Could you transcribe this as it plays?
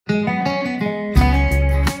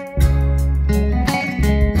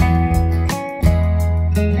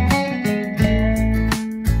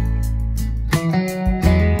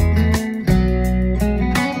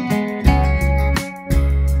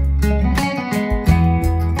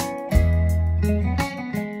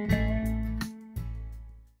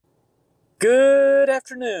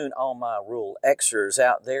afternoon, all my rural Xers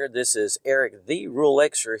out there. This is Eric, the Rural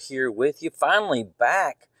Xer, here with you. Finally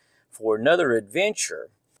back for another adventure.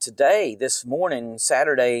 Today, this morning,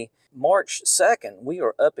 Saturday, March 2nd, we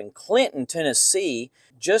are up in Clinton, Tennessee,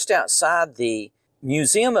 just outside the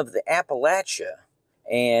Museum of the Appalachia.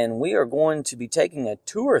 And we are going to be taking a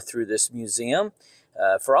tour through this museum.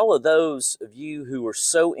 For all of those of you who are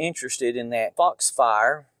so interested in that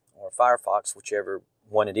foxfire, or firefox, whichever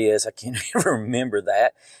one it is, I can't ever remember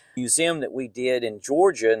that, museum that we did in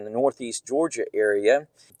Georgia, in the northeast Georgia area.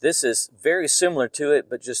 This is very similar to it,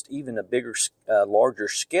 but just even a bigger, larger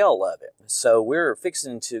scale of it. So we're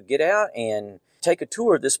fixing to get out and take a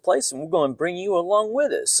tour of this place, and we're going to bring you along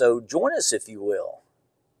with us. So join us, if you will.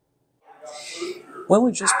 Well,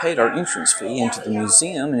 we just paid our entrance fee into the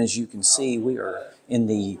museum, and as you can see, we are in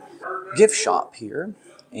the gift shop here,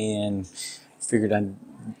 and figured I'd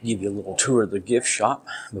give you a little tour of the gift shop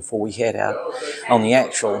before we head out on the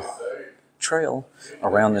actual trail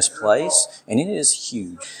around this place, and it is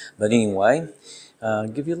huge. But anyway,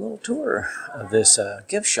 give you a little tour of this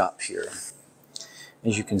gift shop here.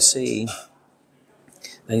 As you can see,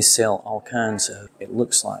 they sell all kinds of, it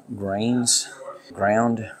looks like grains,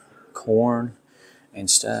 ground corn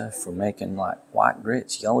and stuff for making like white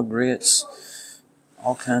grits, yellow grits,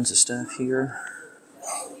 all kinds of stuff here.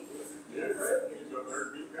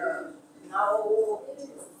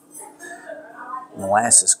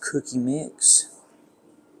 Molasses cookie mix.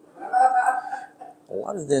 A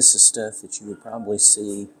lot of this is stuff that you would probably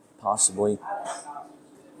see possibly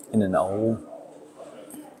in an old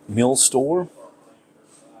mill store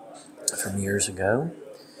from years ago.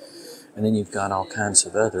 And then you've got all kinds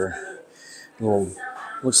of other little,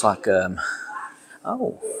 looks like,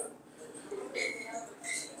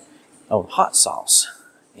 hot sauce.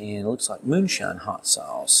 And it looks like moonshine hot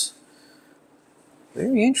sauce.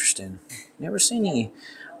 Very interesting. Never seen any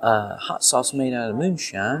hot sauce made out of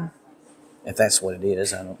moonshine. If that's what it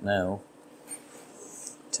is, I don't know.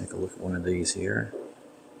 Take a look at one of these here.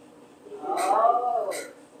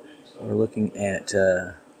 We're looking at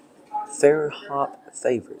Fair Hop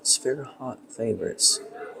Favorites. Fair Hop Favorites.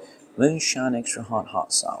 Moonshine extra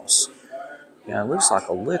hot sauce. Yeah, it looks like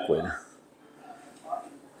a liquid.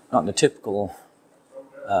 Not the typical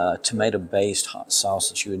tomato-based hot sauce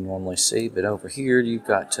that you would normally see, but over here you've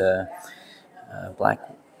got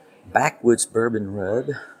backwoods bourbon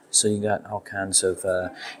rub. So you got all kinds of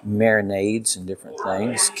marinades and different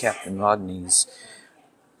things. Captain Rodney's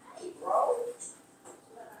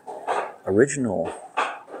original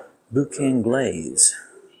bouquin glaze.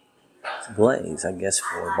 Glaze, I guess,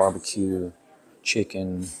 for barbecue,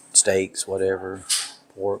 chicken, steaks, whatever,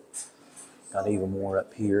 pork. Got even more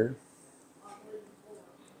up here.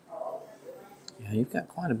 Yeah, you've got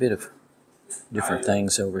quite a bit of different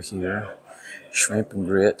things over here. Shrimp and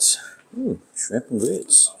grits. Ooh, shrimp and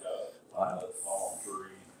grits. Wow.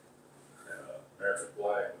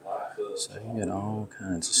 So you got all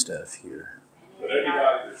kinds of stuff here.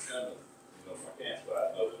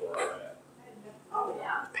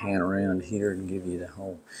 Pan around here and give you the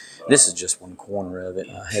whole. This is just one corner of it.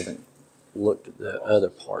 I haven't looked at the other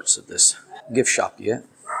parts of this gift shop yet.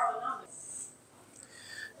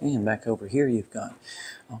 And back over here you've got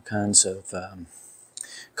all kinds of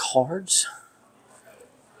cards,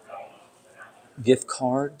 gift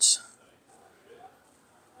cards,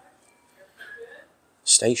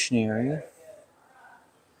 stationery,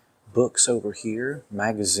 books over here,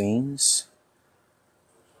 magazines,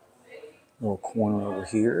 little corner over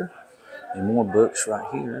here, and more books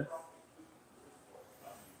right here.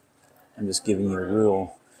 I'm just giving you a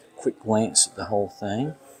real quick glance at the whole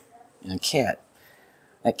thing. And a cat.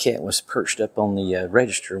 That cat was perched up on the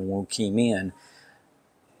register when we came in.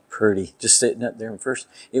 Pretty. Just sitting up there. And first,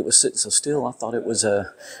 it was sitting so still, I thought it was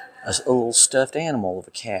a little stuffed animal of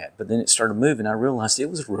a cat. But then it started moving. I realized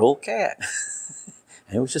it was a real cat.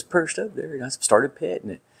 And it was just perched up there. And I started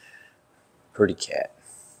petting it. Pretty cat.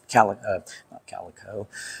 Not calico.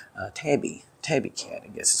 Tabby cat, I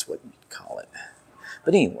guess is what you'd call it.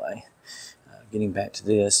 But anyway, getting back to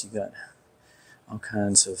this, you've got all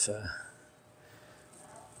kinds of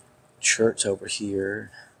shirts over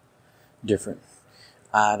here, different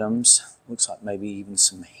items. Looks like maybe even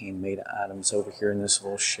some handmade items over here in this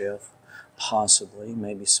little shelf. Possibly,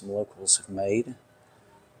 maybe some locals have made.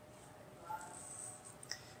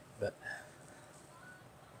 But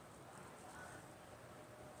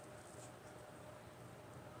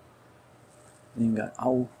then you've got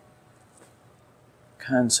all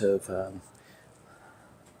kinds of, I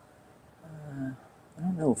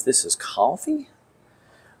don't know if this is coffee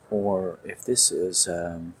or if this is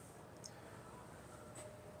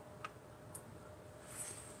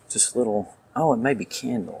Just little, oh, it may be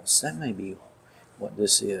candles. That may be what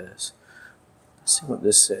this is. Let's see what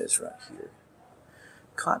this says right here.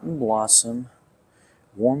 Cotton blossom,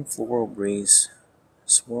 warm floral breeze,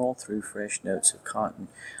 swirl through fresh notes of cotton.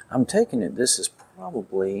 I'm taking it this is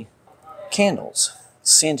probably candles,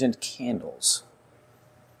 scented candles.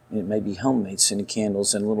 It may be homemade scented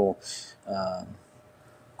candles in little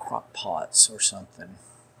crock pots or something.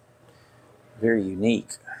 Very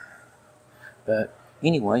unique. But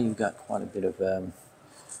anyway, you've got quite a bit of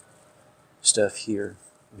stuff here.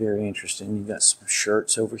 Very interesting. You've got some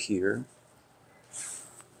shirts over here.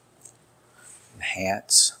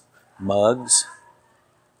 Hats, mugs.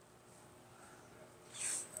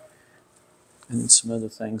 And then some other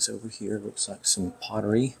things over here. Looks like some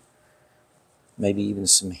pottery. Maybe even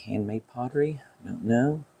some handmade pottery. I don't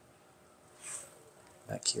know.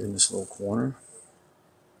 Back here in this little corner.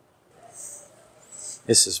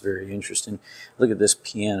 This is very interesting. Look at this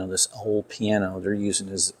piano, this old piano. They're using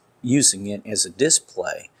it as a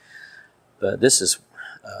display. But this is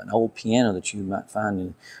an old piano that you might find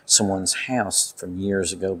in someone's house from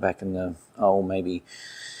years ago, back in the, maybe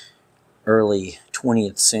early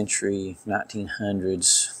 20th century,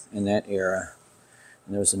 1900s, in that era.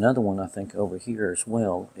 And there's another one, I think, over here as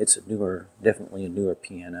well. It's a newer, definitely a newer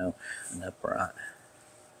piano, an upright.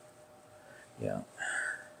 Yeah.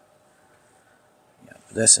 Yeah,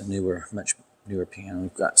 but that's a newer, much newer piano.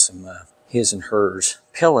 We've got some his and hers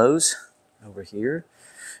pillows over here.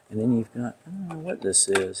 And then you've got, I don't know what this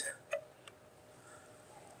is.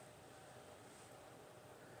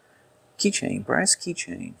 Keychain, brass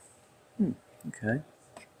keychain. Okay.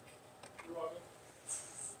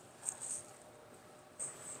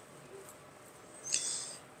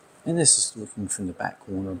 And this is looking from the back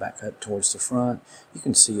corner back up towards the front. You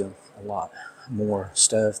can see a lot more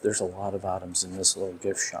stuff. There's a lot of items in this little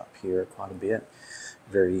gift shop here, quite a bit.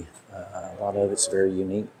 A lot of it's very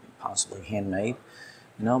unique, possibly handmade.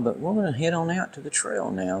 But we're going to head on out to the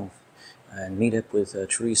trail now and meet up with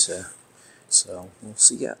Teresa. So we'll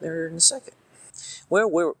see you out there in a second. Well,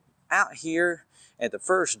 we're out here at the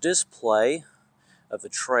first display of the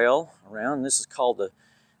trail around. This is called the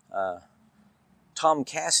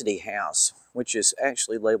Cassidy House, which is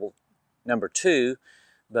actually labeled number 2,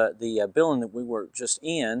 but the building that we were just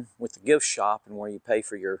in with the gift shop and where you pay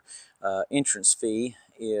for your entrance fee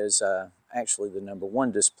is actually the number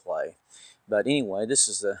 1 display. But anyway, this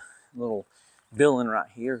is the little building right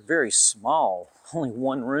here, very small, only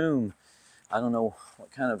 1 room. I don't know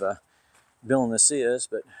what kind of a building this is,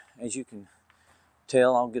 but as you can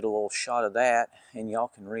tell, I'll get a little shot of that and y'all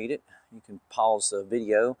can read it. You can pause the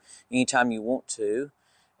video anytime you want to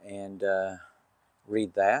and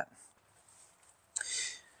read that.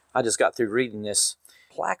 I just got through reading this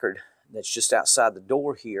placard that's just outside the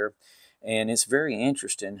door here, and it's very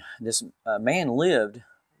interesting. This one man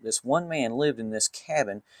lived in this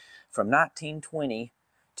cabin from 1920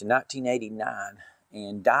 to 1989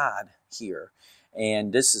 and died here.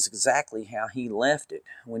 And this is exactly how he left it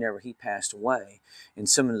whenever he passed away. And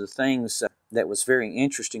some of the things that was very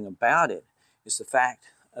interesting about it is the fact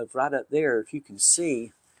of right up there, if you can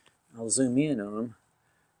see, I'll zoom in on them,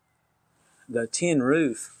 the tin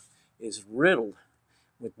roof is riddled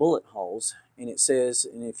with bullet holes. And it says,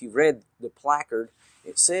 and if you've read the placard,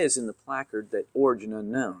 it says in the placard that origin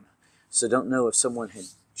unknown. So don't know if someone had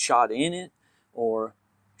shot in it or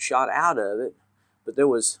shot out of it, but there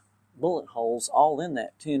was bullet holes all in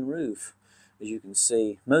that tin roof, as you can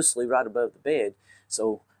see, mostly right above the bed.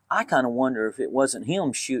 So I kind of wonder if it wasn't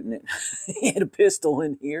him shooting it. He had a pistol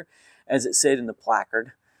in here, as it said in the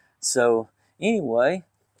placard. So anyway,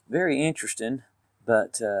 very interesting.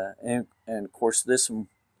 But and of course this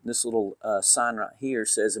little sign right here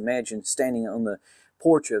says, "Imagine standing on the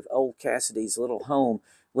porch of old Cassidy's little home,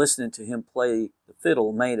 listening to him play the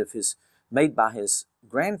fiddle made by his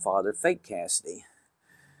grandfather, Fate Cassidy."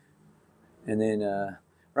 And then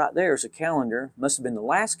right there's a calendar. Must have been the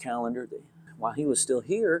last calendar while he was still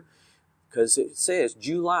here, because it says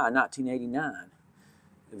July 1989.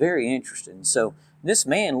 Very interesting. So this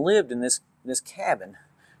man lived in this cabin.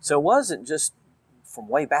 So it wasn't just from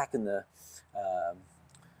way back in the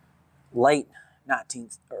late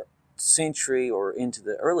 19th century or into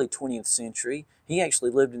the early 20th century. He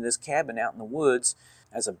actually lived in this cabin out in the woods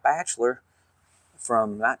as a bachelor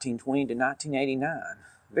from 1920 to 1989.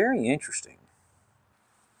 Very interesting.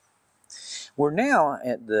 We're now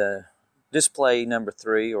at the display number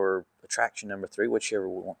 3 or attraction number 3, whichever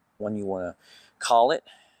one you want to call it.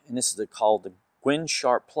 And this is called the Gwen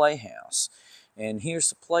Playhouse. And here's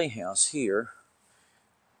the playhouse here.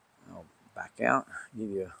 I'll back out, give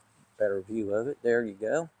you a better view of it. There you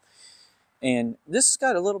go. And this has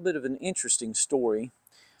got a little bit of an interesting story.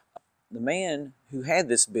 The man who had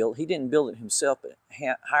this built, he didn't build it himself, but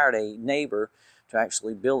hired a neighbor to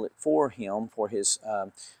actually build it for him, for his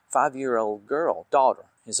 5-year-old daughter,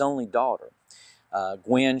 his only daughter,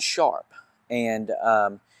 Gwen Sharp. And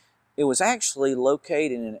it was actually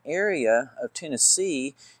located in an area of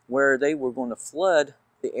Tennessee where they were going to flood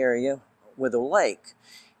the area with a lake.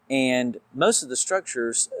 And most of the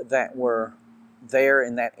structures that were there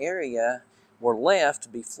in that area were left to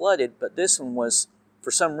be flooded, but this one was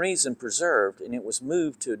for some reason preserved, and it was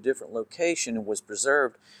moved to a different location and was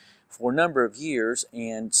preserved for a number of years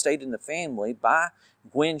and stayed in the family by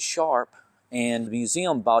Gwen Sharp, and the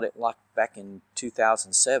museum bought it like back in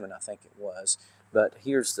 2007, I think it was. But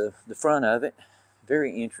here's the front of it.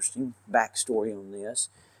 Very interesting backstory on this.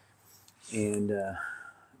 And let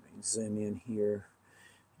me zoom in here,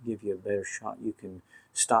 give you a better shot. You can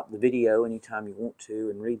stop the video anytime you want to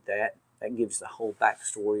and read that. That gives the whole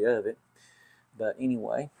backstory of it. But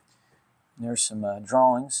anyway, there's some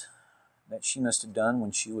drawings that she must have done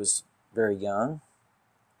when she was very young.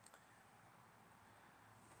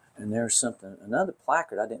 And there's something, another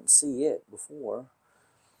placard. I didn't see it before.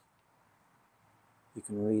 You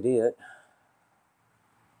can read it.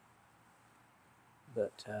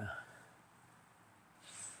 But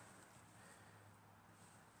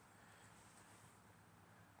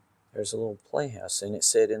there's a little playhouse, and it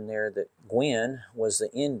said in there that Gwen was the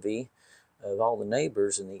envy of all the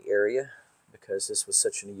neighbors in the area because this was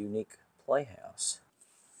such a unique playhouse.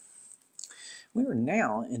 We are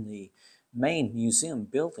now in the main museum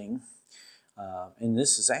building, and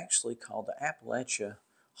this is actually called the Appalachia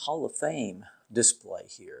Hall of Fame display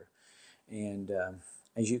here. And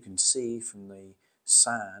as you can see from the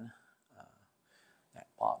sign, that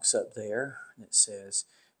box up there, it says,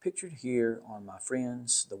 "Pictured here are my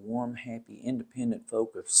friends, the warm, happy, independent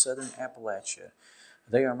folk of Southern Appalachia.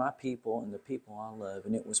 They are my people and the people I love,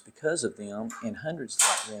 and it was because of them and hundreds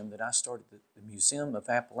like them that I started the Museum of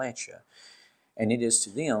Appalachia. And it is to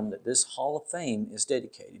them that this Hall of Fame is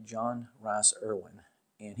dedicated." John Rice Irwin.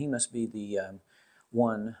 And he must be the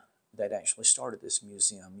one that actually started this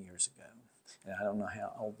museum years ago. And I don't know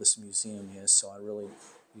how old this museum is, so I really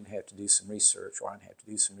would have to do some research, or I'd have to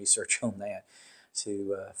do some research on that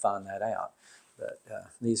to find that out. But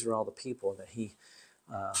these are all the people that he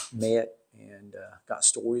met and got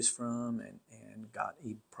stories from, and got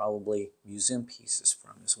probably museum pieces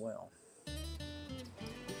from as well.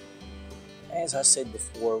 As I said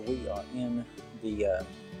before, we are in the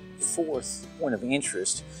fourth point of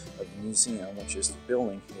interest of the museum, which is the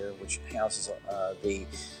building here, which houses the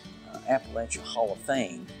Appalachia Hall of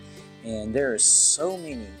Fame. And there are so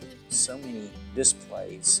many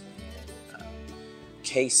displays and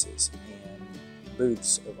cases and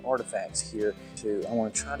booths of artifacts here. I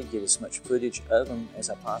want to try to get as much footage of them as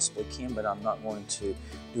I possibly can, but I'm not going to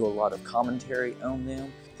do a lot of commentary on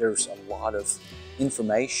them. There's a lot of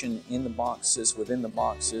information in the boxes, within the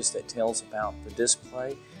boxes, that tells about the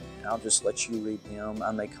display, and I'll just let you read them.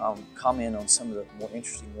 I may comment on some of the more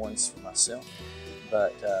interesting ones for myself,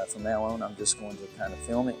 but from now on I'm just going to kind of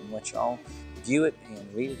film it and let y'all view it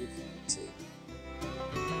and read it if you need to.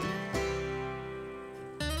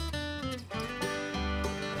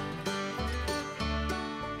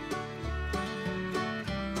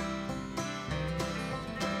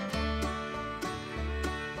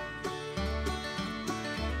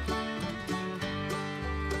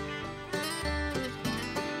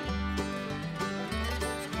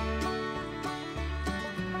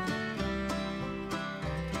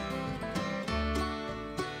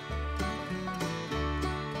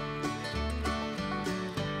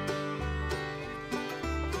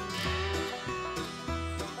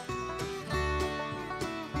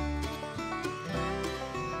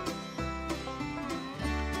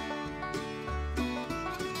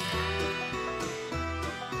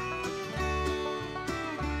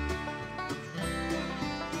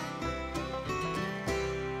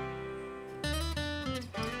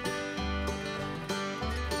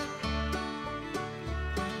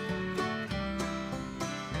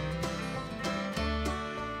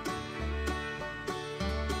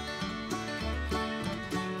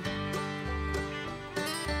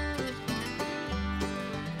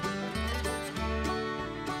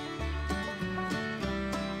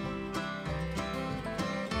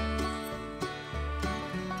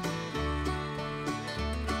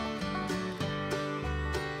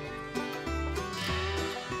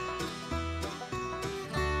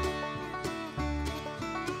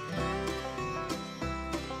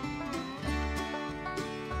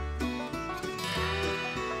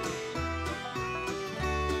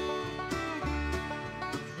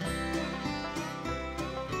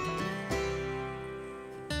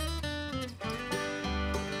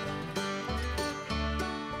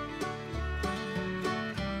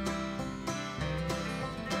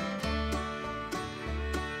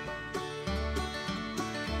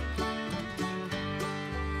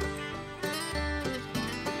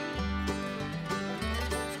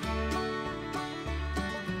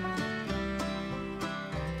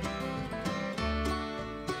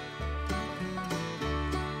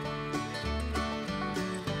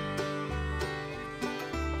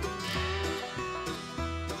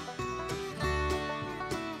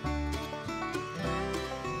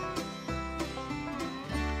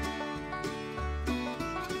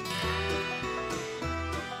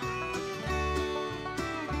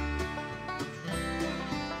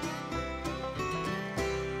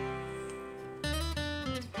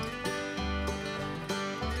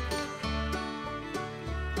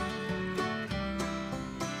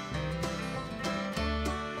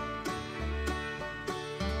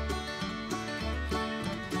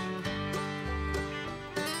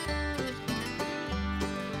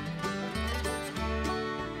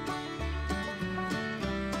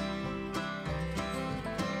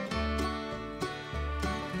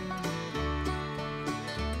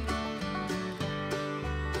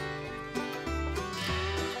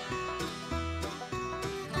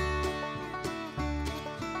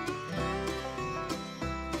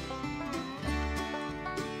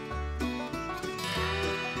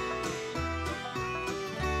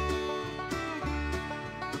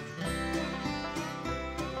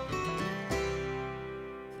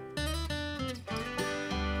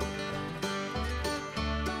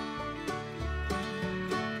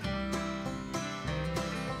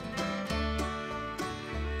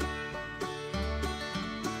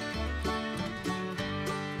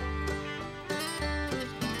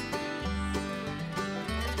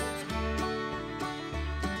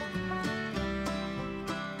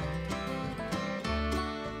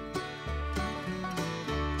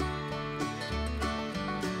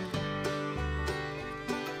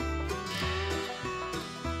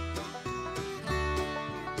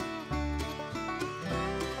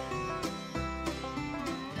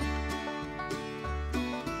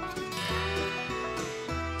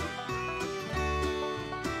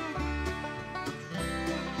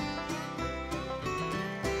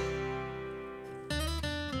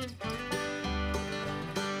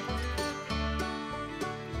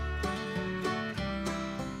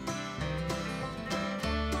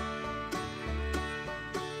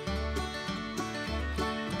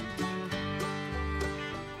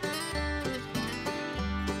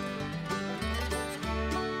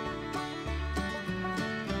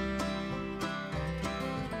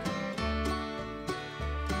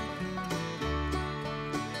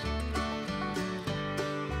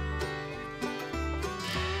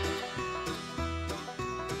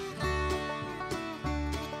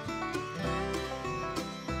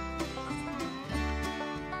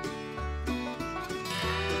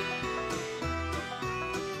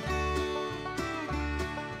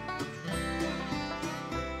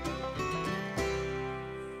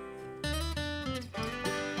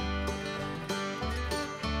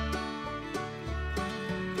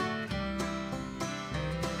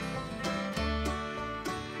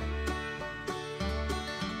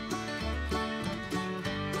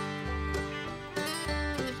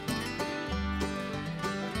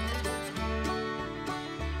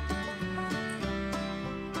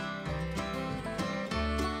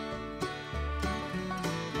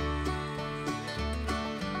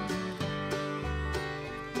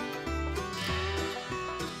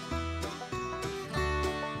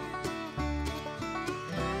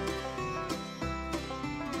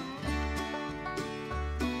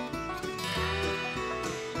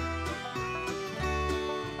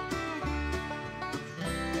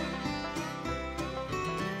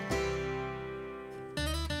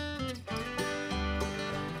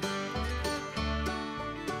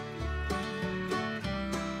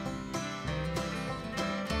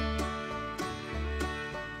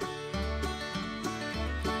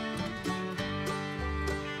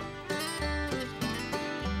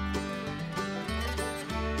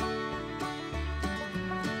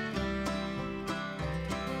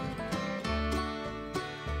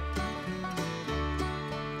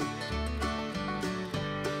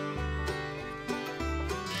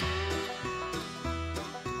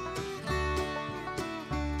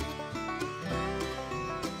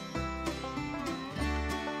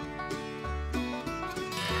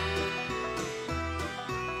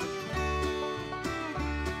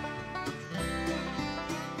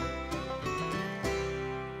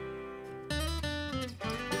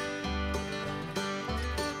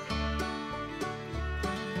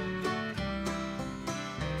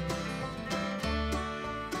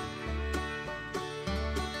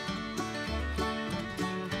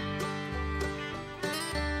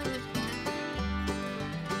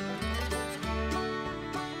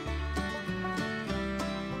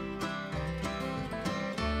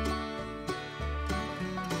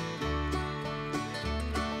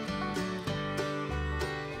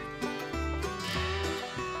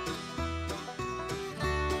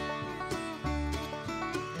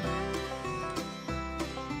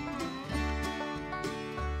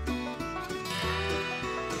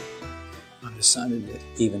 decided that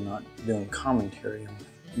even not doing commentary on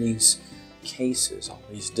these cases, all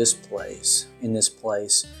these displays in this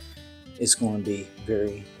place, is going to be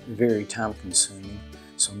very, very time consuming.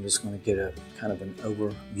 So I'm just going to get a kind of an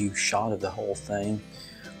overview shot of the whole thing.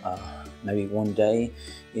 Maybe one day,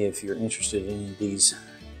 if you're interested in any of these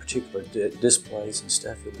particular displays and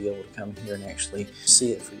stuff, you'll be able to come here and actually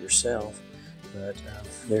see it for yourself. But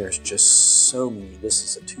there's just so many. This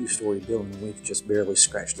is a two-story building. We've just barely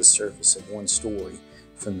scratched the surface of one story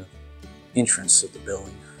from the entrance of the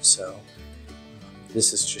building. So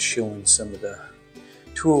this is just showing some of the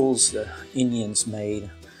tools the Indians made,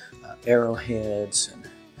 arrowheads and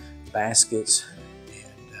baskets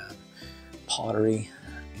and pottery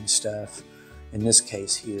and stuff. In this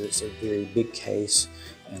case here, it's a very big case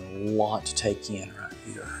and a lot to take in right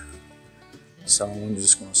here. So I'm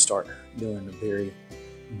just going to start doing a very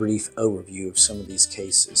brief overview of some of these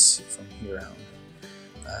cases from here on,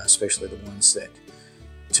 especially the ones that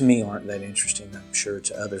to me aren't that interesting. I'm sure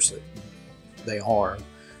to others that they are,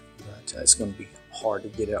 but it's going to be hard to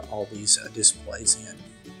get all these displays in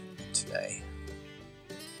today.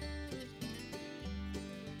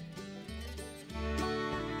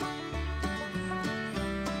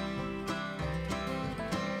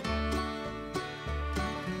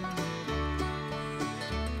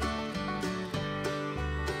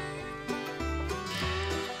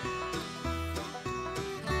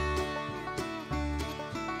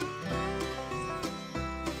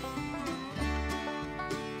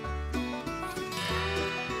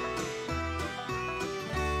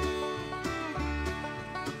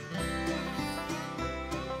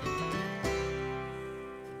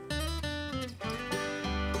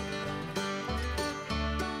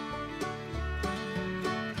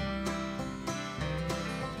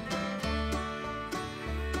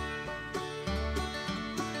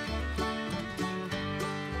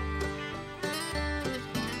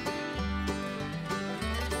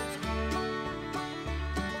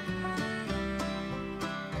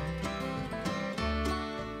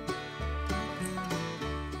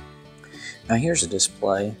 Now here's a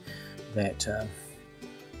display that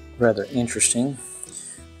rather interesting.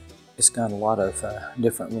 It's got a lot of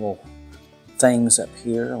different little things up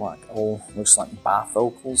here, like looks like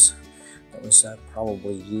bifocals that was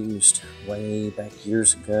probably used way back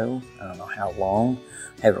years ago. I don't know how long.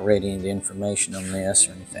 I haven't read any of the information on this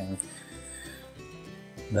or anything.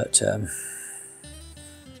 But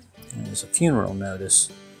there's a funeral notice.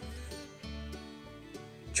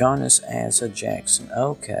 Jonas Asa Jackson.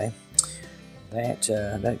 Okay.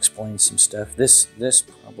 That explains some stuff. This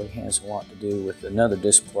probably has a lot to do with another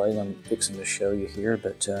display I'm fixing to show you here,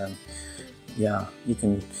 but yeah, you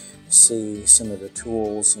can see some of the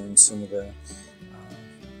tools and some of the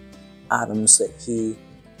items that he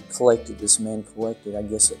collected, this man collected. I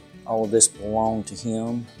guess all of this belonged to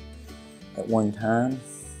him at one time.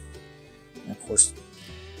 And of course,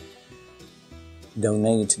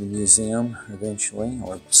 donated to the museum eventually,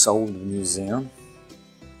 or sold to the museum.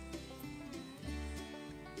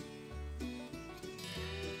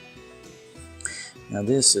 Now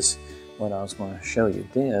this is what I was going to show you.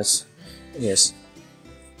 This is,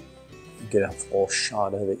 get a full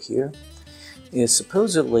shot of it here, is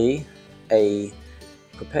supposedly a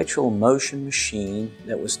perpetual motion machine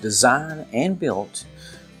that was designed and built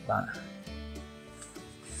by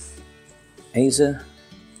Asa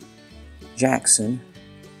Jackson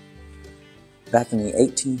back in the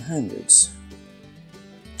 1800s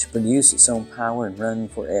to produce its own power and run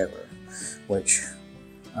forever, which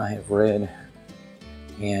I have read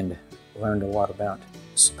and learned a lot about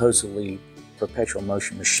supposedly perpetual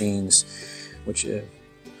motion machines, which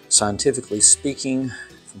scientifically speaking,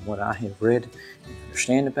 from what I have read and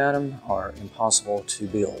understand about them, are impossible to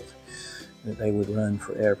build. That they would run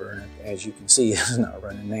forever, and as you can see, it's not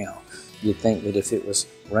running now. You'd think that if it was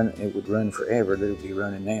running, it would run forever, that it would be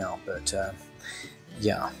running now, but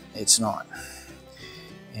yeah, it's not.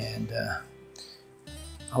 And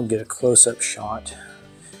I'll get a close-up shot,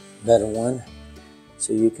 better one,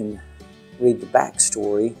 so you can read the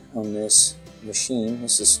backstory on this machine.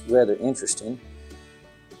 This is rather interesting.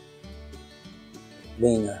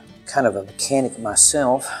 Being a kind of a mechanic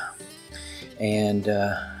myself and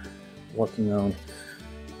working on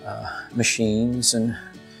machines and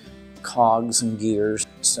cogs and gears,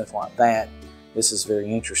 stuff like that, this is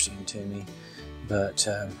very interesting to me. But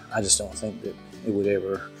I just don't think that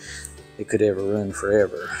it could ever run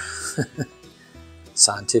forever,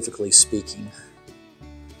 scientifically speaking,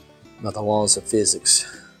 by the laws of physics.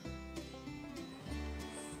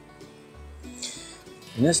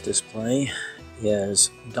 And this display is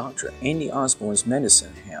Dr. Andy Osborne's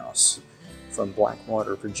medicine house. from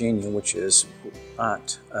Blackwater, Virginia, which is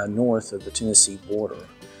right north of the Tennessee border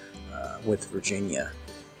with Virginia.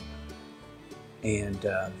 And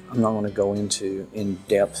I'm not going to go into in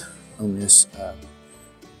depth on this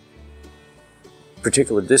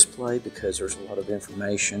particular display because there's a lot of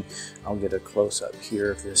information. I'll get a close-up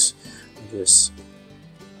here of this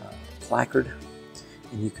placard,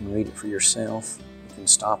 and you can read it for yourself. You can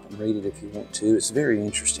stop and read it if you want to. It's very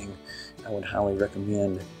interesting. I would highly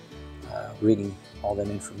recommend reading all that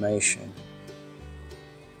information.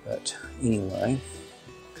 But anyway,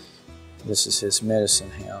 this is his medicine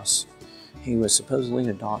house. He was supposedly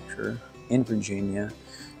a doctor in Virginia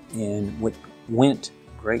and went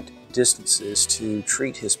great distances to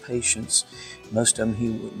treat his patients. Most of them he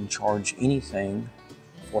wouldn't charge anything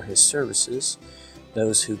for his services.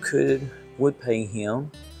 Those who could would pay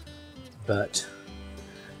him, but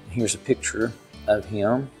here's a picture of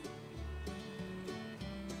him.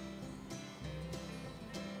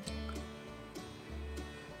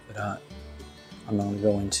 But I'm not going to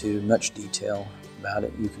go into much detail about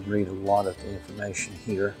it. You can read a lot of the information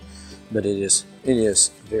here, but it is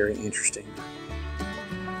very interesting.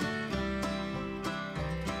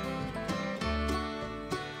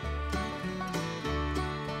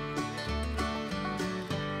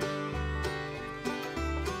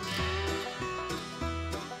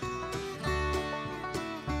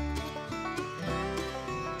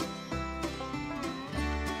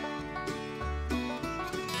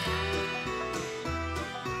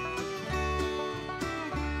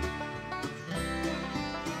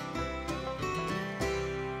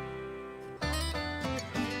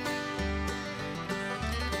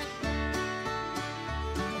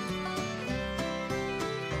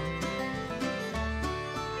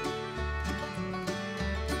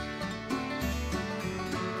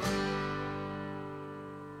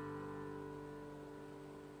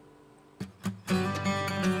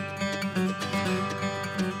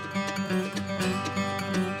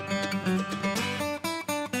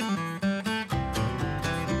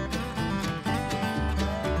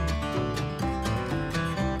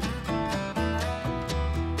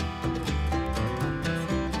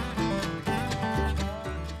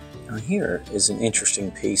 Here is an interesting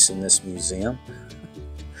piece in this museum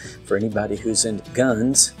for anybody who's into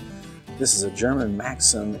guns. This is a German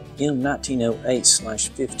Maxim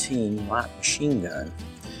M1908/15 light machine gun.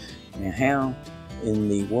 Now, how in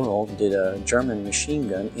the world did a German machine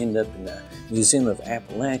gun end up in the Museum of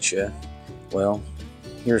Appalachia? Well,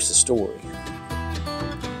 here's the story.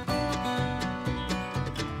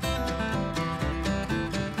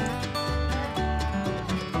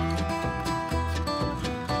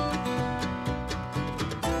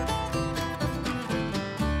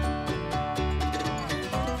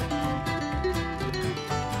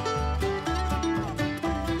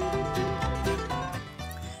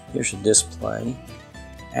 Here's a display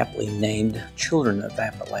aptly named Children of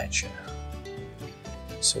Appalachia.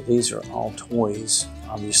 So these are all toys,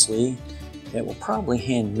 obviously, that were probably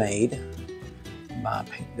handmade by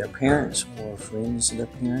their parents or friends of their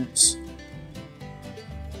parents.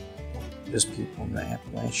 Just people in the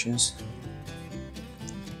Appalachians.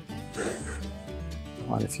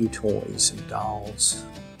 Quite a few toys and dolls.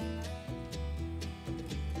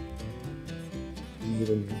 And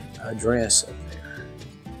even a dress up there.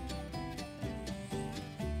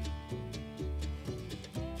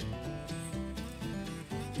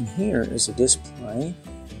 And here is a display,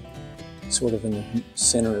 sort of in the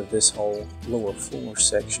center of this whole lower floor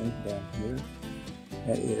section down here,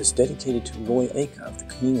 that is dedicated to Roy Acuff, the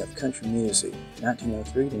King of Country Music,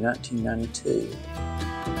 1903 to 1992.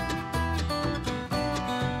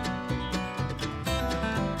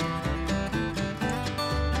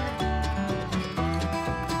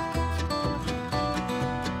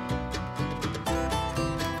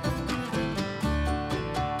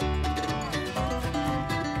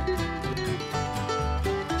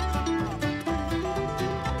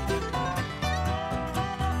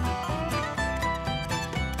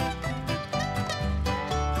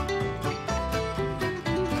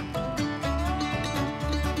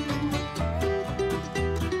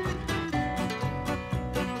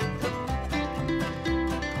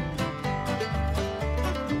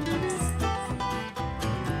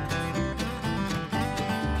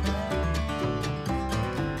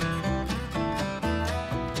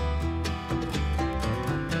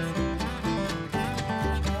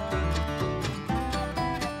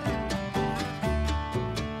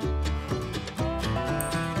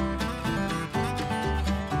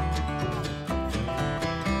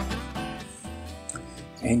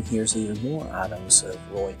 And here's even more items of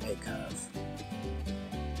Roy Acuff.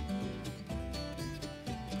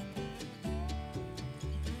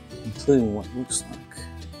 including what looks like,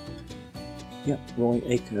 yep, Roy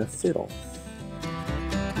Acuff fiddle.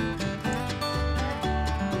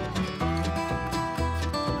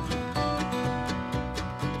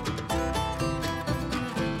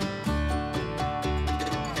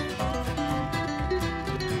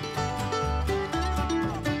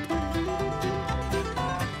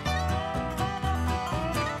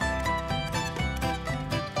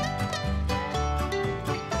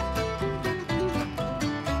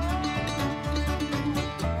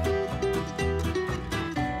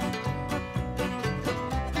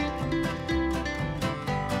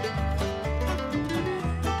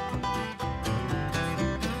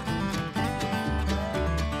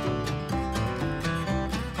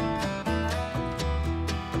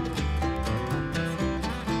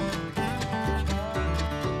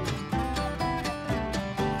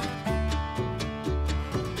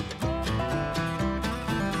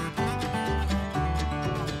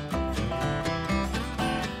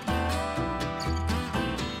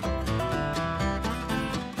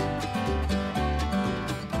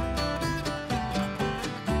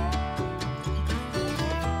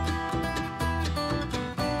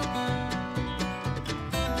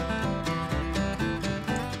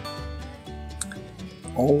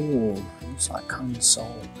 Oh, looks like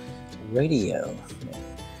console radio that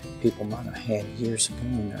people might have had years ago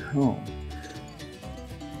in their home.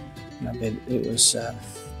 And I bet it was,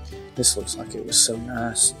 this looks like it was so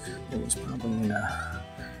nice, it was probably in a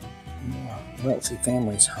more wealthy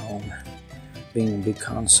family's home, being a big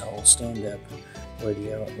console, stand-up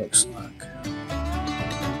radio, it looks like.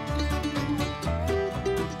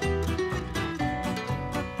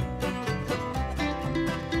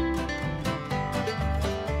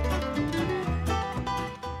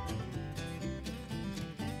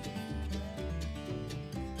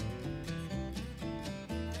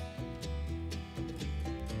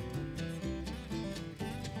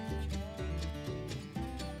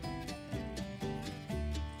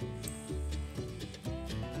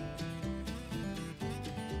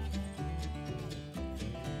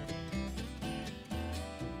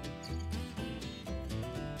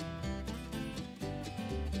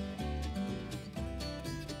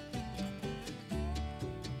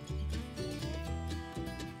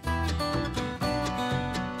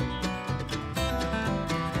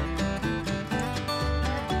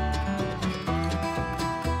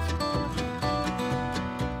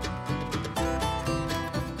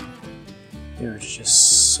 There's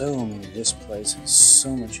just so many displays and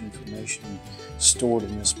so much information stored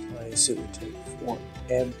in this place. It would take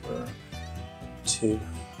forever to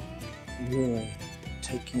really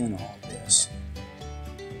take in all this.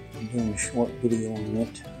 I'm doing a short video on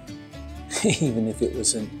it. Even if it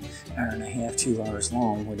was an hour and a half, 2 hours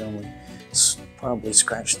long, would only probably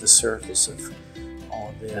scratch the surface of all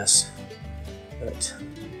of this. But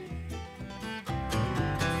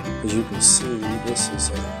as you can see, this is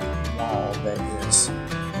a wall that is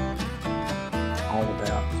all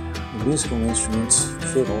about musical instruments,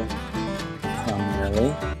 fiddle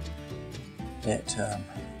primarily, that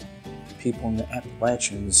people in the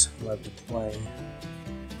Appalachians love to play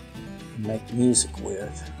and make music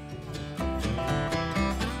with.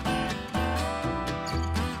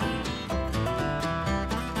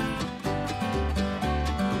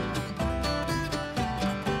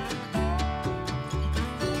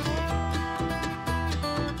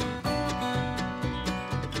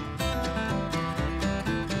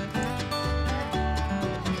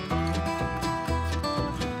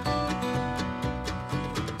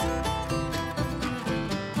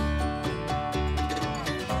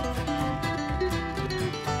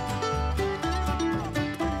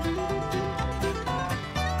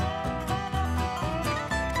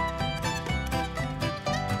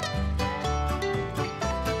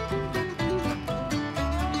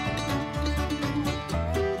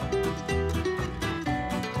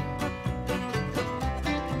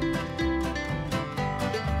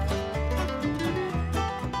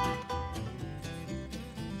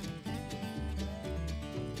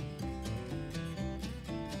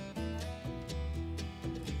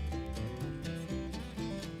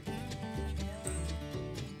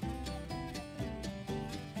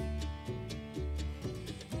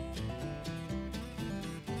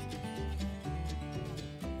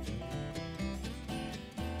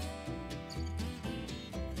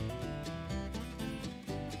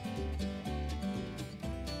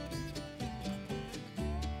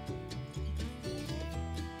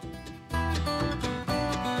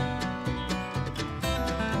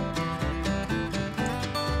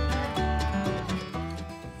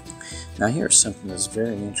 Now here's something that's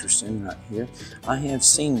very interesting right here. I have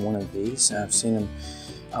seen one of these. I've seen them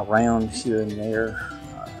around here and there.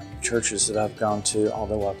 Churches that I've gone to,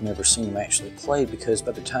 although I've never seen them actually play, because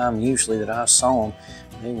by the time usually that I saw them,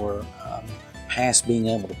 they were past being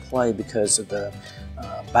able to play because of the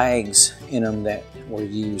bags in them that were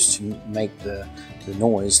used to make the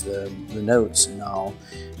noise, the notes and all.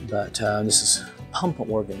 But this is pump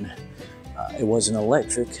organ. It wasn't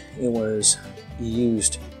electric, it was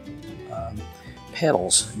used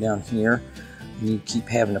pedals down here, and you keep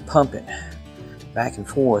having to pump it back and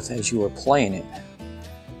forth as you were playing it.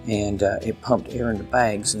 And it pumped air into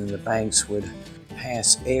bags, and then the bags would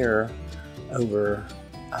pass air over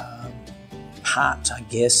pipes, I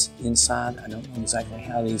guess, inside. I don't know exactly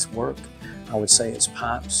how these work. I would say it's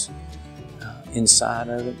pipes inside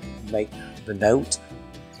of it make the note,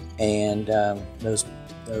 and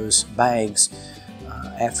those bags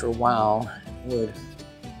after a while would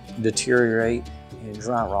deteriorate and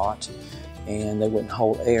dry rot, and they wouldn't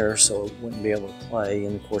hold air, so it wouldn't be able to play.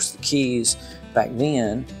 And of course the keys back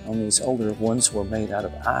then on these older ones were made out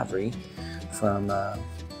of ivory from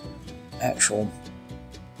actual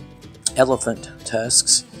elephant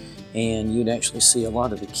tusks, and you'd actually see a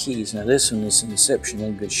lot of the keys. Now this one is in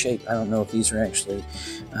exceptionally good shape. I don't know if these are actually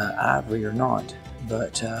ivory or not,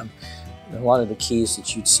 but a lot of the keys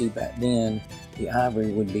that you'd see back then, the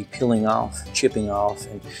ivory would be peeling off, chipping off,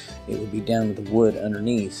 and it would be down to the wood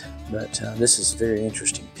underneath. But this is a very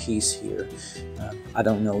interesting piece here. I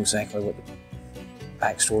don't know exactly what the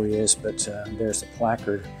backstory is, but there's the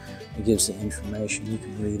placard that gives the information. You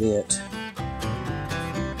can read it.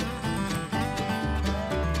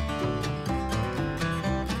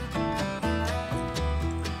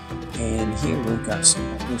 And here we've got some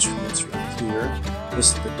instruments right here.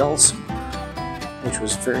 This is the dulcimer, which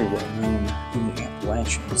was very well known in the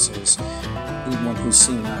Appalachians, as anyone who's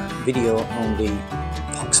seen a video on the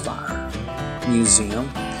Foxfire Museum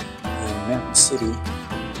in Mountain City.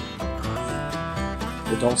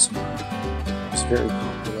 The dulcimer was very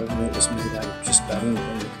popular, and it was made out of just about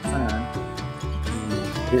anything you could find, and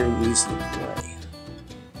very easy to play.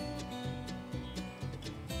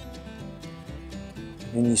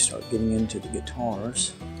 And then you start getting into the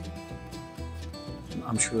guitars.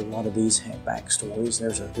 I'm sure a lot of these have backstories.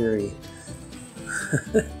 There's a very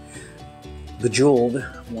bejeweled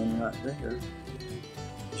one right there,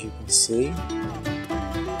 as you can see.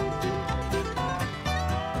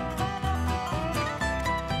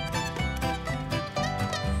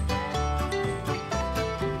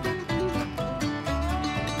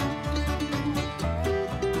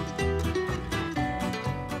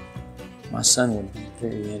 My son would be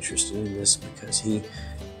very interested in this because he's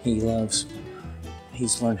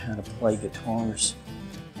learned how to play guitars,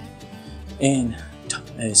 and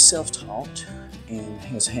is self-taught, and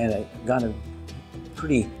has got a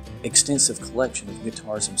pretty extensive collection of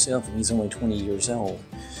guitars himself, and he's only 20 years old,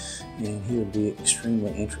 and he would be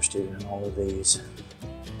extremely interested in all of these.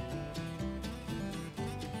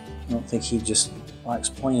 I don't think he just likes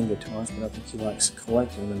playing guitars, but I think he likes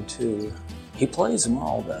collecting them too. He plays them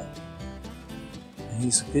all though.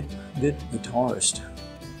 He's a good guitarist.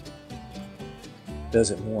 Does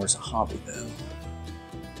it more as a hobby though.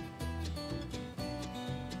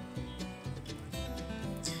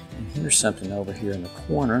 And here's something over here in the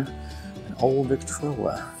corner, an old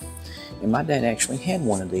Victrola. And my dad actually had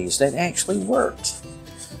one of these that actually worked.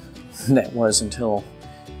 That was until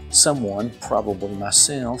someone, probably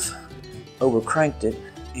myself, overcranked it,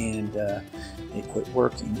 and it quit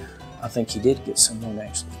working. I think he did get someone to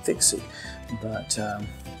actually fix it, but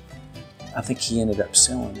I think he ended up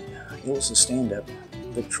selling it. It was a stand-up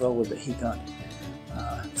Victrola that he got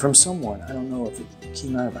from someone. I don't know if it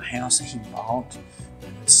came out of a house that he bought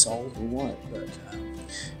and it sold or what, but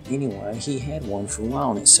anyway, he had one for a while,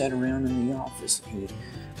 and it sat around in the office that he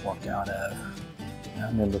walked out of. And I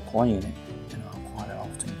remember playing it, quite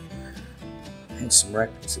often. I had some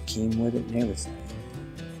records that came with it and everything.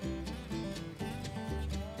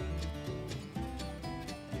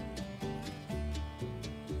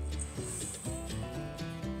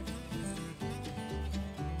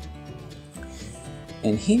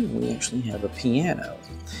 And here we actually have a piano.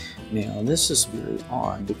 Now this is very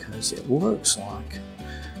odd because it looks like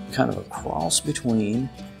kind of a cross between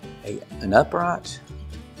an upright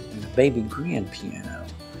and a baby grand piano.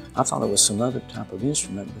 I thought it was some other type of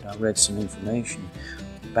instrument, but I read some information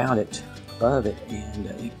about it above it, and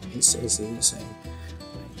it says it is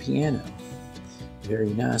a piano. Very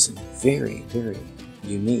nice and very, very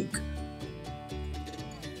unique.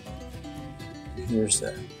 And here's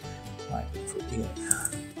the light for it.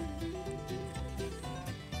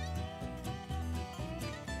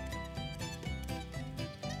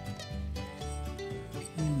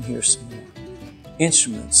 And here's some more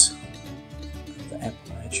instruments of the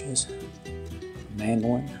Appalachians.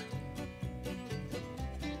 Mandolin.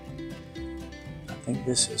 I think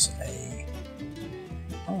this is a,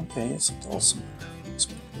 okay, it's a dulcimer. That's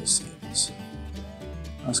what this is.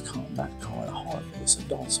 I was about to call it a harp, but it's a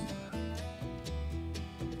dulcimer.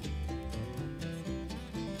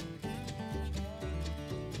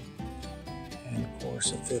 And of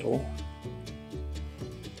course a fiddle.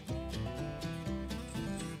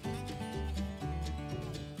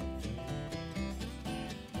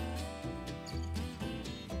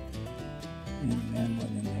 And a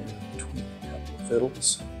mandolin in there between a couple of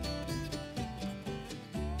fiddles.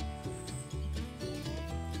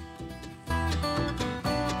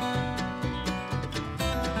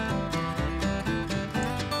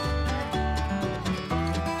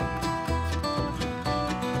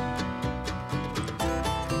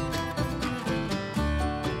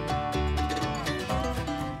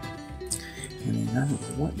 And then I don't know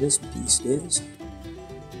what this beast is.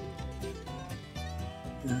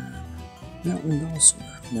 Mountain dulcimer.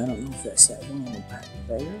 Now, I don't know if that's that one on the back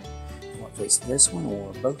there, or if it's this one,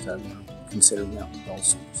 or both of them are considered mountain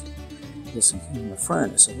dulcimers. This one in the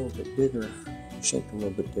front is a little bit bigger, shaped a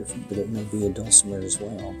little bit different, but it may be a dulcimer as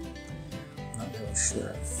well. Not really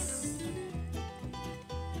sure.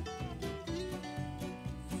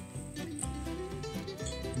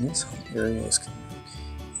 And this whole area is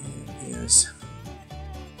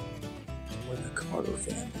with the Carter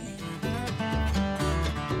family.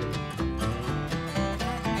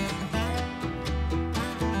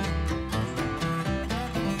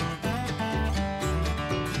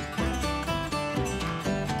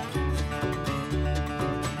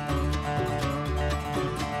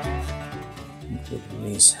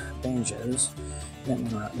 These banjos. That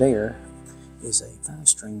one right there is a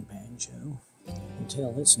 5-string banjo. You can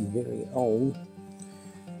tell it's very old.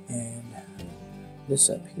 And this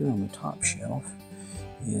up here on the top shelf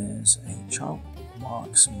is a chalk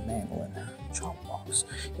box mandolin. Chalk box.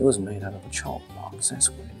 It was made out of a chalk box. That's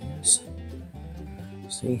what it is.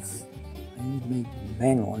 See, they made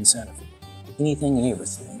mandolins out of anything and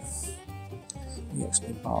everything. We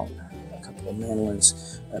actually bought a couple of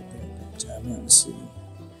mandolins up there at Mountain City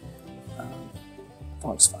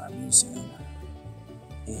Foxfire Museum,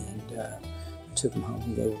 and took them home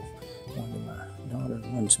and gave one to my daughter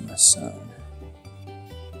and one to my son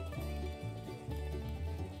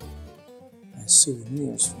as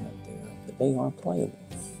souvenirs from up there. But they are playable.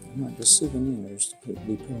 They're not just souvenirs to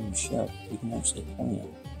be put on the shelf. You can actually play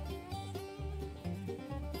them.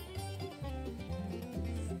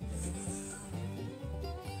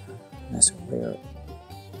 And that's a rare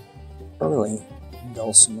early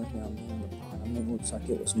dulcimer down there on the bottom. It looks like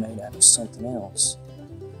it was made out of something else.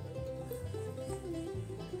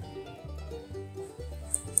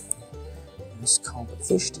 This is called the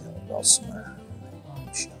fishtail dulcimer on that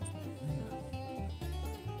bottom shelf right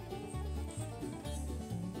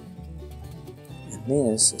there. And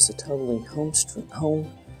this is a totally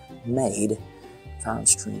homemade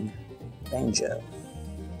 5-string banjo.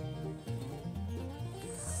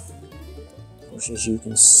 As you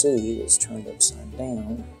can see, it's turned upside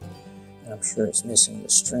down, and I'm sure it's missing the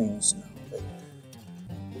strings now, but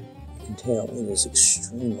you can tell it is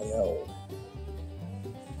extremely old.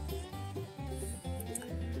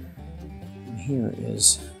 And here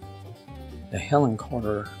is the Helen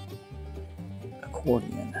Carter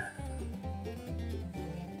accordion.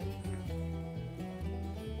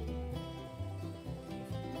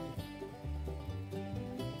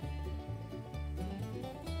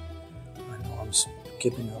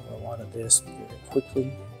 Skipping over a lot of this very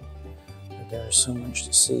quickly, but there is so much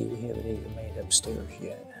to see. We haven't even made upstairs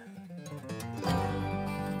yet.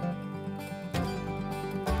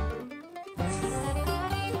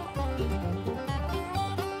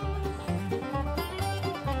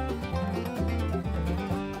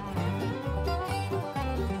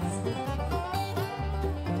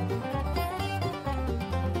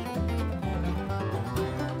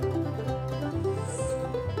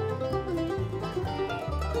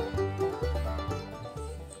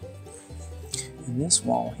 And this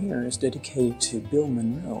wall here is dedicated to Bill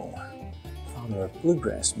Monroe, father of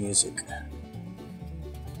bluegrass music. I'm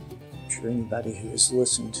sure anybody who has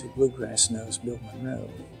listened to bluegrass knows Bill Monroe.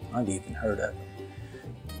 I've even heard of him.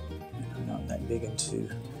 I'm not that big into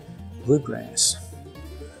bluegrass.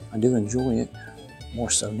 I do enjoy it, more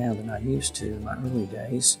so now than I used to in my early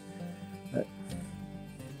days, but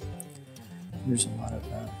there's a lot of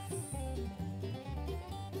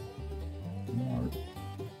more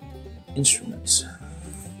instruments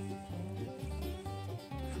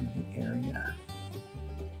from the area.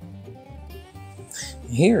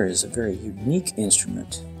 And here is a very unique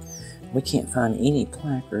instrument. We can't find any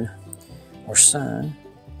placard or sign,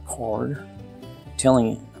 card,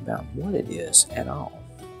 telling about what it is at all.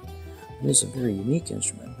 It is a very unique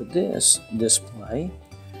instrument, but this display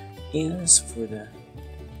is for the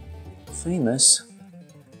famous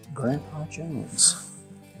Grandpa Jones.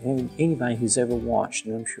 Anybody who's ever watched,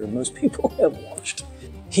 and I'm sure most people have watched,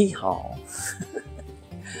 Hee Haw.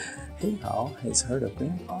 Hee Haw has heard of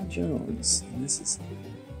Grandpa Jones, and this is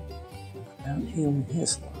about him and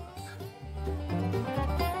his life.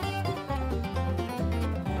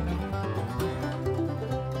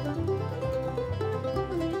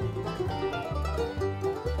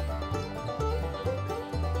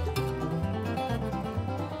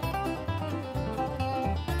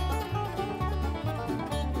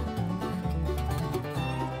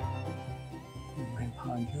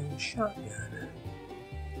 Grandpa Jones shotgun.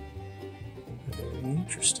 Very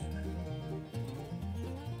interesting.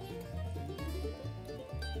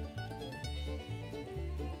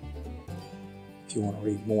 If you want to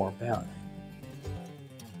read more about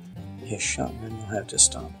his shotgun, you'll have to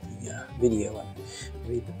stop the video and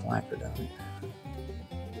read the placard on it.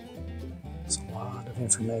 There's a lot of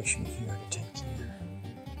information here to take in.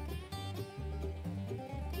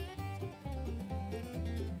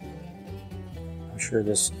 I'm sure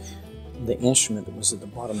the instrument that was at the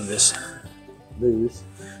bottom of this booth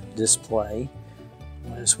display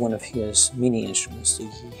was one of his many instruments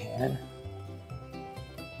that he had.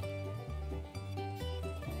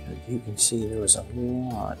 But you can see there was a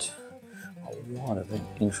lot of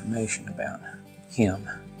information about him.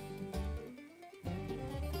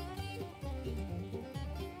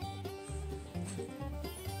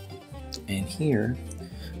 And here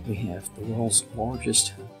we have the world's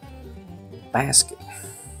largest basket.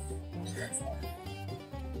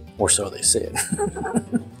 Or so they said.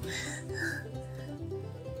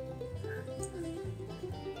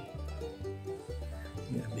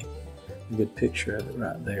 Get a good picture of it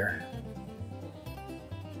right there.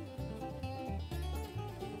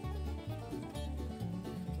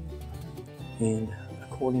 And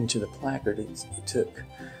according to the placard, it took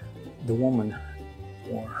the woman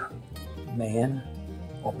or man,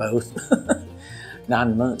 or both,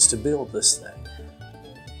 9 months to build this thing.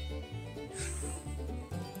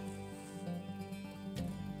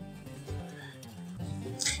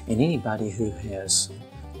 And anybody who has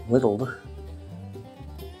whittled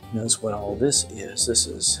knows what all this is. This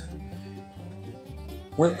is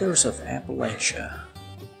Wilders of Appalachia.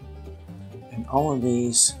 And all of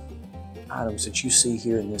these items that you see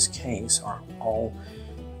here in this case are all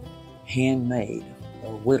handmade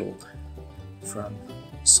or whittled from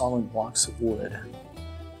solid blocks of wood.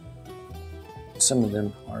 Some of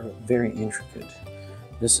them are very intricate.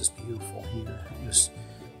 This is beautiful here. Just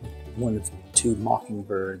one of two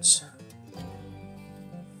mockingbirds.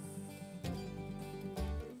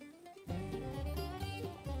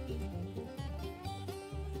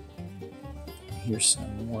 Here's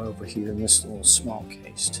some more over here in this little small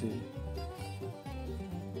case too.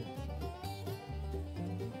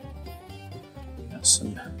 Got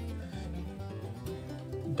some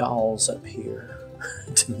dolls up here.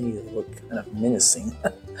 To me, they look kind of menacing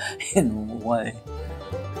in a way.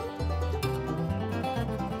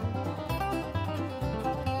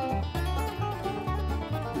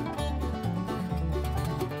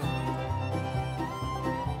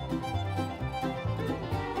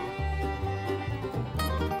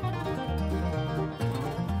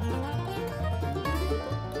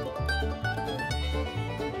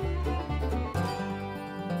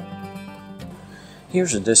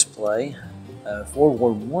 Here's a display of World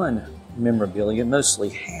War I memorabilia, mostly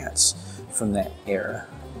hats from that era,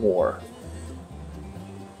 war.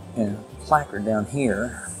 And a placard down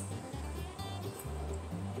here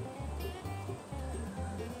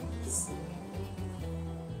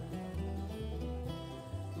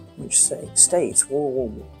which states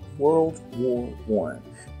World War I,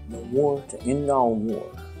 the war to end all war,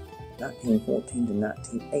 1914 to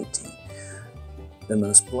 1918, the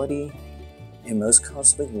most bloody and most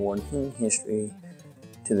costly war in human history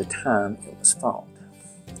to the time it was fought.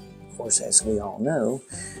 Of course, as we all know,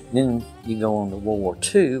 then you go on to World War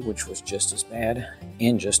II, which was just as bad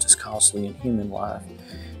and just as costly in human life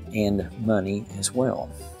and money as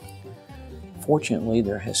well. Fortunately,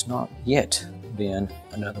 there has not yet been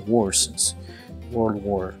another war since World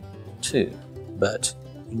War II, but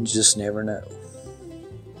you just never know.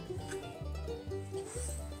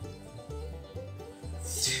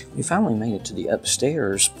 We finally made it to the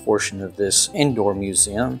upstairs portion of this indoor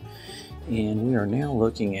museum, and we are now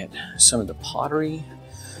looking at some of the pottery,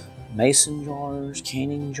 mason jars,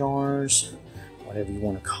 canning jars, whatever you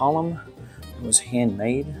want to call them. It was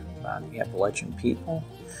handmade by the Appalachian people.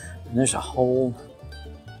 And there's a whole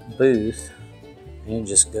booth, and it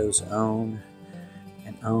just goes on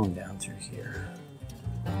and on down through here.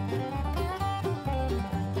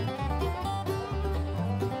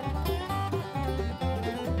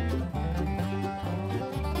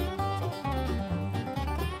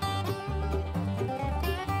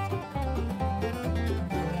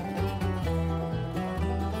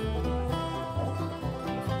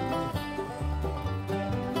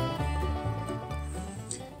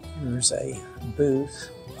 There's a booth,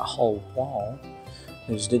 a whole wall,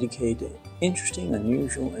 that is dedicated to interesting,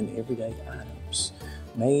 unusual, and everyday items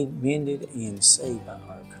made, mended, and saved by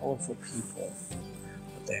our colorful people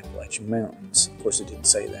of the Appalachian Mountains. Of course, it didn't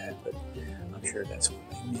say that, but I'm sure that's what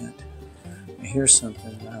they meant. Now, here's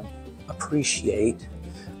something I appreciate.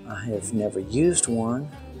 I have never used one,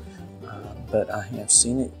 but I have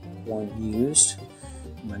seen one used.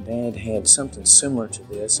 My dad had something similar to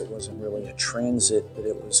this. It wasn't really a transit, but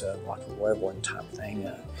it was like a leveling type thing,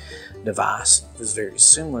 a device. It was very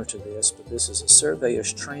similar to this, but this is a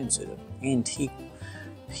surveyor's transit, an antique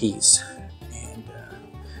piece. And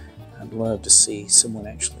I'd love to see someone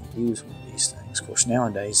actually use one of these things. Of course,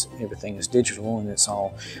 nowadays everything is digital and it's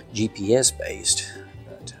all GPS based.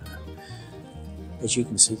 But as you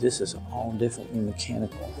can see, this is all differently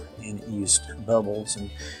mechanical, and it used bubbles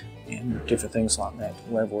and different things like that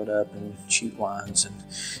to level it up and shoot lines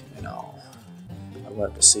and all. I'd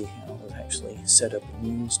love to see how it was actually set up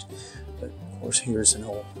and used. But of course, here's an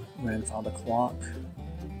old grandfather clock.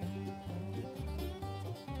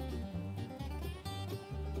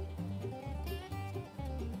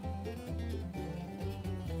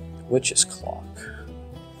 Witch's clock.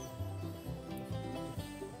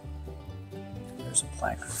 There's a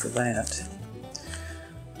placard for that.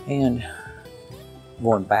 And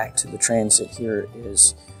going back to the transit, here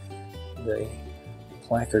is the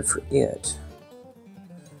placard for it.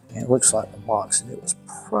 And it looks like the box that it was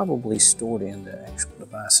probably stored in, the actual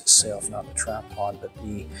device itself, not the tripod, but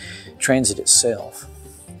the transit itself.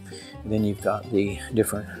 And then you've got the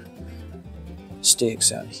different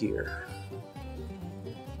sticks out here.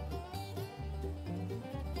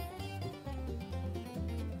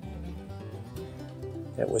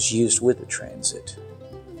 That was used with the transit.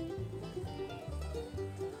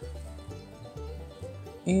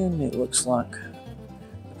 And it looks like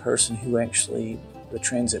the person who actually the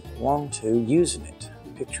transit belonged to using it.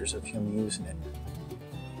 Pictures of him using it.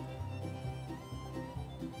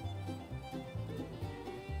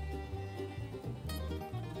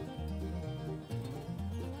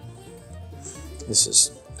 This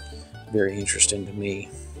is very interesting to me.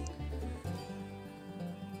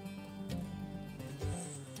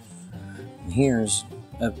 And here's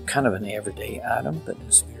a kind of an everyday item, but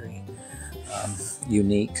it's very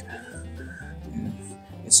unique. And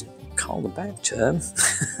it's called a bathtub.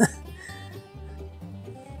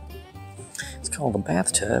 It's called a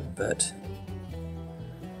bathtub, but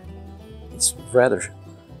it's rather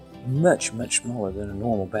much smaller than a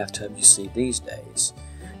normal bathtub you see these days.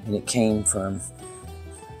 And it came from,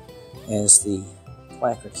 as the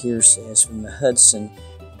placard here says, from the Hudson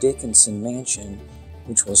Dickinson Mansion,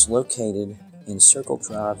 which was located in Circle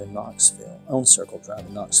Drive in Knoxville,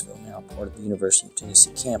 now part of the University of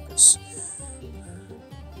Tennessee campus.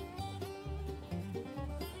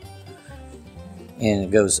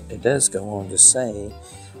 And it does go on to say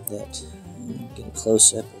that, get a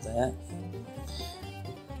close up of that,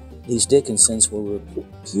 these Dickinsons were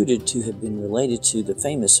reputed to have been related to the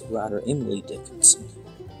famous writer Emily Dickinson.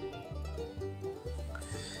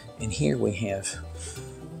 And here we have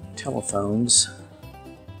telephones,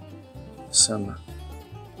 some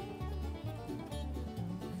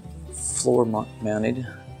floor mounted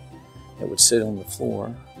that would sit on the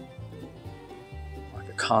floor like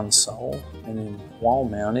a console, and then wall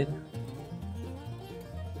mounted.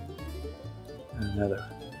 And another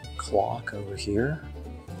clock over here.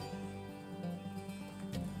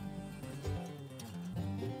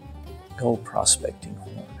 Gold prospecting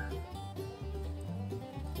horn.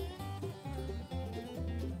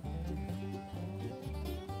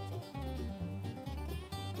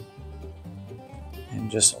 And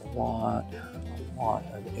just a lot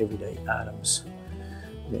of everyday items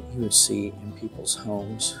that you would see in people's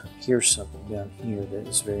homes. Here's something down here that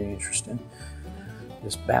is very interesting.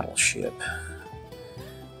 This battleship.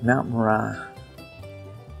 Mount Moriah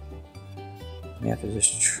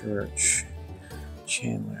Methodist Church,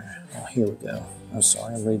 Chandler. Oh, here we go. I'm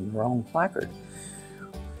sorry, I'm reading the wrong placard.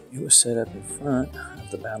 It was set up in front of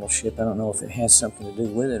the battleship. I don't know if it has something to do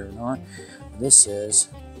with it or not. This says,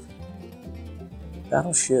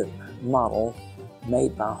 battleship model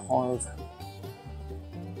made by Harv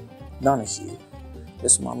Donahue.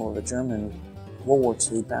 This model of a German World War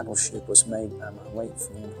II battleship was made by my late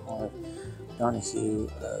friend Harv Donahue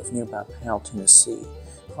of nearby Powell, Tennessee.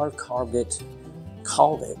 Harv called it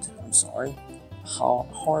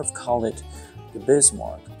the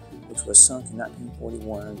Bismarck, which was sunk in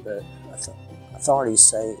 1941, but authorities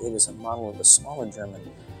say it is a model of a smaller German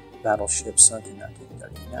battleship sunk in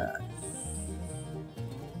 1939.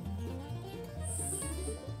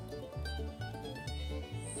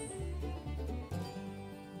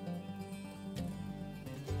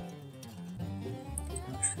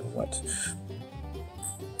 Not sure what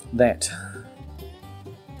that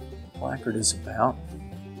placard is about,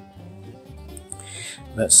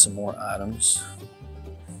 but some more items.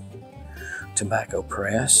 Tobacco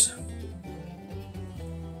press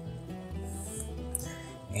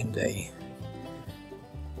and a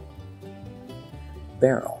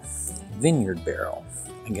barrel, vineyard barrel,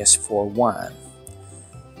 I guess for wine.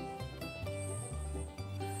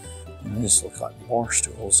 And these look like bar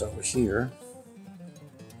stools over here.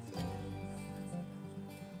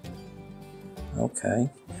 Okay,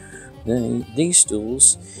 these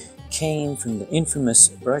stools came from the infamous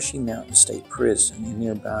Brushy Mountain State Prison in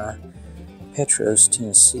nearby Perpetual,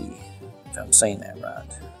 Tennessee, if I'm saying that right.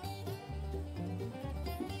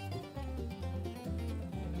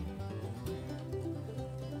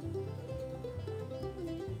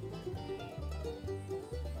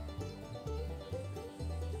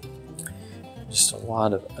 Just a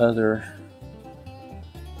lot of other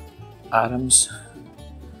items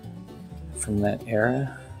from that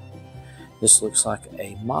era. This looks like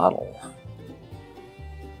a model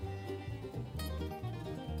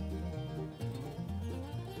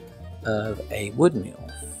of a wood mill,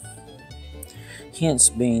 hence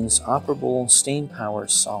Bean's operable steam-powered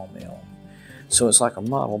sawmill. So it's like a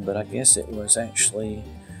model, but I guess it was actually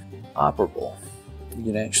operable. You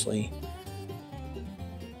could actually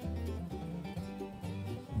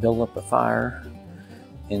build up a fire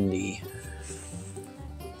in the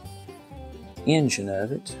engine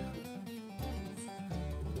of it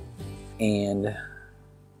and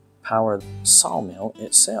power the sawmill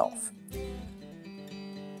itself.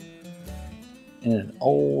 And an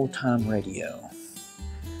old-time radio.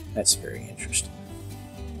 That's very interesting.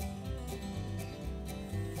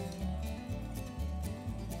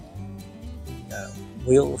 A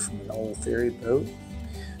wheel from an old ferry boat.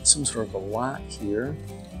 Some sort of a light here.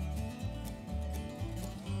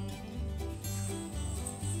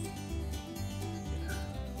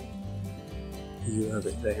 View of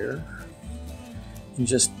it there. And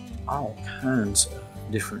just all kinds of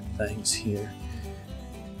different things here.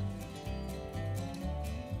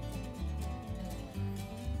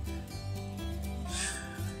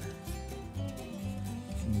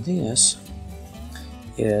 This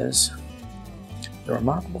is the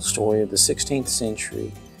remarkable story of the 16th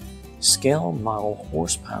century scale model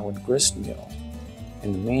horse-powered grist mill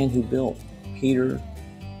and the man who built Peter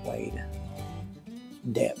Wade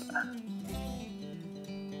Depp.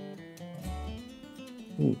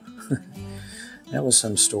 That was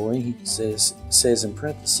some story. He says in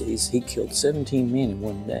parentheses, he killed 17 men in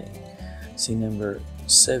one day. See number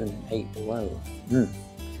 7 and 8 below.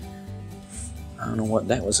 I don't know what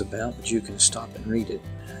that was about, but you can stop and read it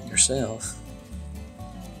yourself.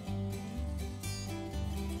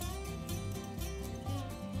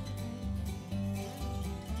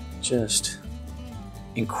 Just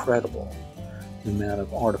incredible the amount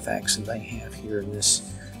of artifacts that they have here in this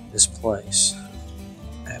place.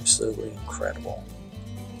 Absolutely incredible.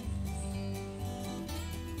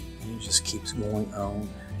 And it just keeps going on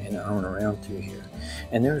and on around through here.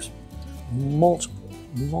 And there's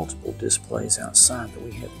multiple displays outside that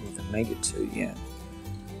we haven't even made it to yet.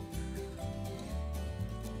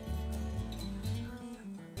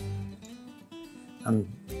 I'm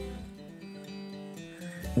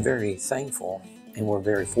very thankful and we're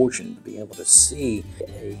very fortunate to be able to see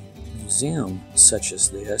a museum such as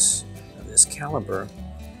this, of this caliber,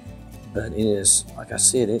 but it is, like I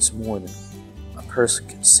said, it's more than a person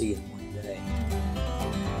can see in one day.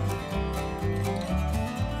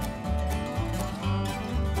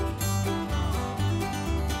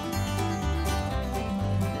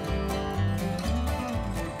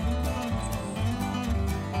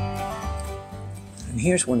 And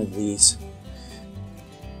here's one of these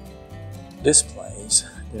displays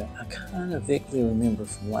that I kind of vaguely remember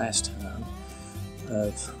from last time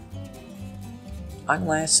of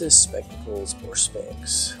eyeglasses, spectacles, or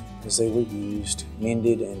specs, as they were used,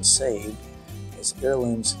 mended, and saved as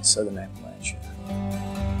heirlooms in Southern Appalachia.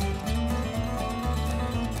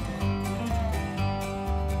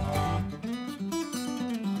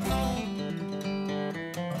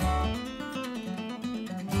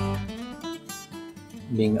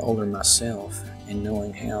 being older myself and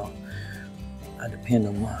knowing how I depend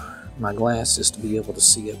on my glasses to be able to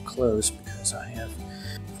see up close because I have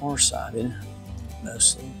farsighted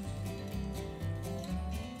mostly.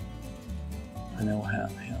 I know how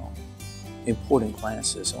important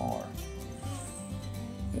glasses are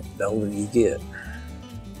the older you get.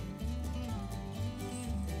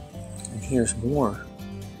 And here's more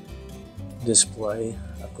display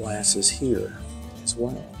of glasses here as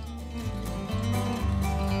well.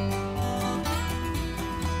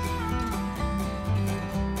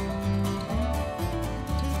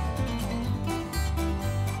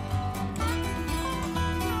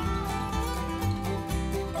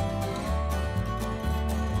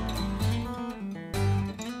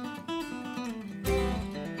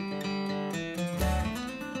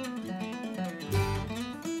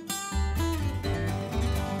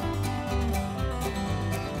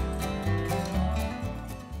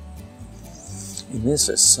 And this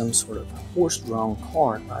is some sort of horse-drawn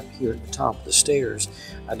cart right here at the top of the stairs.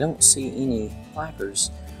 I don't see any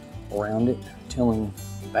placards around it telling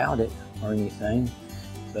about it or anything,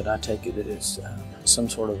 but I take it that it's some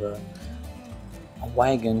sort of a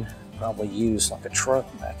wagon, probably used like a truck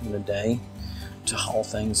back in the day to haul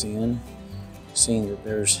things in, seeing that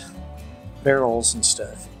there's barrels and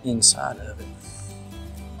stuff inside of it.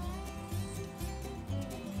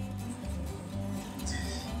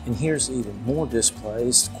 And here's even more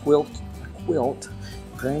displays. A quilt,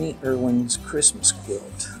 Granny Irwin's Christmas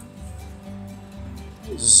quilt.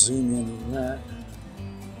 Let's zoom in on that.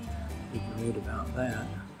 We can read about that.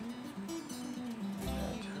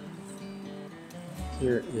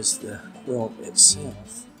 Here is the quilt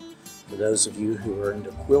itself. For those of you who are into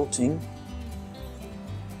quilting,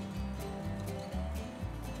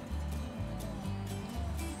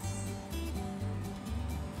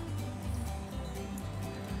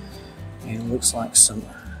 and it looks like some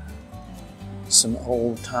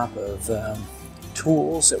old type of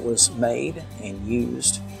tools that was made and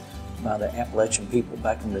used by the Appalachian people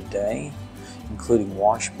back in the day, including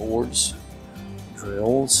washboards,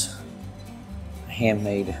 drills,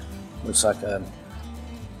 handmade, looks like a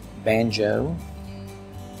banjo,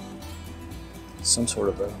 some sort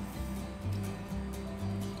of a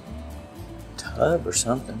tub or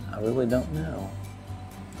something. I really don't know.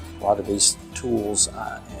 A lot of these tools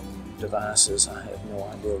and devices, I have no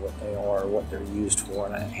idea what they are or what they're used for,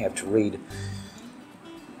 and I have to read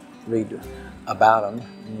about them.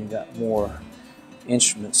 And you got more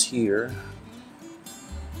instruments here.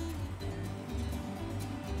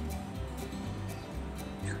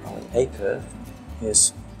 Probably Acuff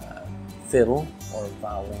is fiddle or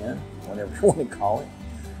violin, whatever you want to call it.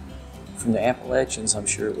 From the Appalachians, I'm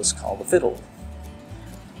sure it was called a fiddle.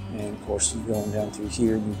 And of course, you're going down through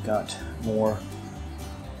here, you've got more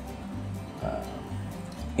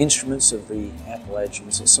instruments of the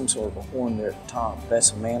Appalachians. There's some sort of a horn there at the top.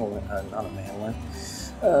 That's a mandolin, not a mandolin.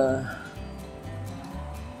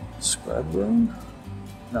 Scrub broom?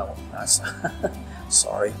 No, that's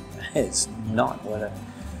sorry. It's not what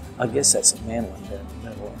I guess that's a mandolin there in the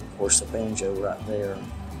middle. And of course, the banjo right there.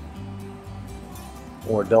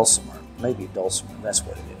 Or a dulcimer. Maybe a dulcimer. That's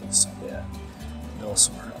what it is. I bet.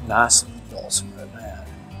 Dulcimer. A nice dulcimer at that.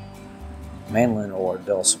 Mandolin or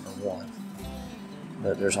dulcimer one.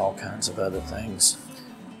 But there's all kinds of other things.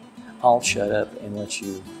 I'll shut up and let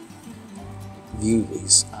you view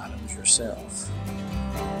these items yourself.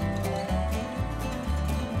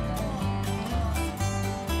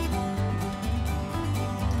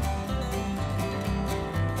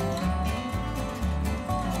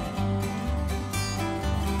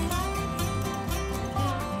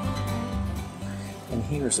 And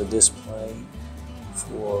here's a display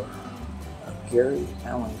for Gary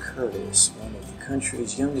Allen Curtis, one of the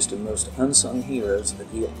country's youngest and most unsung heroes of the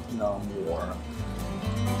Vietnam War.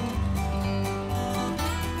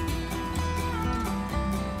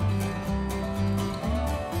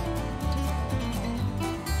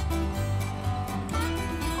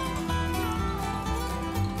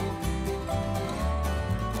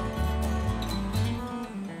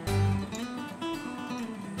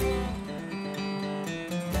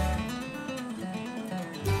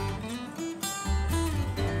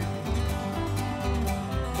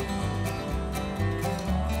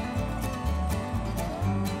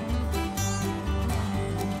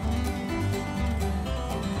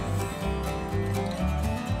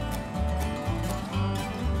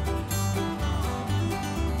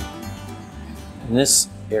 And this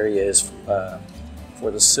area is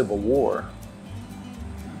for the Civil War.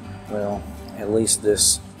 Well, at least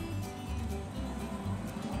this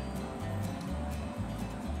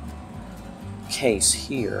case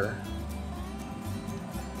here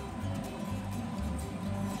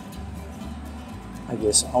I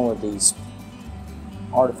guess all of these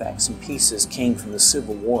artifacts and pieces came from the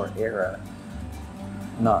Civil War era,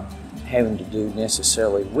 not having to do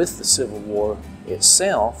necessarily with the Civil War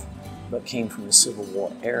itself, but came from the Civil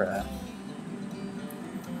War era.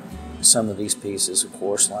 Some of these pieces, of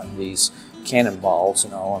course, like these cannonballs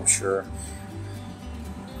and all, I'm sure,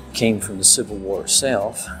 came from the Civil War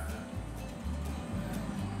itself.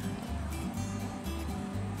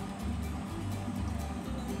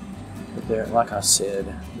 But there, like I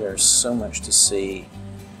said, there's so much to see.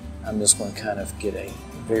 I'm just going to kind of get a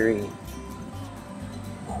very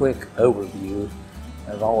quick overview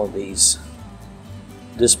of all of these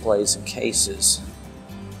displays and cases.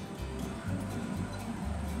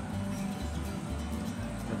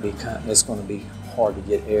 It's going to be hard to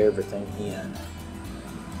get everything in.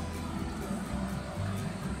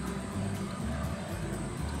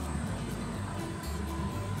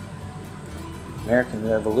 American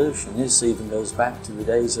Revolution. This even goes back to the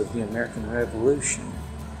days of the American Revolution.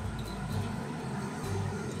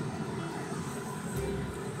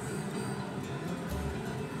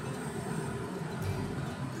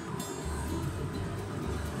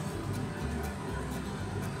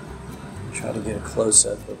 Try to get a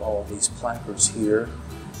close-up of all of these placards here.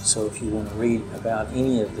 So if you want to read about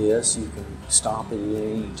any of this, you can stop it at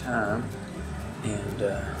any time and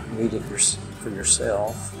read it for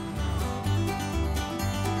yourself.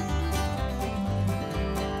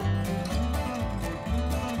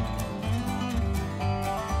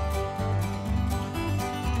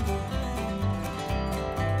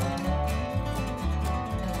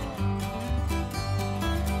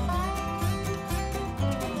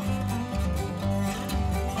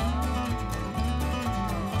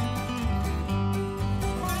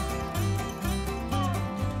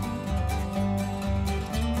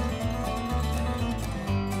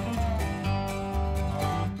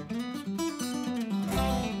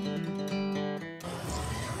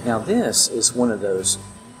 Now this is one of those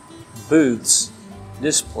booths,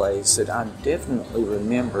 displays that I definitely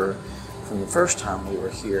remember from the first time we were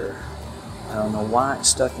here. I don't know why it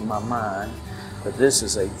stuck in my mind, but this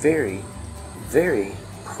is a very, very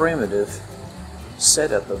primitive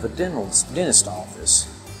setup of a dentist office.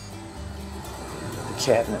 The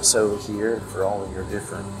cabinets over here for all of your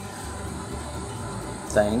different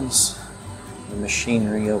things. The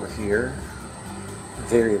machinery over here,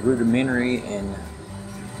 very rudimentary and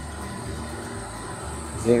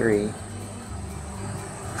very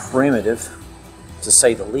primitive, to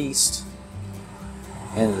say the least.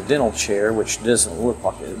 And the dental chair, which doesn't look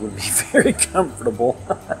like it would be very comfortable.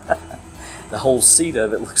 The whole seat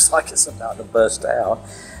of it looks like it's about to bust out.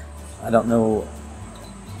 I don't know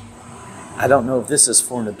if this is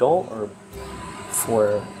for an adult or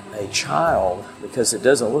for a child, because it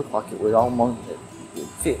doesn't look like it would almost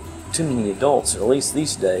fit too many adults, or at least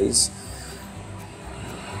these days.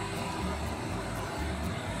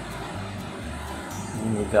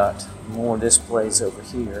 And we've got more displays over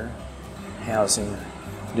here housing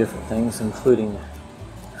different things, including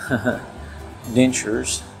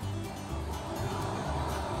dentures,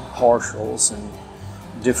 partials,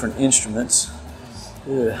 and different instruments.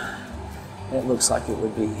 Ugh. It looks like it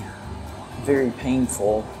would be very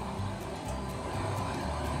painful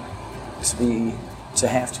to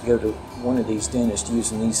have to go to one of these dentists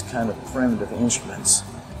using these kind of primitive instruments,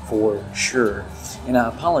 for sure. And I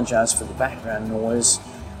apologize for the background noise.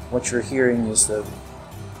 What you're hearing is the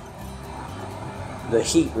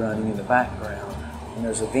heat running in the background, and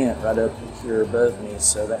there's a vent right up here above me,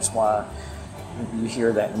 so that's why you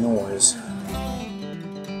hear that noise.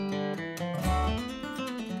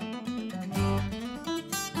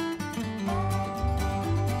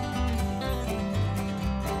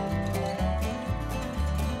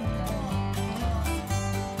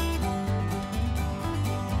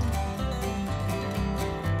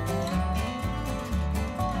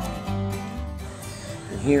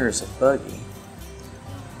 Here is a buggy,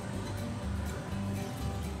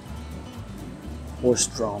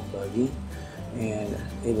 horse-drawn buggy, and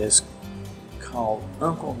it is called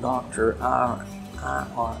Uncle Dr.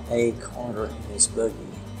 I.R.A. Carter and his buggy.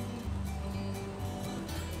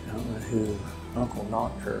 I don't know who Uncle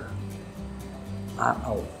Dr.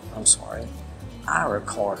 Ira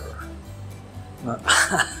Carter.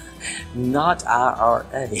 Not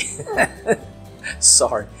I.R.A.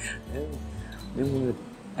 Sorry. Then we would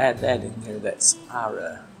add that in there. That's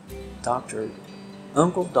Ira.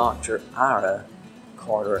 Uncle Dr. Ira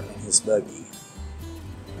Carter and his buggy.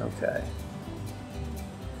 Okay.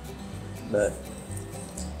 But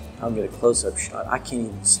I'll get a close-up shot. I can't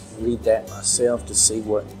even read that myself to see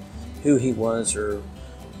who he was or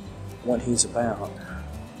what he's about.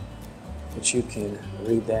 but you can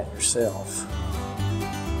read that yourself.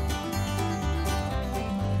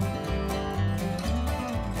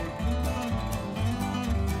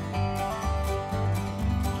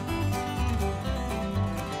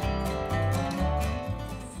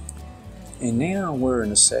 And now we're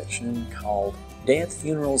in a section called Death,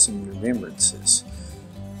 Funerals, and Remembrances.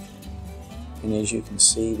 And as you can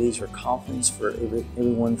see, these are coffins for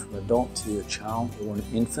everyone from adult to a child or an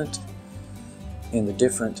infant, and the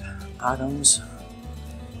different items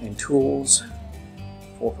and tools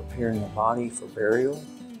for preparing a body for burial,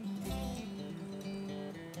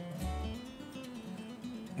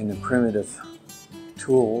 and the primitive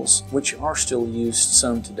tools, which are still used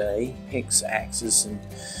some today, picks, axes,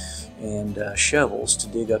 and shovels to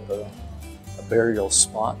dig up a burial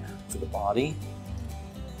spot for the body.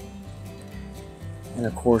 And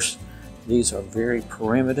of course, these are very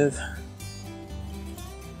primitive,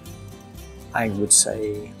 I would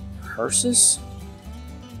say, hearses,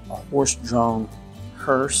 a horse-drawn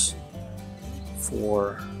hearse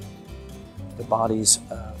for the bodies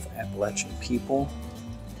of Appalachian people,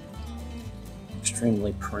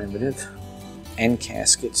 extremely primitive, and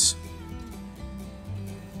caskets.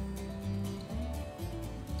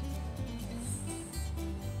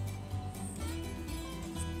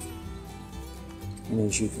 And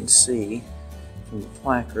as you can see from the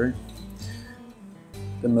placard,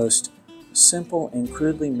 the most simple and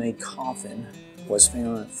crudely made coffin was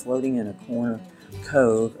found floating in a corner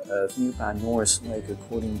cove of nearby Norris Lake,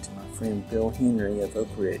 according to my friend Bill Henry of Oak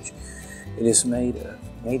Ridge. It is made of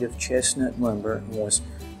native chestnut lumber and was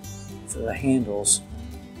for the handles.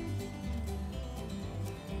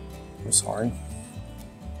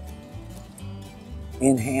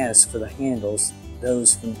 And has for the handles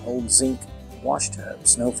those from old zinc wash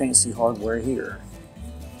tubs. No fancy hardware here.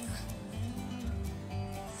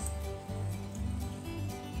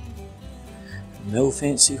 No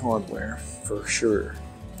fancy hardware for sure.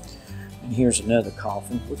 And here's another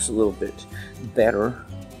coffin. Looks a little bit better.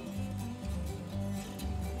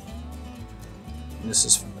 And this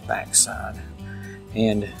is from the back side.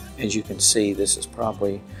 And as you can see, this is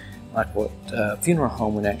probably like what a funeral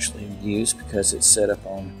home would actually use, because it's set up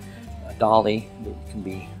on a dolly that can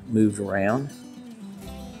be moved around.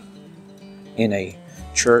 In a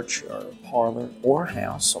church or a parlor or a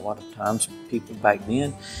house, a lot of times people back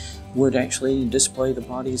then would actually display the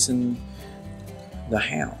bodies in the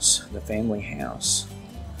house, the family house,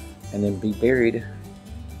 and then be buried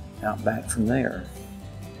out back from there.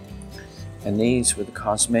 And these were the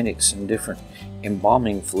cosmetics and different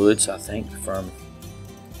embalming fluids, I think, from,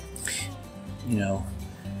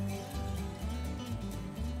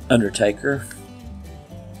 Undertaker,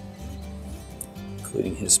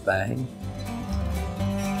 including his bag.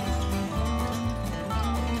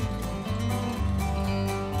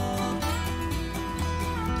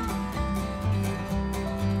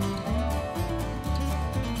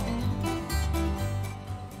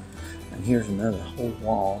 And here's another whole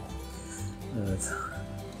wall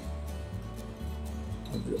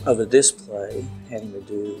of a display having to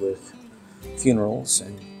do with funerals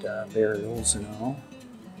and burials and all,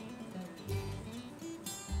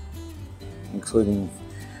 including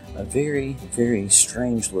a very, very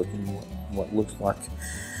strange looking, what looked like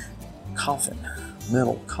coffin,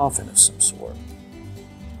 metal coffin of some sort.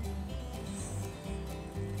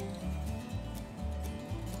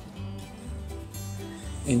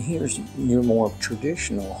 And here's your more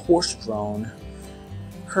traditional horse-drawn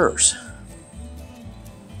hearse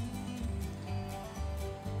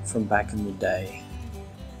from back in the day.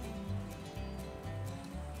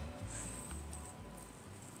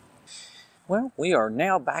 Well, we are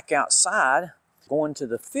now back outside, going to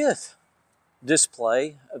the fifth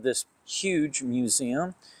display of this huge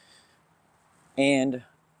museum. And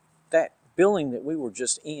that building that we were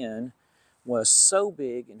just in was so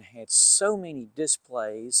big and had so many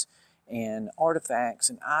displays and artifacts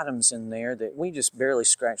and items in there that we just barely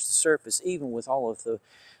scratched the surface, even with all of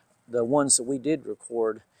the ones that we did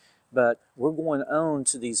record. But we're going on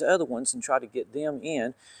to these other ones and try to get them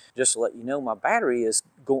in. Just to let you know, my battery is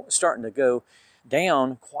starting to go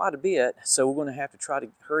down quite a bit, so we're going to have to try to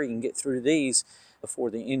hurry and get through these before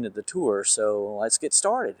the end of the tour. So let's get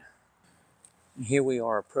started. Here we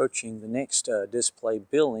are approaching the next display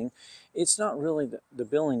building. It's not really the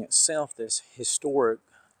building itself that's historic,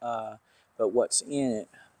 but what's in it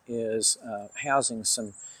is housing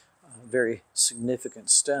some very significant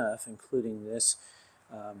stuff, including this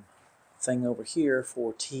thing over here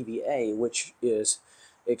for TVA, which is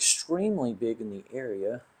extremely big in the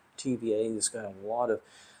area. TVA has got a lot of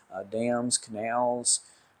dams, canals,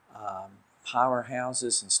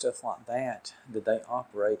 powerhouses and stuff like that they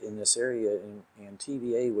operate in this area, and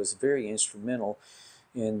TVA was very instrumental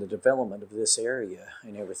in the development of this area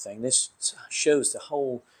and everything. This shows the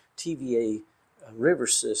whole TVA river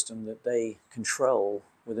system that they control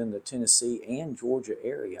within the Tennessee and Georgia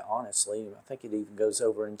area, honestly. I think it even goes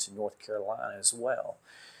over into North Carolina as well.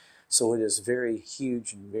 So it is very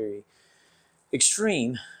huge and very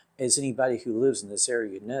extreme, as anybody who lives in this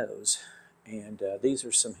area knows. And these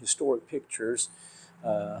are some historic pictures,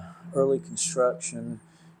 early construction.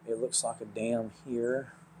 It looks like a dam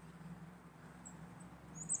here.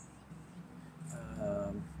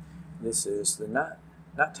 This is the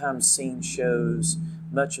nighttime scene, shows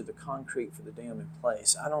much of the concrete for the dam in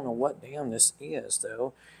place. I don't know what dam this is,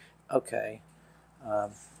 though. Okay,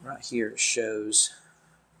 right here it shows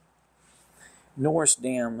Norris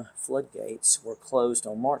Dam floodgates were closed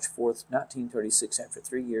on March 4th, 1936. After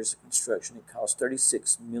 3 years of construction, it cost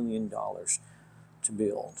 $36 million to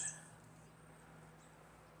build.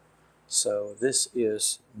 So this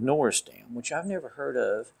is Norris Dam, which I've never heard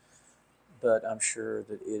of, but I'm sure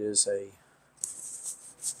that it is a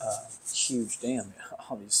huge dam. It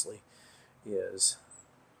obviously is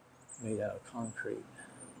made out of concrete.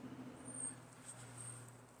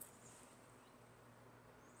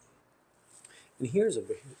 And here's a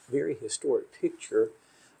very historic picture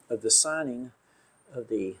of the signing of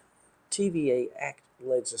the TVA Act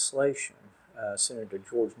legislation. Senator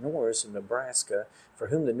George Norris of Nebraska, for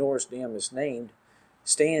whom the Norris Dam is named,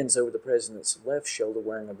 stands over the president's left shoulder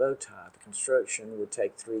wearing a bow tie. The construction would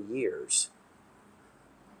take 3 years.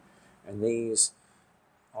 And these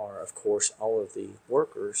are, of course, all of the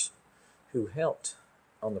workers who helped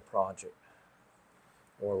on the project,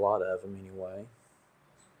 or a lot of them anyway.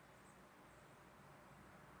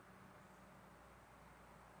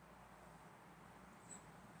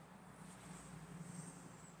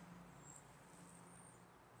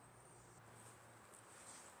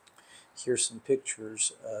 Here's some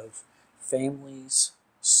pictures of families,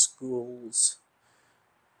 schools,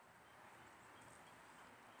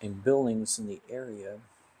 and buildings in the area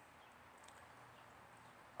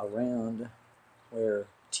around where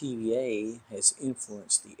TVA has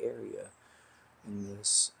influenced the area in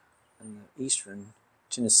the eastern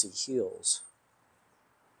Tennessee hills.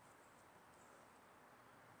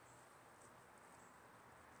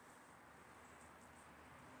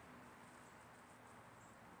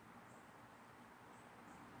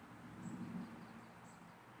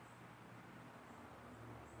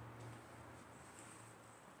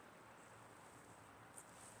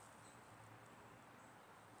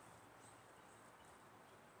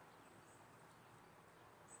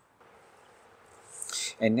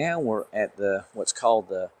 And now we're at what's called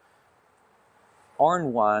the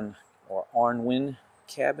Arnwine or Arnwine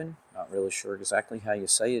Cabin. Not really sure exactly how you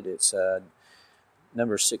say it. It's a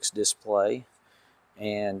number 6 display,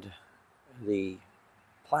 and the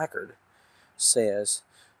placard says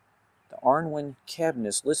the Arnwine Cabin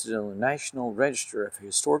is listed on the National Register of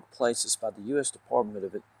Historic Places by the U.S.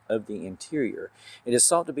 Department of the Interior. It is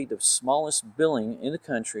thought to be the smallest building in the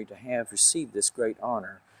country to have received this great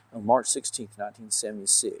honor on March 16,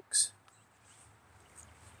 1976.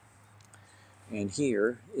 And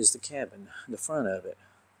here is the cabin, the front of it.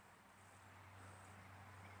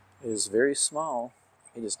 It is very small.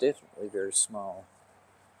 It is definitely very small.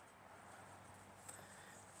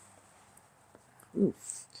 Ooh.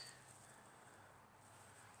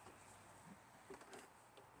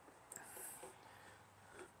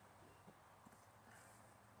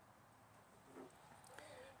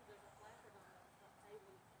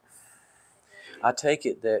 I take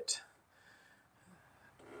it that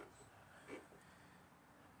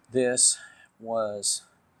this was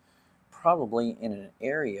probably in an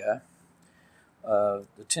area of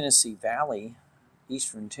the Tennessee Valley,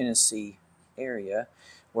 eastern Tennessee area,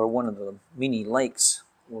 where one of the many lakes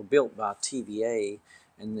were built by TVA,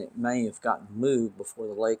 and it may have gotten moved before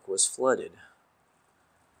the lake was flooded,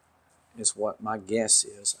 is what my guess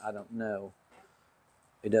is. I don't know.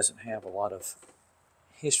 It doesn't have a lot of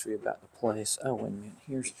history about the place. Oh, wait a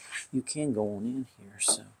minute. You can go on in here.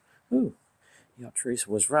 So, ooh, yeah,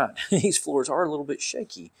 Teresa was right. These floors are a little bit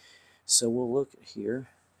shaky. So we'll look at here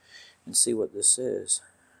and see what this is.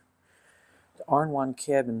 The Arnwine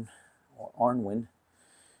Cabin, or Arnwine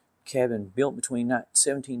Cabin, built between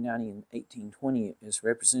 1790 and 1820, is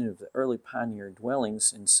representative of the early pioneer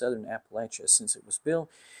dwellings in Southern Appalachia. Since it was built,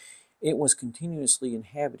 it was continuously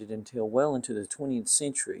inhabited until well into the 20th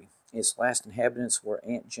century. Its last inhabitants were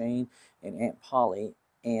Aunt Jane and Aunt Polly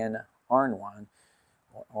Ann Arnwine,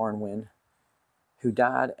 or Arnwine, who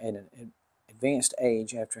died at an advanced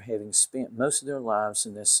age after having spent most of their lives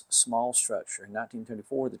in this small structure. In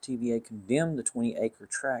 1934, the TVA condemned the 20-acre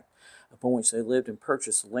tract upon which they lived and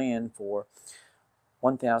purchased land for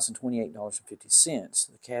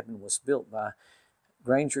 $1,028.50. The cabin was built by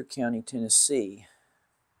Granger County, Tennessee,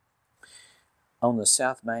 on the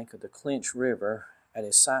south bank of the Clinch River at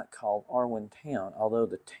a site called Arnwine Town. Although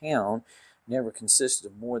the town never consisted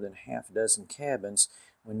of more than half a dozen cabins,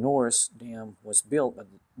 when Norris Dam was built by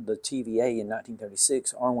the TVA in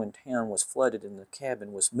 1936, Arnwine Town was flooded and the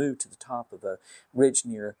cabin was moved to the top of a ridge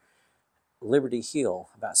near Liberty Hill,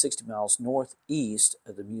 about 60 miles northeast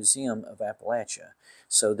of the Museum of Appalachia.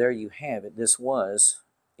 So there you have it. This was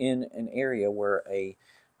in an area where a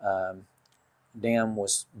dam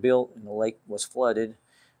was built and the lake was flooded,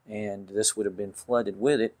 and this would have been flooded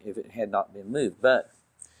with it if it had not been moved, but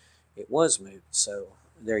it was moved, so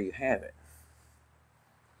there you have it.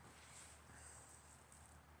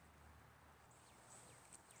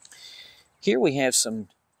 Here we have some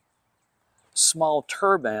small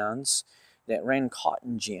turbines that ran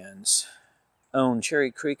cotton gins on Cherry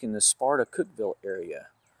Creek in the Sparta-Cookeville area.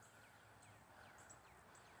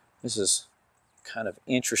 This is kind of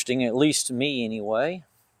interesting, at least to me anyway.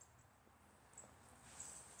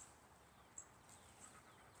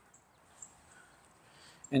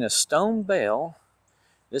 And a stone bell,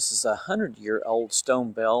 this is a 100-year-old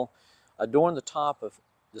stone bell, adorned the top of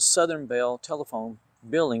the Southern Bell telephone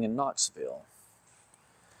building in Knoxville.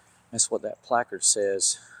 That's what that placard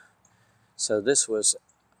says. So this was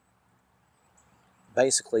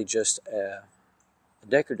basically just a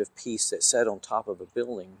decorative piece that sat on top of a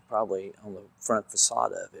building, probably on the front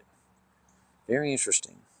facade of it. Very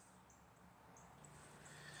interesting.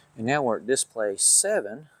 And now we're at display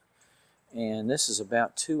 7, and this is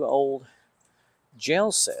about 2 old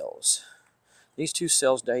jail cells. These 2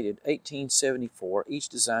 cells dated 1874, each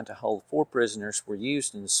designed to hold 4 prisoners, were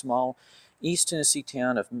used in the small East Tennessee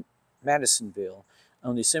town of Madisonville.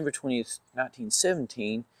 On December 20th,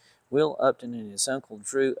 1917, Will Upton and his uncle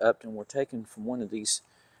Drew Upton were taken from one of these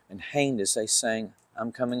and hanged as they sang,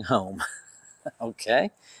 "I'm Coming Home."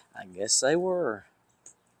 Okay, I guess they were.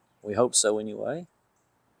 We hope so anyway.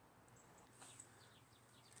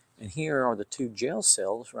 And here are the 2 jail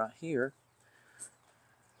cells right here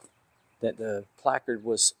that the placard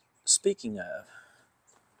was speaking of.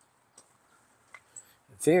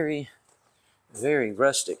 Very, very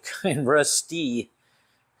rustic and rusty.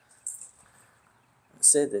 It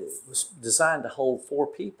said that it was designed to hold 4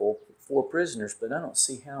 people, 4 prisoners, but I don't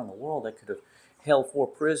see how in the world they could have held 4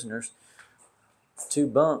 prisoners. 2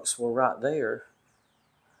 bunks were right there,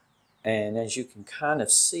 and as you can kind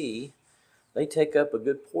of see, they take up a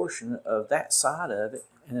good portion of that side of it,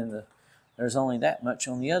 and then there's only that much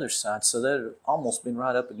on the other side, so they'd have almost been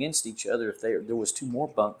right up against each other if there was 2 more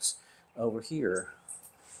bunks over here.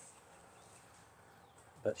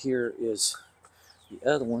 But here is the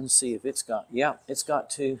other one. See if it's got, yeah, it's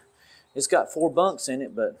got 4 bunks in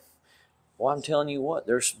it, but well, I'm telling you what,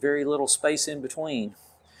 there's very little space in between.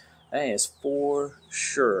 That is for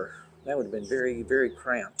sure. That would have been very, very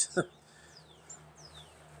cramped.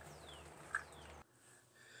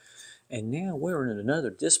 And now we're in another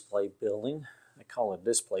display building. They call it a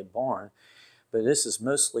display barn, but this is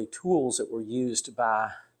mostly tools that were used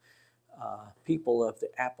by people of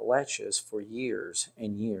the Appalachians for years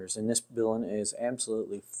and years. And this building is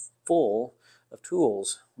absolutely full of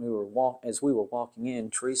tools. As we were walking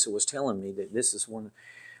in, Teresa was telling me that this is one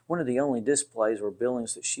of the only displays or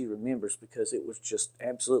buildings that she remembers, because it was just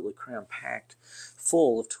absolutely cram-packed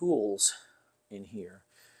full of tools in here.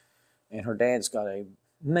 And her dad's got a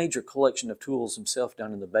major collection of tools himself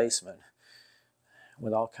down in the basement,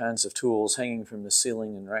 with all kinds of tools hanging from the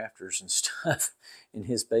ceiling and rafters and stuff in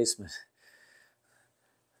his basement.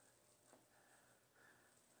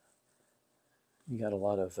 You got a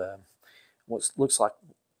lot of what looks like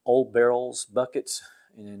old barrels, buckets,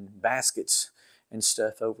 and then baskets and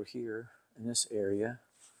stuff over here in this area.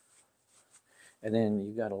 And then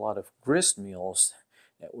you got a lot of grist mills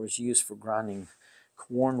that was used for grinding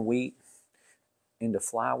corn, wheat into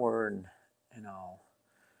flour and all.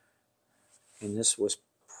 And this was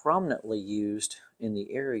prominently used in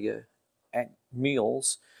the area at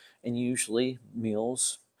mills, and usually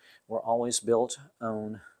mills were always built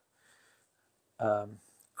on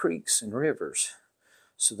creeks and rivers,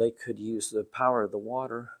 so they could use the power of the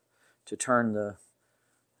water to turn the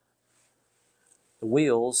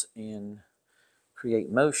wheels and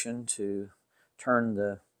create motion to turn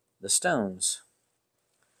the stones.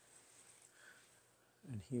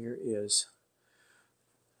 And here is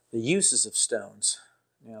the uses of stones.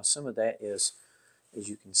 Now some of that is, as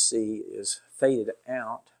you can see, is faded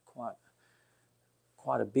out quite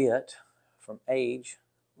quite a bit from age.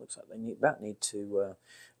 Looks like they need to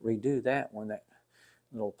redo that one, that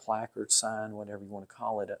little placard sign, whatever you want to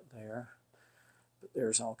call it up there. But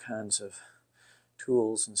there's all kinds of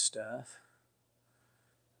tools and stuff,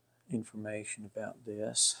 information about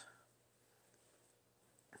this.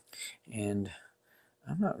 And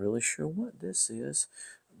I'm not really sure what this is.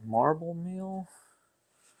 Marble mill.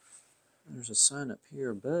 There's a sign up here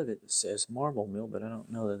above it that says marble mill, but I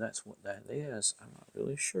don't know that that's what that is. I'm not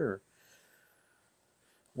really sure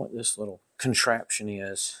what this little contraption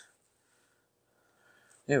is.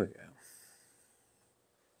 There we go.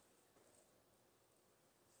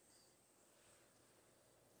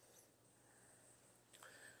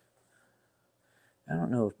 I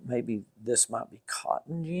don't know if maybe this might be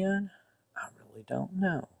cotton gin. I really don't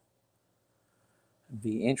know. It'd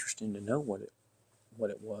be interesting to know what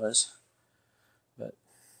it was. But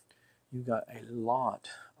you got a lot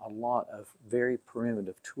of very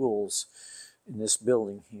primitive tools in this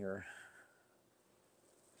building here.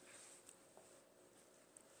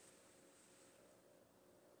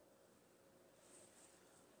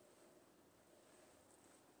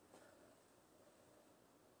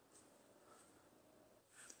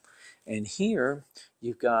 And here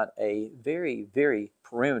you've got a very, very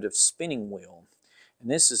primitive spinning wheel.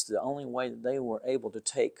 And this is the only way that they were able to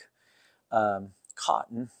take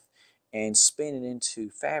cotton and spin it into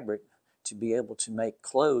fabric to be able to make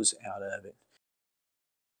clothes out of it.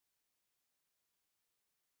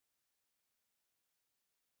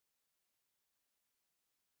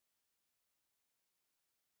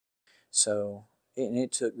 So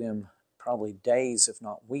it took them probably days, if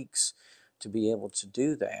not weeks, to be able to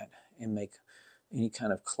do that and make any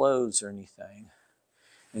kind of clothes or anything.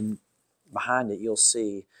 And behind it you'll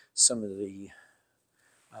see some of the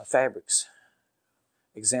fabrics,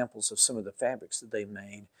 examples of some of the fabrics that they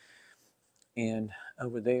made. And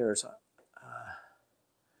over there is a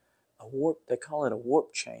warp, they call it a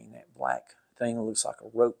warp chain, that black thing that looks like a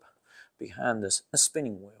rope behind this a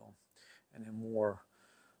spinning wheel. And then more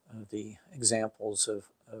of the examples of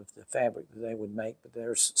the fabric that they would make. But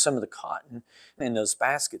there's some of the cotton in those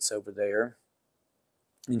baskets over there.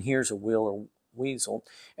 And here's a wheel or weasel.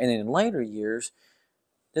 And then in later years,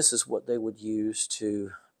 this is what they would use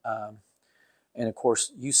to, and of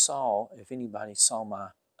course you saw, if anybody saw my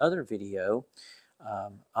other video,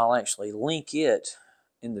 I'll actually link it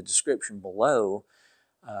in the description below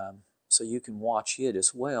so you can watch it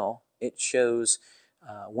as well. It shows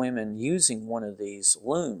women using one of these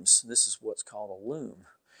looms. This is what's called a loom,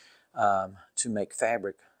 to make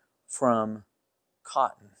fabric from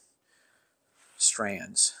cotton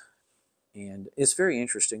strands. And it's very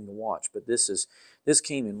interesting to watch, but this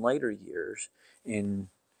came in later years and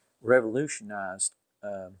revolutionized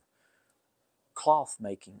cloth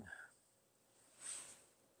making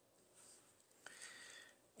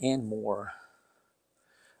and more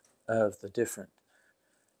of the different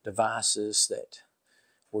devices that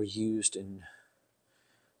were used in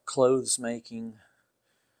clothes making.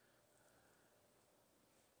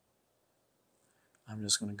 I'm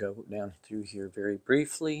just going to go down through here very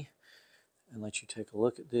briefly and let you take a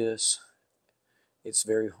look at this. It's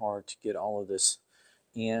very hard to get all of this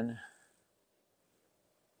in.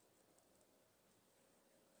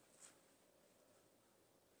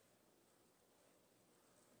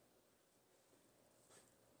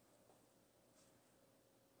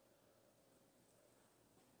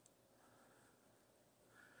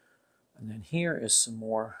 And then here is some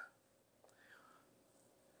more.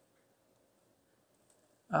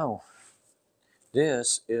 Oh,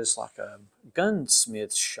 this is like a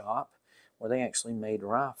gunsmith's shop where they actually made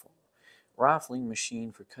rifling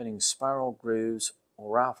machine for cutting spiral grooves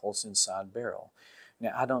or rifles inside barrel.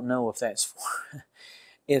 Now I don't know if that's for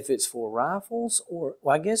if it's for rifles or,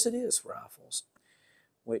 well, I guess it is rifles,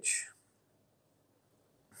 which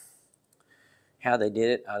how they did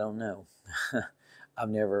it, I don't know. I've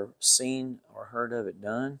never seen or heard of it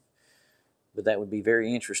done, but that would be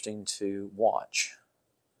very interesting to watch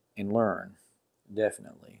and learn,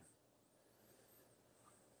 definitely.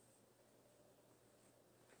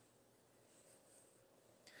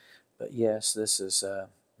 But yes, this is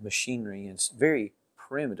machinery, and it's very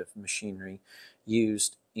primitive machinery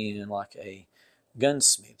used in like a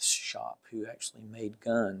gunsmith's shop who actually made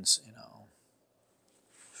guns, you know,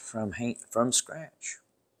 from scratch.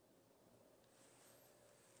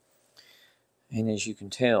 And as you can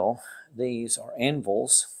tell, these are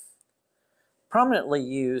anvils, prominently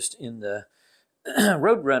used in the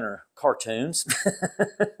Roadrunner cartoons.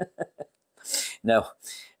 No,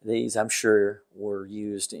 these I'm sure were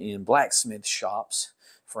used in blacksmith shops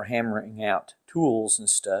for hammering out tools and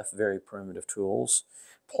stuff, very primitive tools.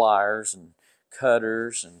 pliers and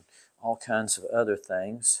cutters and all kinds of other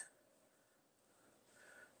things.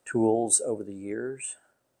 Tools over the years.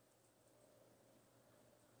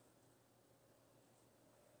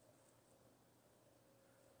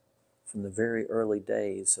 From the very early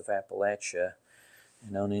days of Appalachia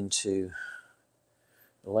and on into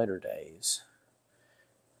the later days.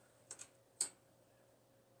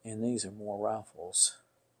 And these are more rifles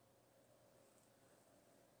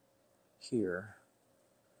here.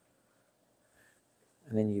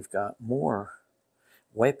 And then you've got more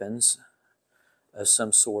weapons of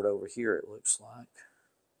some sort over here, it looks like.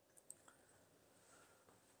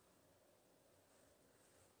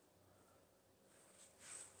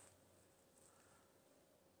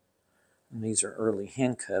 And these are early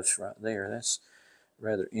handcuffs right there. That's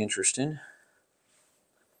rather interesting.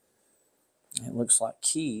 It looks like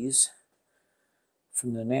keys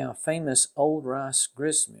from the now famous Old Rice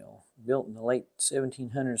grist mill, built in the late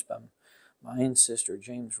 1700s by my ancestor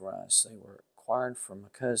James Rice. They were acquired from a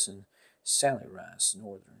cousin, Sally Rice,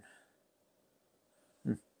 Northern.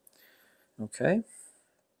 Okay.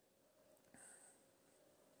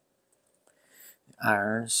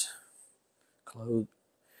 Irons,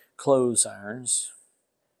 clothes irons.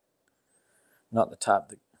 Not the type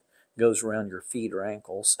that goes around your feet or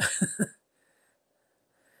ankles.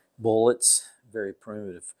 Bullets, very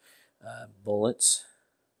primitive bullets.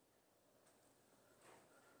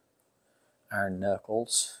 Iron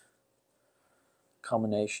knuckles.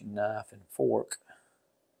 Combination knife and fork.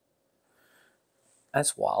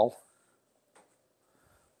 That's wild.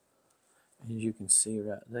 As you can see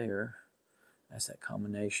right there, that's that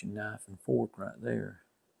combination knife and fork right there.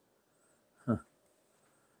 Huh.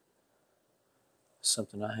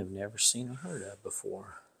 Something I have never seen or heard of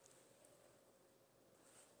before.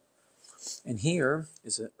 And here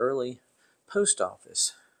is an early post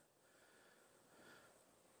office.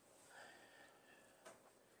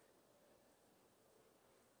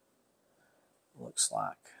 Looks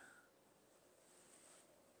like.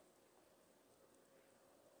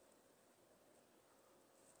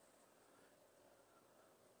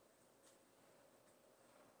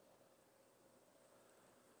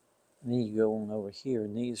 And then you go on over here,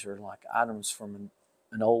 and these are like items from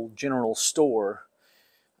an old general store.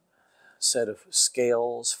 Set of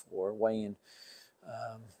scales for weighing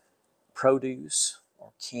produce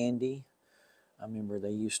or candy. I remember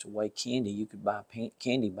they used to weigh candy. You could buy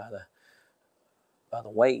candy by the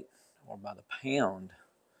weight or by the pound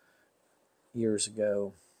years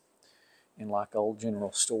ago in like old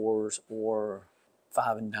general stores or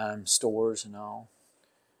 5 and dime stores and all.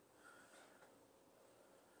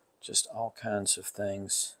 Just all kinds of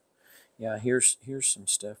things. Yeah, here's some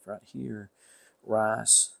stuff right here.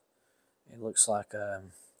 Rice. It looks like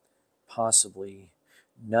possibly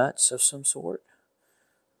nuts of some sort.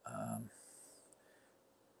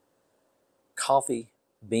 Coffee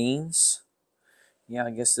beans. Yeah,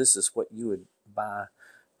 I guess this is what you would buy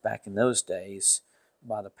back in those days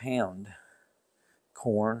by the pound.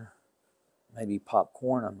 Corn, maybe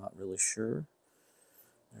popcorn, I'm not really sure.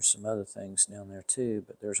 There's some other things down there too,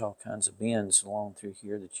 but there's all kinds of bins along through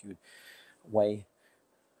here that you would weigh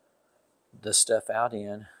the stuff out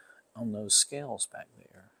in on those scales back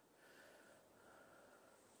there.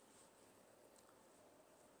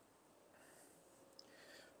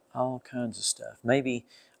 All kinds of stuff. Maybe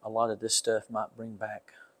a lot of this stuff might bring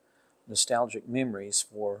back nostalgic memories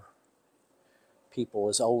for people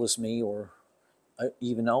as old as me or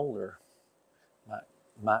even older.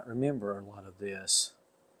 Might remember a lot of this.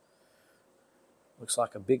 Looks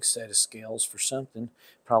like a big set of scales for something.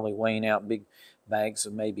 Probably weighing out big bags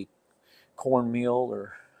of maybe cornmeal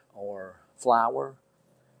or flour,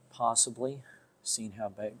 possibly. Seeing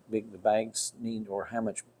how big the bags need or how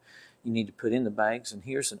much you need to put in the bags. And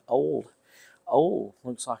here's an old,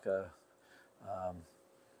 looks like a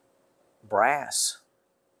brass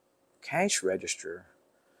cash register,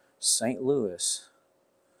 St. Louis.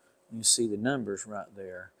 You see the numbers right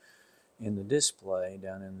there in the display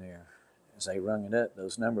down in there. As they rung it up,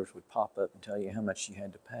 those numbers would pop up and tell you how much you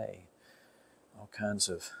had to pay. All kinds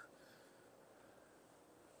of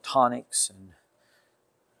tonics and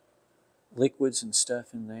liquids and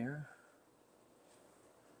stuff in there.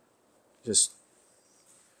 It just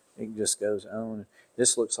goes on.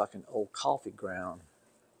 This looks like an old coffee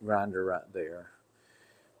grinder right there.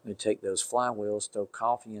 They take those flywheels, throw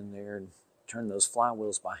coffee in there, and turn those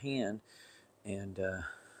flywheels by hand, and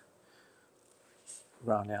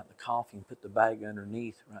grind out the coffee and put the bag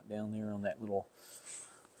underneath right down there on that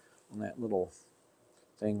little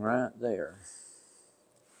thing right there.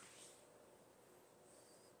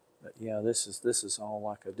 But yeah, this is all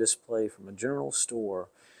like a display from a general store.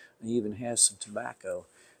 They even have some tobacco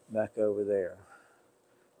back over there.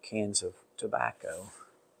 Cans of tobacco.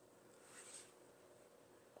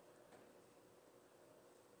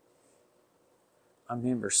 I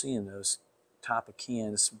remember seeing those type of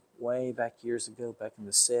cans way back years ago, back in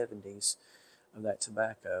the 70s, of that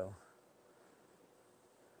tobacco.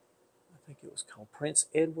 I think it was called Prince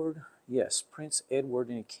Edward. Yes, Prince Edward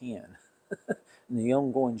in a can. And the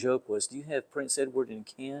ongoing joke was, do you have Prince Edward in a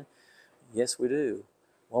can? Yes, we do.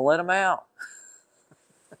 Well, let him out.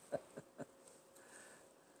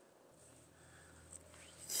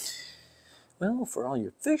 Well, for all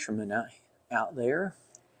your fishermen out there,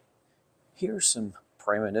 here's some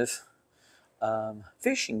primitive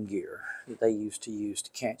fishing gear that they used to use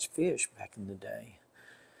to catch fish back in the day.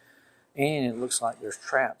 And it looks like there's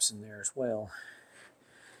traps in there as well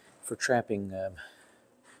for trapping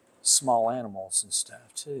small animals and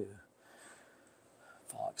stuff too.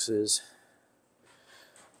 Foxes,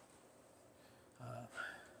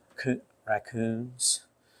 raccoons,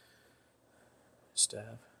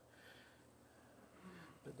 stuff.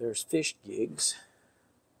 But there's fish gigs.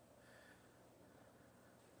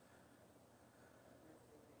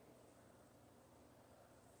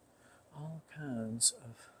 All kinds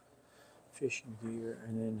of fishing gear,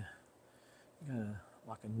 and then you got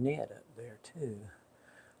like a net up there too.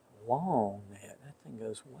 A long net. That thing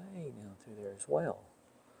goes way down through there as well.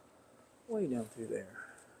 Way down through there.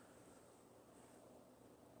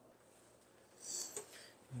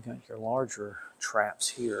 You got your larger traps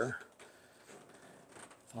here.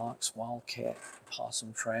 Fox, wildcat,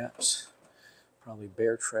 possum traps. Probably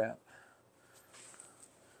bear trap.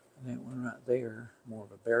 And that one right there, more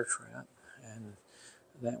of a bear trap. And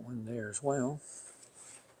that one there as well.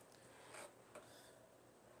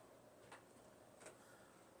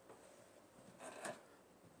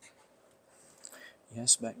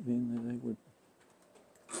 Yes, back then they would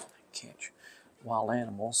catch wild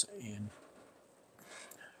animals and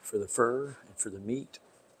for the fur and for the meat.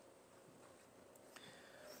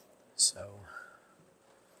 So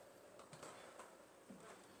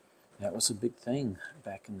that was a big thing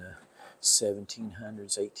back in the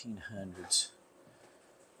 1700s, 1800s.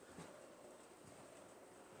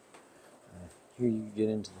 Here you get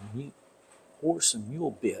into the horse and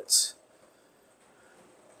mule bits.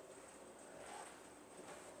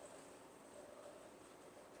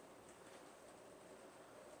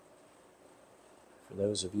 For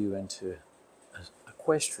those of you into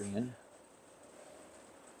equestrian,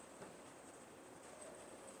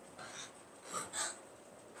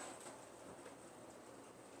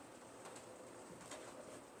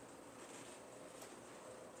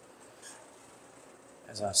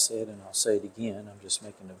 as I said, and I'll say it again, I'm just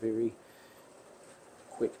making a very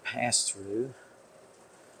quick pass through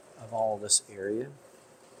of all this area.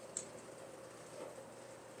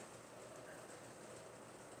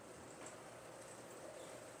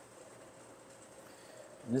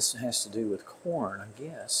 And this has to do with corn, I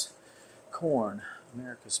guess. Corn,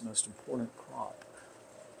 America's most important crop.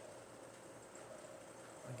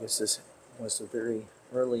 I guess this was the very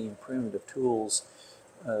early and primitive tools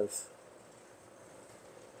of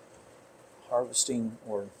harvesting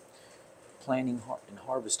or planting and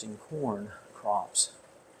harvesting corn crops.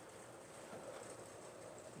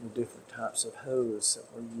 The different types of hoes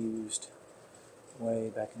that were used way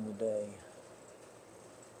back in the day.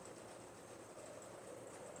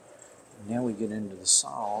 And now we get into the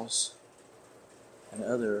saws and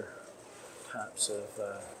other types of,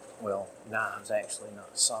 well, knives actually,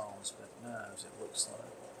 not saws, but knives it looks like.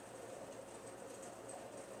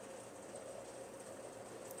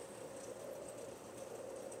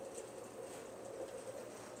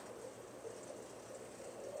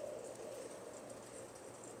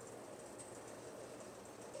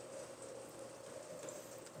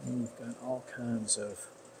 And you've got all kinds of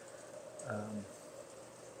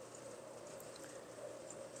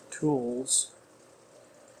tools,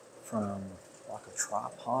 from like a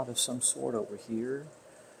tripod of some sort over here.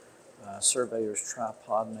 Surveyor's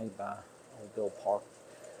tripod made by old Bill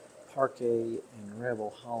Parquet and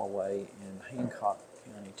Rebel Holloway in Hancock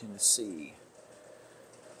County, Tennessee.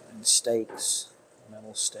 And stakes,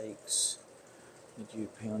 metal stakes that you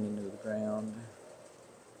pound into the ground.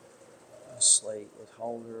 A slate with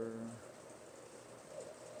holder.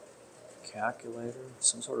 Calculator,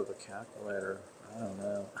 some sort of a calculator, I don't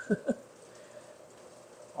know.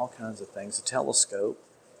 All kinds of things. A telescope,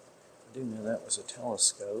 I do know that was a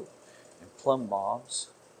telescope. And plumb bobs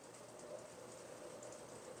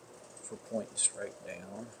for pointing straight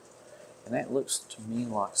down. And that looks to me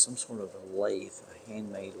like some sort of a lathe, a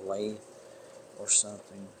handmade lathe or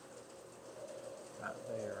something. right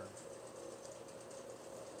there.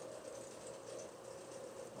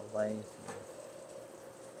 A lathe.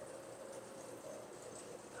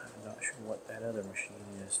 I'm not sure what that other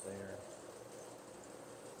machine is there.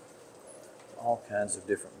 All kinds of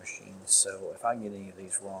different machines. So if I get any of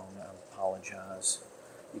these wrong, I apologize.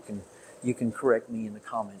 You can correct me in the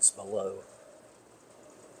comments below.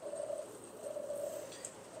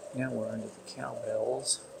 Now we're under the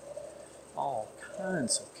cowbells. All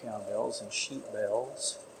kinds of cowbells and sheep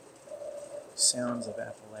bells. Sounds of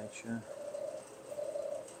Appalachia.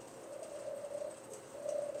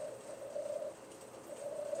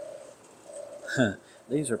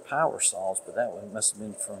 These are power saws, but that one must have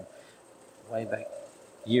been from way back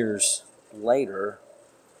years later,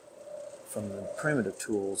 from the primitive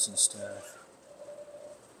tools and stuff.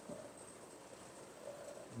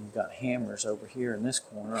 And you've got hammers over here in this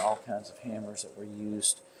corner, all kinds of hammers that were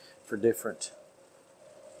used for different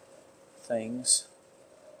things,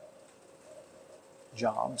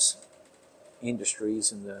 jobs,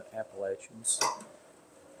 industries in the Appalachians.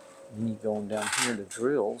 And then you go on down here to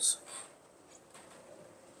drills.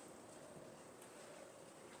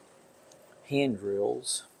 Hand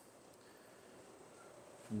drills.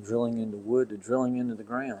 From drilling into wood to drilling into the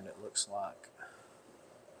ground, it looks like.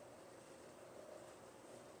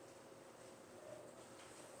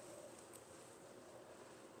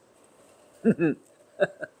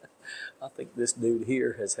 I think this dude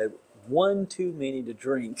here has had one too many to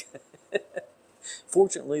drink.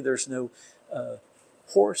 Fortunately, there's no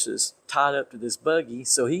horses tied up to this buggy,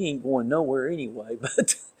 so he ain't going nowhere anyway,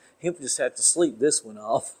 but he'll just have to sleep this one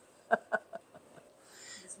off.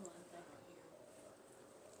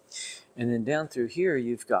 And then down through here,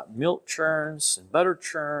 you've got milk churns and butter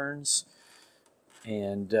churns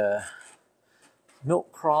and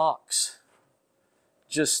milk crocks,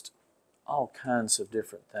 just all kinds of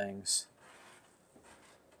different things.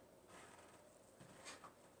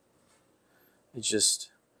 It's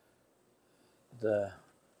just the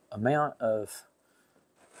amount of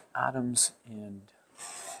items and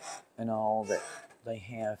all that they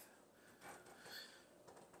have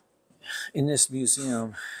in this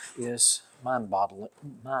museum is mind-boggling.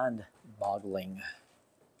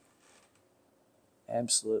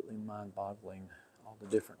 Absolutely mind-boggling. All the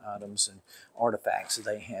different items and artifacts that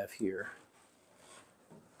they have here.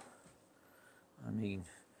 I mean,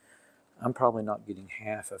 I'm probably not getting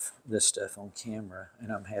half of this stuff on camera,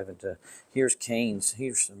 and I'm having to, here's canes,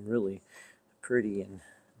 here's some really pretty and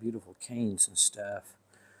beautiful canes and stuff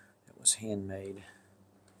that was handmade.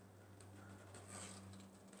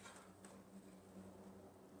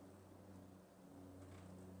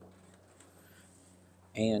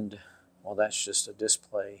 And, well, that's just a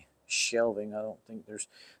display shelving. I don't think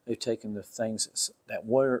they've taken the things that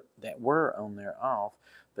were on there off,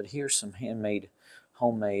 but here's some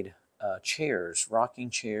homemade chairs, rocking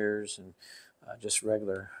chairs, and just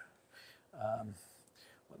regular,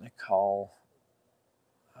 what they call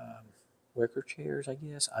wicker chairs, I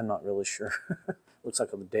guess. I'm not really sure. Looks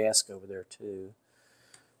like a desk over there too.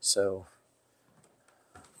 So,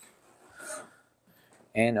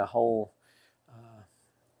 and a whole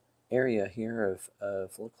area here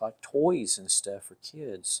of look like toys and stuff for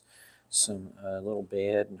kids. Some little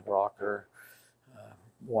bed and rocker,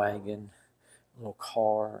 wagon, little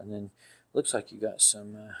car, and then looks like you got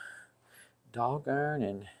some dog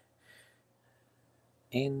iron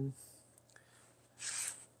and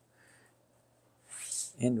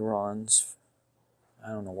enderons.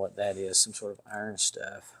 I don't know what that is, some sort of iron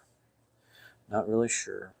stuff. Not really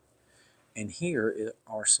sure. And here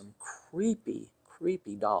are some creepy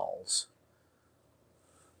dolls.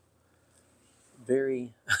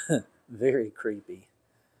 Very, very creepy.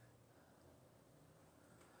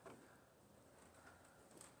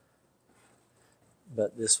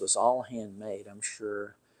 But this was all handmade, I'm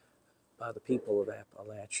sure, by the people of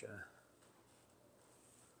Appalachia.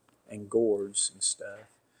 And gourds and stuff.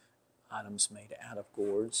 Items made out of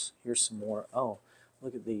gourds. Here's some more. Oh,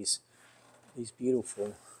 look at these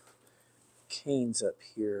beautiful canes up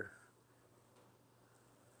here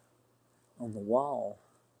on the wall.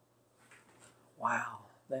 Wow,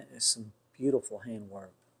 that is some beautiful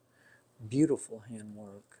handwork. Beautiful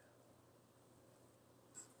handwork.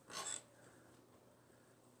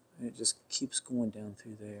 And it just keeps going down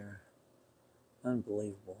through there.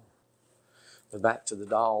 Unbelievable. But back to the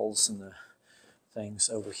dolls and the things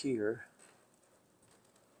over here.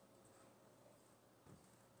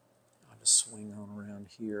 I'll just swing on around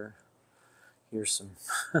here. Here's some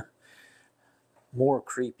more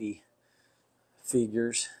creepy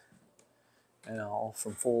figures, and all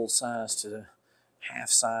from full size to half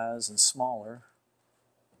size and smaller.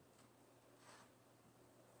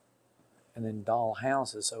 And then doll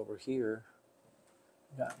houses over here.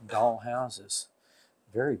 Got doll houses.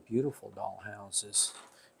 Very beautiful doll houses.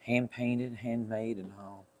 Hand painted, handmade, and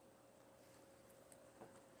all.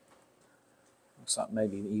 Looks like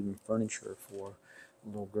maybe even furniture for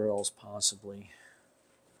little girls, possibly.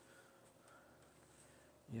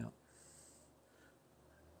 Yep.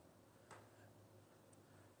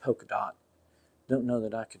 Polka dot. Don't know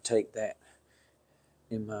that I could take that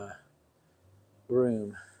in my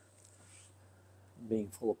room, being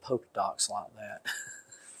full of polka dots like that.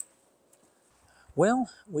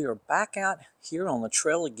 Well, we are back out here on the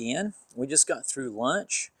trail again. We just got through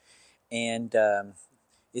lunch, and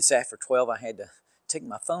it's after 12. I had to take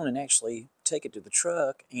my phone and actually take it to the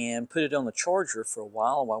truck and put it on the charger for a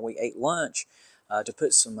while we ate lunch to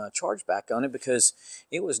put some charge back on it, because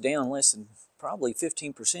it was down less than probably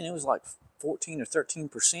 15%. It was like 14 or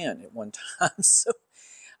 13% at one time. So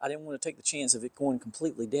I didn't want to take the chance of it going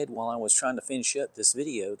completely dead while I was trying to finish up this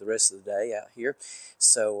video the rest of the day out here.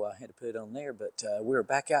 So I had to put it on there. But we're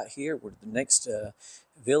back out here. We're at the next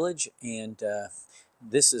village, and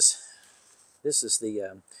this is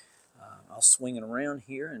the I'll swing it around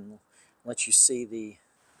here and let you see the.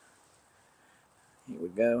 Here we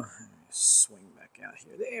go. Swing back out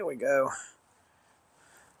here. There we go.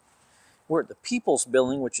 We're at the People's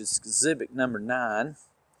Building, which is exhibit number 9.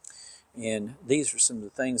 And these are some of the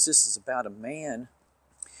things. This is about a man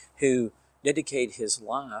who dedicated his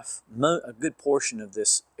life, a good portion of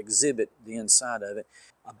this exhibit, the inside of it,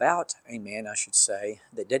 about a man, I should say,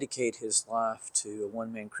 that dedicated his life to a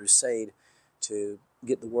one-man crusade to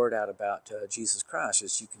get the word out about Jesus Christ,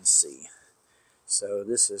 as you can see. So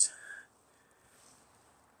there's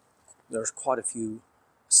quite a few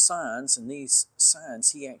signs, and these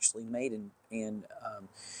signs he actually made and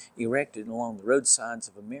erected along the roadsides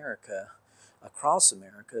of America, across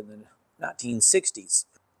America in the 1960s.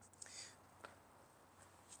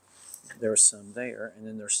 There's some there, and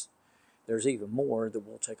then there's even more that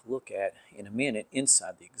we'll take a look at in a minute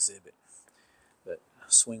inside the exhibit. But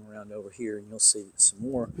swing around over here and you'll see some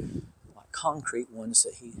more like concrete ones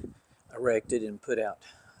that he erected and put out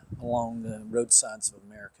along the roadsides of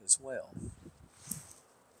America as well.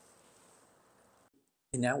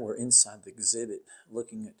 And now we're inside the exhibit,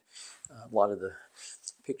 looking at a lot of the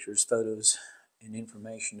pictures, photos, and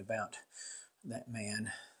information about that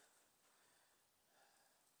man.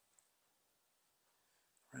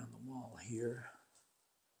 Around the wall here.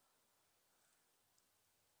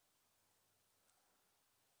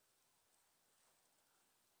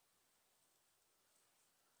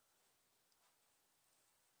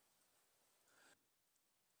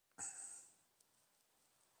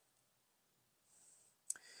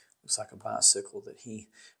 Looks like a bicycle that he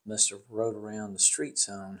must have rode around the streets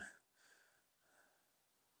on.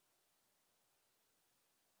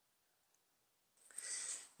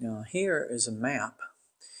 Now here is a map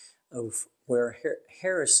of where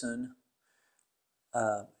Harrison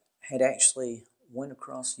had actually went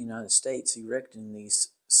across the United States erecting these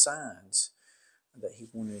signs that he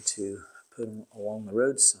wanted to put them along the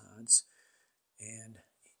roadsides. And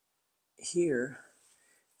here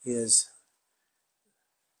is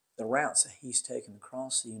the routes that he's taken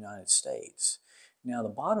across the United States. Now the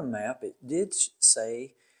bottom map, it did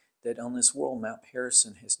say that on this world map,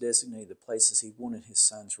 Harrison has designated the places he wanted his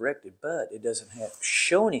signs erected, but it doesn't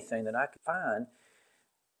show anything that I could find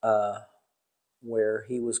where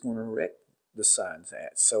he was going to erect the signs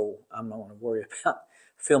at. So I'm not going to worry about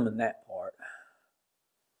filming that part.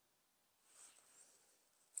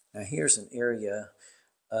 Now here's an area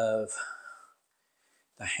of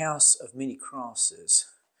the House of Many Crosses.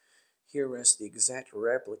 Here rests the exact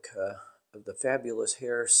replica of the fabulous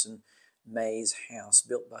Harrison Mays house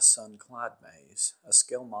built by son Clyde Mays, a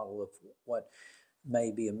scale model of what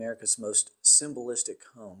may be America's most symbolistic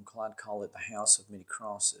home. Clyde called it the House of Many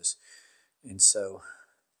Crosses. And so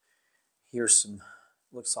here's some,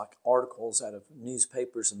 looks like articles out of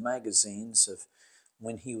newspapers and magazines of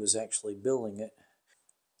when he was actually building it.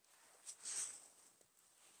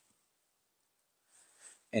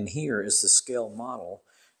 And here is the scale model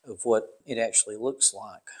of what it actually looks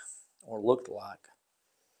like, or looked like.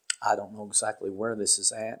 I don't know exactly where this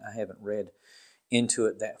is at. I haven't read into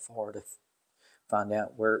it that far to find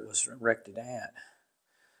out where it was erected at.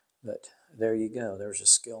 But there you go. There's a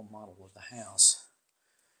scale model of the house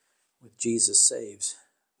with Jesus Saves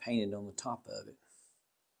painted on the top of it.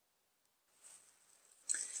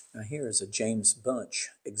 Now here is a James Bunch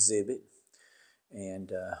exhibit, and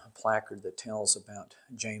a placard that tells about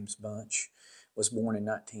James Bunch. Was born in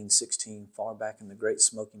 1916, far back in the Great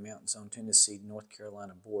Smoky Mountains on Tennessee-North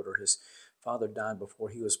Carolina border. His father died before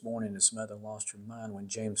he was born, and his mother lost her mind when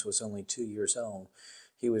James was only 2 years old.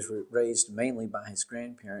 He was raised mainly by his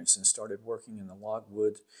grandparents and started working in the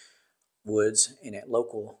woods and at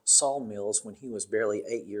local sawmills when he was barely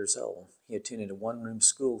 8 years old. He attended a one-room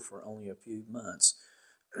school for only a few months.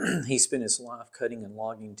 He spent his life cutting and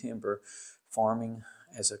logging timber, farming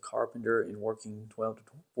as a carpenter, and working 12 to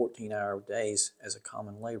 14-hour days as a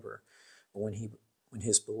common laborer. But when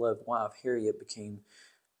his beloved wife, Harriet, became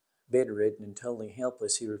bedridden and totally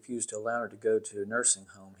helpless, he refused to allow her to go to a nursing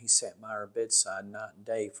home. He sat by her bedside night and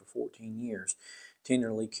day for 14 years,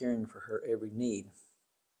 tenderly caring for her every need.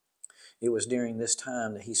 It was during this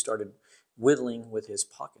time that he started whittling with his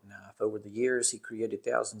pocket knife. Over the years, he created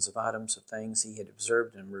thousands of items of things he had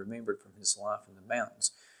observed and remembered from his life in the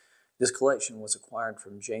mountains. This collection was acquired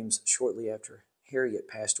from James shortly after Harriet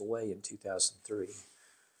passed away in 2003.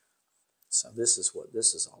 So this is what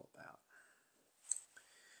this is all about.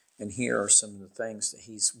 And here are some of the things that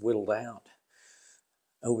he's whittled out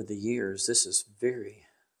over the years. This is very,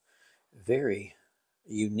 very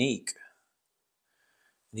unique.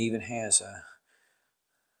 It even has a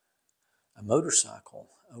motorcycle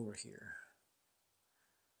over here.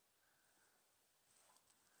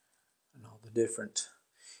 And all the different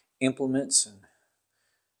implements and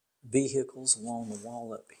vehicles along the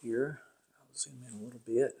wall up here. I'll zoom in a little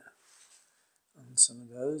bit on some of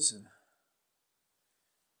those. And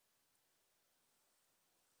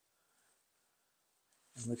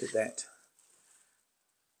look at that.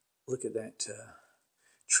 Look at that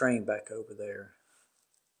train back over there.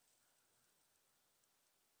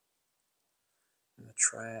 And the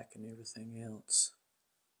track and everything else.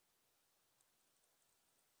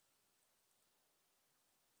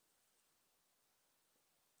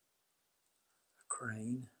 A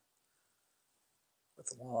crane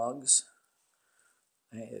with logs.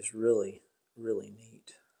 That is really, really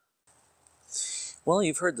neat. Well,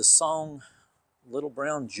 you've heard the song Little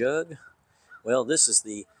Brown Jug. Well, this is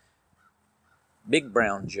the Big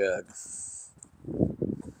Brown Jug.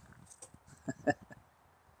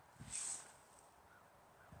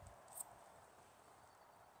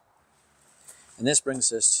 And this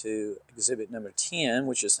brings us to exhibit number 10,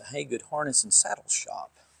 which is the Haygood Harness and Saddle Shop.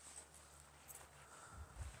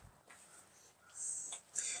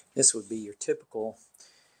 This would be your typical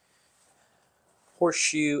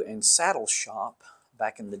horseshoe and saddle shop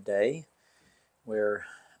back in the day, where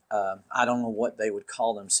I don't know what they would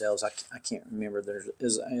call themselves. I can't remember. There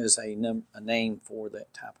is a name for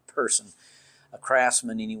that type of person. A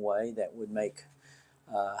craftsman, anyway, that would make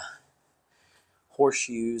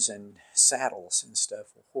horseshoes and saddles and stuff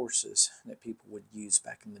for horses that people would use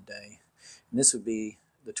back in the day. And this would be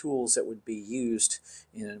the tools that would be used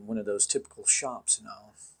in one of those typical shops and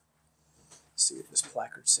all. Let's see what this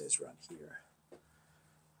placard says right here.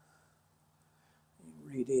 You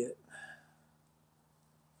can read it.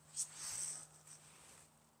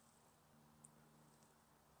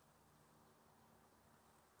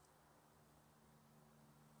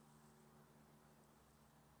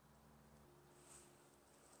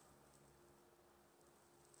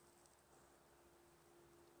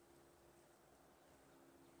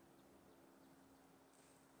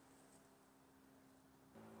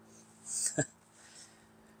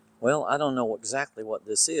 Well, I don't know exactly what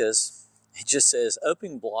this is. It just says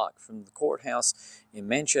opening block from the courthouse in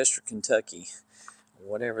Manchester, Kentucky.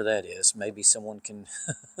 Whatever that is. Maybe someone can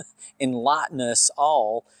enlighten us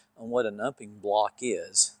all on what an upping block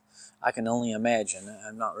is. I can only imagine.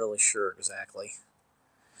 I'm not really sure exactly.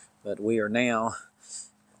 But we are now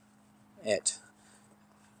at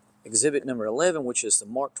exhibit number 11, which is the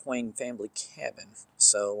Mark Twain family cabin.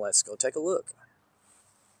 So let's go take a look.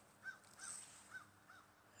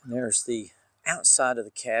 And there's the outside of the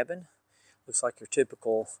cabin. Looks like your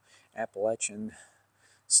typical Appalachian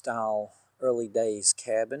style early days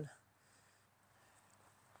cabin.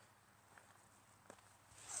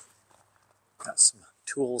 Got some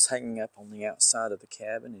tools hanging up on the outside of the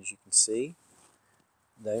cabin, as you can see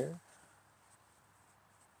there.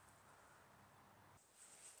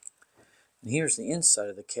 And here's the inside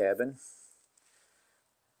of the cabin.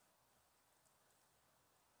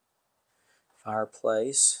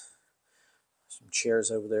 Fireplace. Some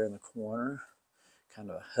chairs over there in the corner.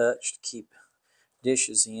 Kind of a hutch to keep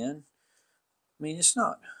dishes in. I mean, it's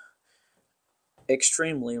not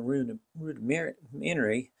extremely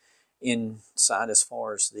rudimentary inside as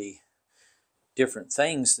far as the different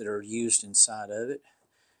things that are used inside of it.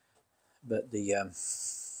 But the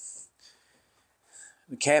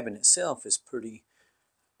cabin itself is pretty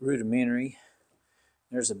rudimentary.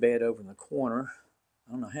 There's a bed over in the corner.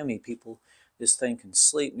 I don't know how many people this thing can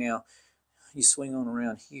sleep. Now, you swing on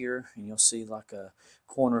around here and you'll see like a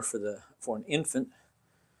corner for an infant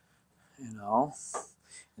and all.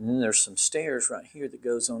 And then there's some stairs right here that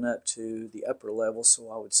goes on up to the upper level. So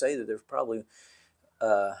I would say that there's probably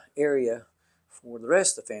area for the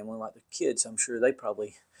rest of the family, like the kids. I'm sure they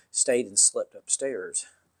probably stayed and slept upstairs.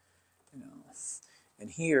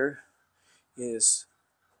 And here is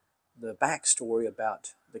the backstory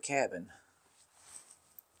about the cabin.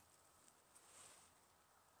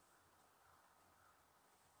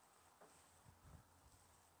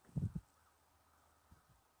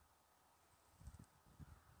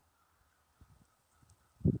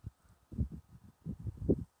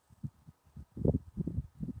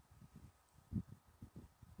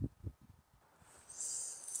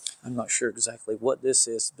 I'm not sure exactly what this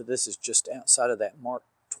is, but this is just outside of that Mark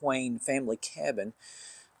Twain family cabin.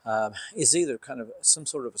 Is either kind of some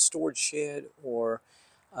sort of a storage shed or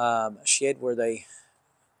a shed where they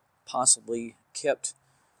possibly kept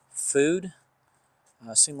food.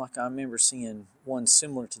 Seemed like I remember seeing one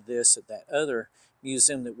similar to this at that other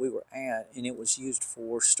museum that we were at, and it was used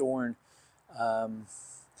for storing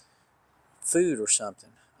food or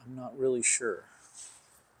something. I'm not really sure.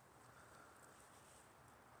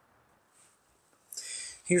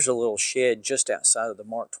 Here's a little shed just outside of the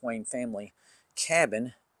Mark Twain family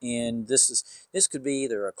cabin, and this could be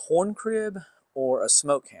either a corn crib or a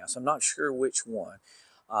smokehouse. I'm not sure which one.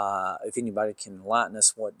 If anybody can enlighten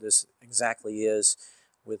us what this exactly is,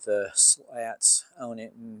 with the slats on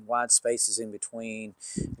it and wide spaces in between,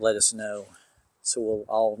 let us know so we'll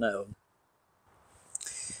all know.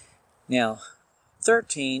 Now,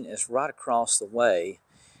 13 is right across the way.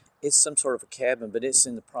 It's some sort of a cabin, but it's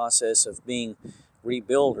in the process of being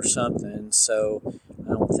rebuilt or something, so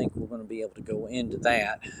I don't think we're going to be able to go into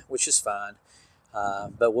that, which is fine.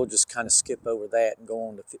 But we'll just kind of skip over that and go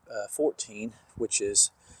on to 14, which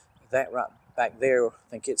is that right back there. I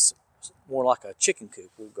think it's more like a chicken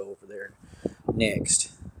coop. We'll go over there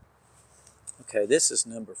next. Okay, this is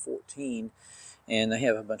number 14, and they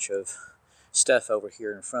have a bunch of stuff over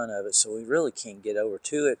here in front of it, so we really can't get over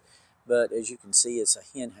to it. But as you can see, it's a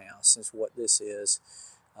hen house is what this is.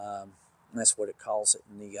 That's what it calls it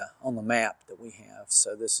in the on the map that we have.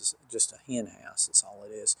 So this is just a hen house. That's all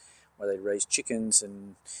it is, where they raise chickens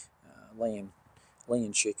and laying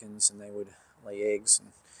chickens, and they would lay eggs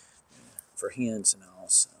and for hens and all.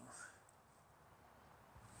 So.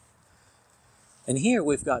 And here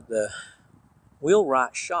we've got the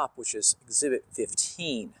wheelwright shop, which is Exhibit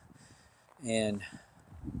 15, and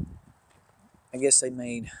I guess they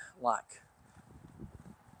made like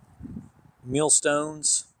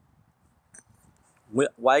millstones,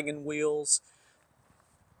 wagon wheels,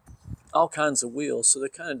 all kinds of wheels. So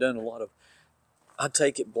they've kind of done a lot of, I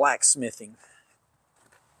take it, blacksmithing.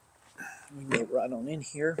 We can go right on in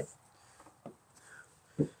here.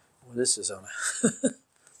 Well, this is on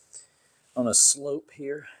a on a slope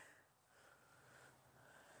here.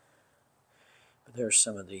 But there's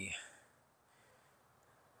some of the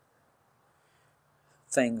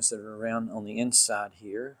things that are around on the inside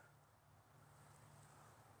here.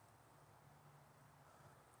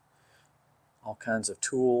 All kinds of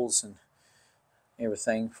tools and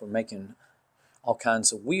everything for making all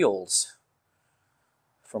kinds of wheels,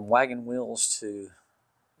 from wagon wheels to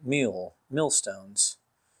millstones.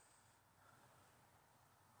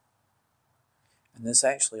 And this is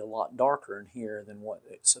actually a lot darker in here than what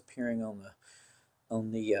it's appearing on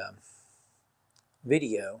the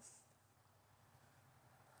video.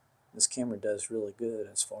 This camera does really good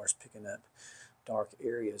as far as picking up dark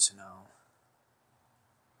areas and all.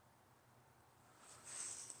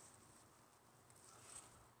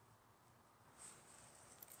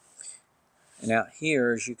 And out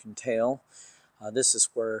here, as you can tell, this is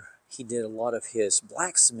where he did a lot of his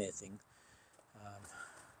blacksmithing.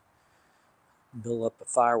 Build up a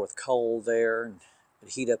fire with coal there, and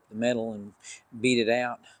heat up the metal and beat it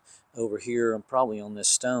out over here, and probably on this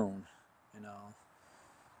stone, you know.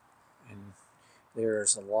 And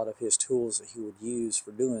there's a lot of his tools that he would use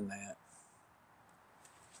for doing that.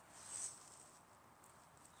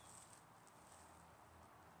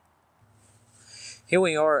 Here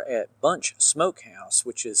we are at Bunch Smokehouse,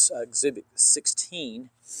 which is Exhibit 16,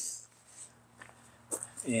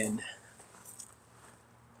 and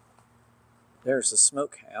there's the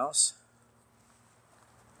smokehouse.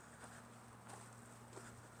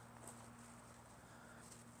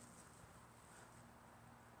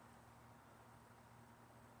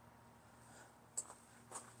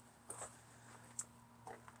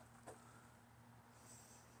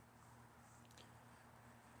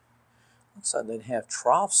 Looks like they'd have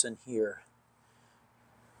troughs in here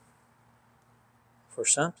for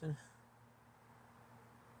something.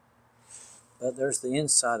 But there's the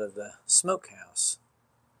inside of the smokehouse.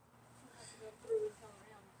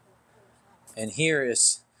 And here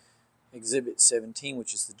is Exhibit 17,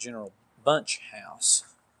 which is the General Bunch House.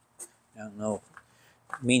 I don't know,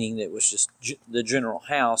 meaning that it was just the general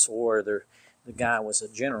house, or the guy was a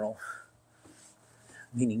general,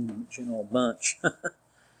 meaning General Bunch.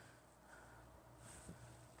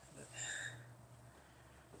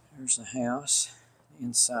 There's the house, the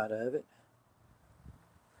inside of it.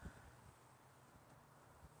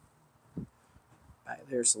 Back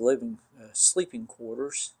there's the sleeping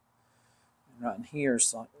quarters. And right in here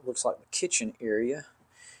looks like the kitchen area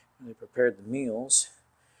where they prepared the meals.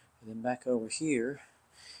 And then back over here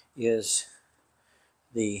is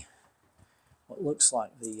what looks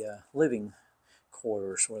like the living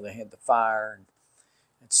quarters, where they had the fire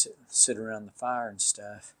and sit around the fire and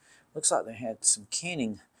stuff. Looks like they had some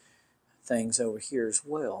canning things over here as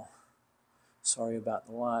well. Sorry about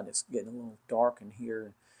the light, it's getting a little dark in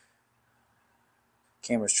here.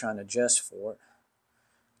 Camera's trying to adjust for it.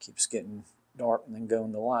 Keeps getting dark and then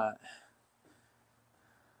going to light.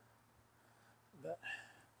 But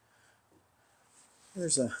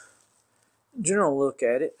there's a general look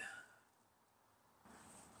at it.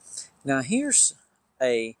 Now here's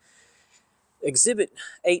a Exhibit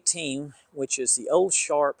 18, which is the Old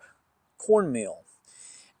Sharp corn mill.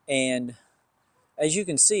 And as you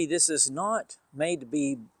can see, this is not made to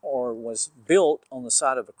be or was built on the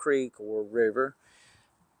side of a creek or river.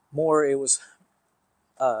 More, it was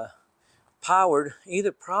powered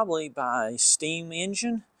either probably by a steam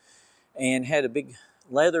engine, and had a big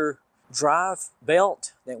leather drive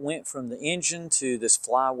belt that went from the engine to this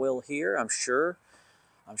flywheel here. I'm sure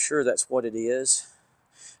that's what it is.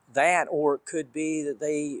 That, or it could be that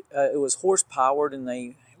it was horse powered and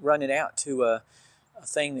they run it out to a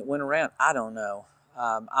thing that went around. I don't know.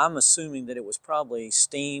 I'm assuming that it was probably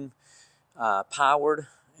steam powered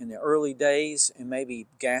in the early days, and maybe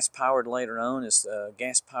gas powered later on as the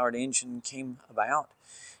gas powered engine came about,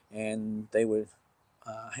 and they would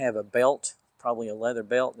have a belt, probably a leather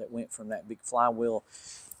belt, that went from that big flywheel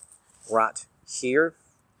right here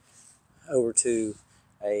over to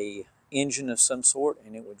a engine of some sort,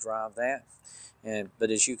 and it would drive that. But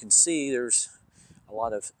as you can see, there's a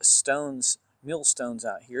lot of stones, millstones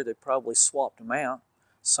out here. They probably swapped them out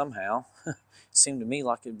somehow. It seemed to me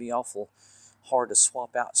like it'd be awful hard to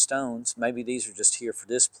swap out stones. Maybe these are just here for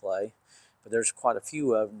display, but there's quite a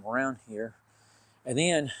few of them around here. And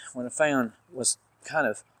then what I found was kind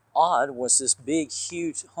of odd was this big,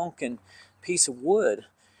 huge, honking piece of wood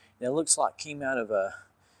that looks like came out of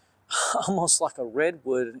almost like a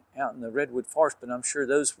redwood out in the redwood forest, but I'm sure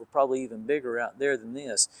those were probably even bigger out there than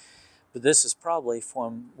this. But this is probably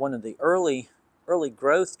from one of the early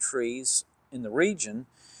growth trees in the region,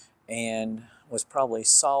 and was probably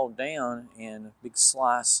sawed down and a big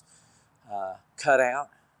slice cut out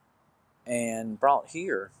and brought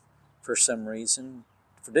here for some reason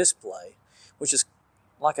for display, which is,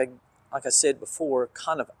 like I said before,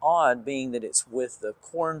 kind of odd, being that it's with the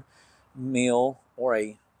corn mill, or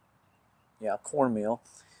a corn mill,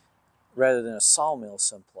 rather than a sawmill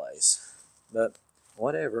someplace. But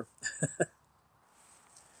whatever.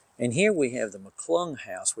 And here we have the McClung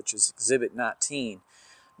House, which is Exhibit 19.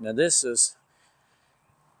 Now this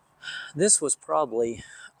was probably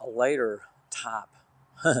a later type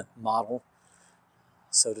model,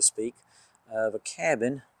 so to speak, of a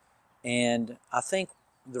cabin. And I think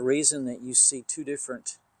the reason that you see two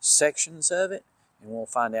different sections of it, and we'll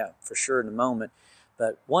find out for sure in a moment,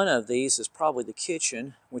 but one of these is probably the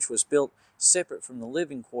kitchen, which was built separate from the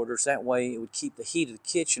living quarters. That way it would keep the heat of the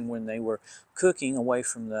kitchen when they were cooking away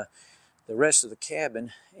from the rest of the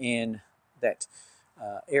cabin, and that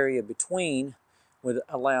area between would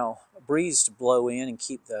allow a breeze to blow in and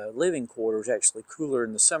keep the living quarters actually cooler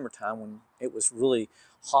in the summertime when it was really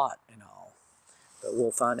hot and all. But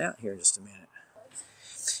we'll find out here in just a minute.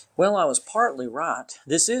 Well, I was partly right.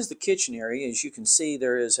 This is the kitchen area. As you can see,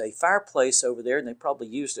 there is a fireplace over there, and they probably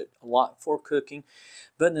used it a lot for cooking.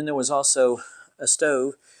 But then there was also a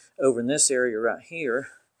stove over in this area right here,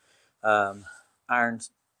 iron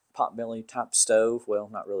potbelly type stove. Well,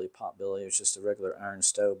 not really potbelly, it's just a regular iron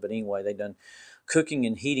stove. But anyway, they done cooking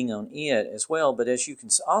and heating on it as well. But as you can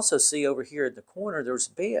also see over here at the corner, there's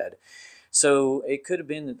a bed. So it could have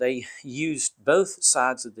been that they used both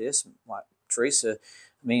sides of this, like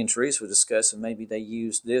me and Teresa were discussing. Maybe they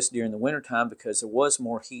used this during the wintertime because there was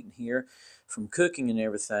more heat in here from cooking and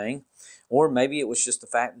everything. Or maybe it was just the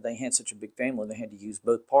fact that they had such a big family they had to use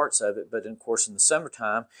both parts of it. But of course in the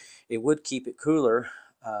summertime it would keep it cooler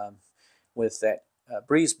with that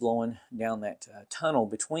breeze blowing down that tunnel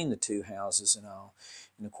between the two houses and all.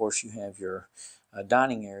 And of course you have your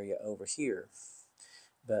dining area over here.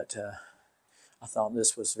 But I thought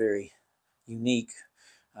this was very unique.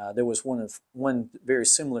 There was one very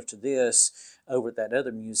similar to this over at that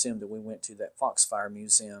other museum that we went to, that Foxfire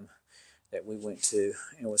Museum that we went to,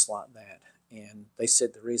 and it was like that. And they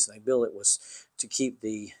said the reason they built it was to keep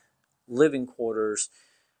the living quarters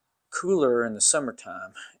cooler in the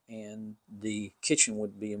summertime, and the kitchen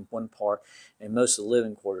would be in one part and most of the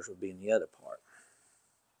living quarters would be in the other part.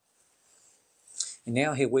 And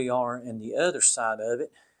now here we are in the other side of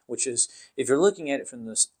it, which is, if you're looking at it from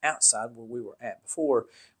this outside where we were at before,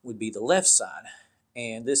 would be the left side.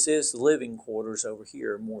 And this is the living quarters over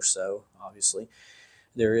here, more so, obviously.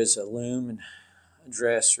 There is a loom and a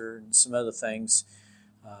dresser and some other things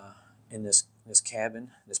in this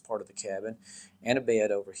cabin, this part of the cabin, and a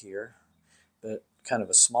bed over here, but kind of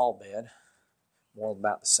a small bed, more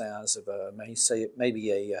about the size of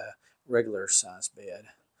maybe a regular size bed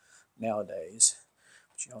nowadays.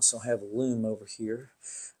 But you also have a loom over here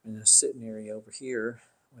and a sitting area over here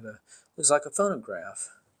with looks like a phonograph,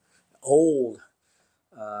 old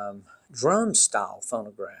drum style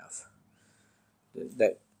phonograph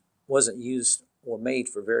that wasn't used or made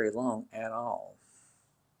for very long at all.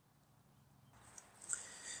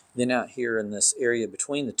 Then out here in this area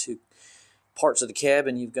between the two parts of the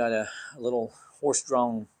cabin, you've got a little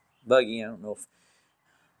horse-drawn buggy. I don't know if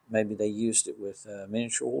maybe they used it with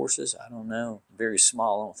miniature horses. I don't know. Very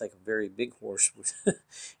small. I don't think a very big horse would.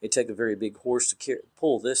 It'd take a very big horse to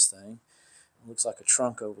pull this thing. It looks like a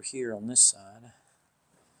trunk over here on this side.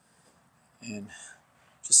 And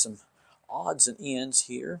just some odds and ends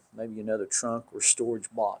here. Maybe another trunk or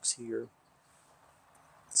storage box here.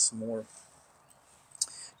 Some more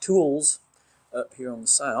tools up here on the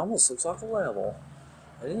side. Almost looks like a level.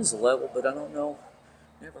 It is a level, but I don't know.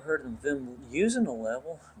 Never heard of them using a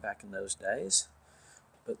level back in those days.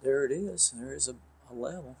 But there it is. There is a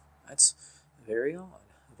level. That's very odd.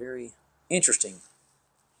 Very interesting.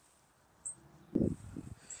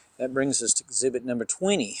 That brings us to exhibit number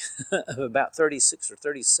 20 of about 36 or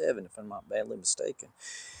 37, if I'm not badly mistaken.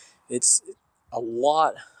 It's a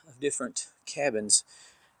lot of different cabins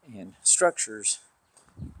and structures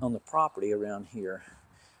on the property around here.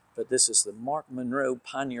 But this is the Mark Monroe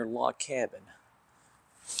Pioneer Log Cabin.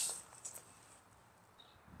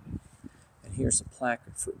 And here's a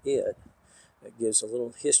placard for it that gives a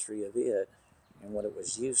little history of it and what it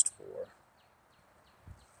was used for.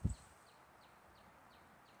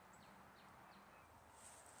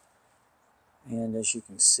 And as you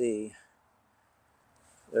can see,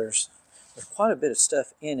 there's quite a bit of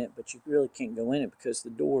stuff in it, but you really can't go in it because the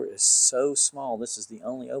door is so small. This is the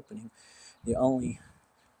only opening, the only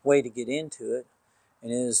way to get into it,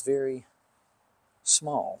 and it is very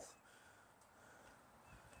small.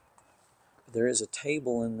 There is a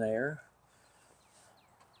table in there,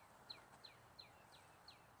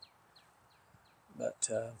 but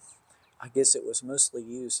I guess it was mostly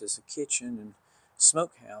used as a kitchen and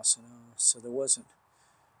smokehouse, so there wasn't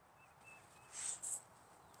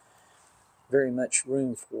very much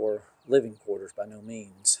room for living quarters by no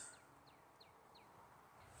means.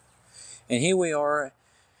 And here we are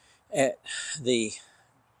at the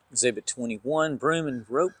Exhibit 21 Broom and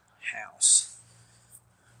Rope House.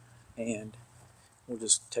 And we'll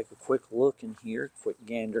just take a quick look in here, quick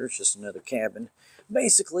gander. It's just another cabin.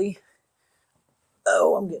 Basically,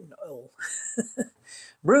 oh, I'm getting old.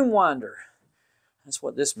 Broom winder. That's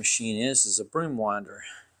what this machine is a broom winder.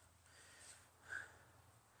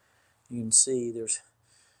 You can see there's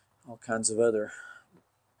all kinds of other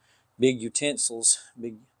big utensils,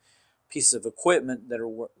 big pieces of equipment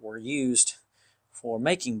that were used for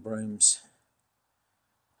making brooms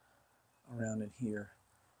around in here.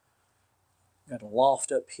 Got a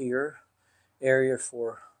loft up here, area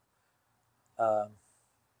for the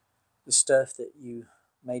stuff that you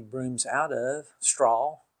made brooms out of,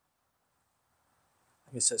 straw.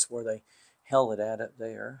 I guess that's where they held it at up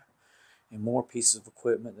there. And more pieces of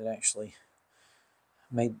equipment that actually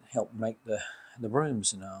helped make the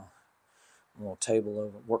brooms and all. A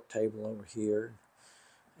little work table over here,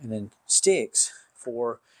 and then sticks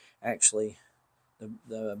for actually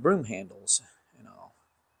the broom handles and all.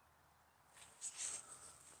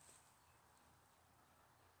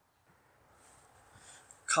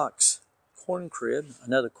 Cox corn crib,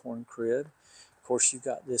 another corn crib. Of course, you've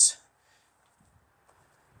got this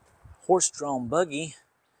horse-drawn buggy.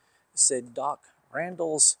 It said Doc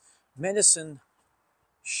Randall's Medicine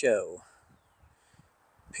Show.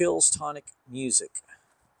 Pills, tonic, music.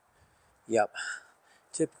 Yep,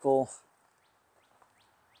 typical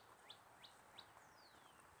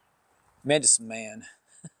medicine man.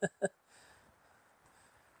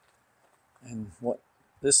 And what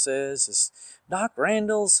this says is Doc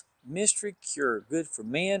Randall's mystery cure, good for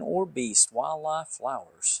men or beasts, wildlife,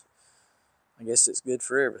 flowers. I guess it's good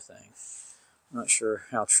for everything. I'm not sure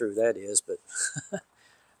how true that is, but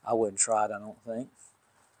I wouldn't try it, I don't think.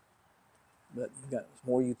 But we've got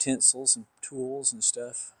more utensils and tools and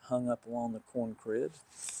stuff hung up along the corn crib.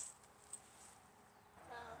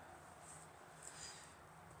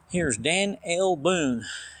 Here's Daniel Boone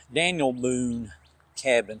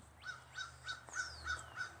cabin.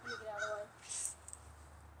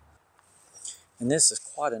 And this is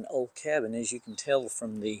quite an old cabin, as you can tell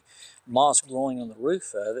from the moss growing on the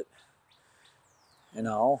roof of it and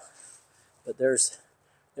all. But there's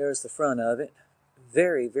the front of it.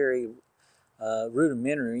 Very, very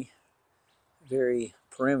rudimentary, very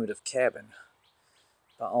primitive cabin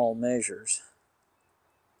by all measures.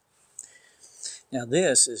 Now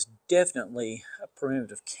this is definitely a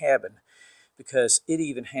primitive cabin because it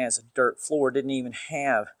even has a dirt floor. It didn't even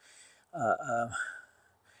have a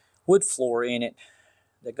wood floor in it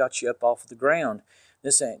that got you up off the ground.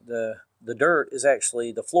 This ain't the dirt is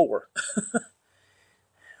actually the floor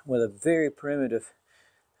with a very primitive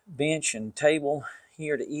bench and table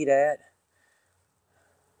here to eat at.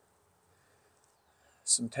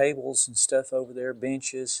 Some tables and stuff over there,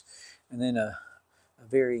 benches, and then a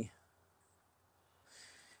very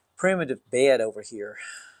primitive bed over here.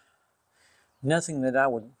 Nothing that I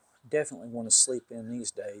would definitely want to sleep in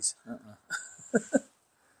these days.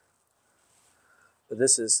 But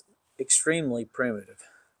this is extremely primitive.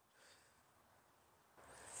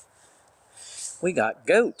 We got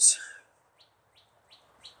goats.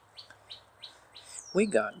 We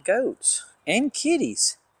got goats and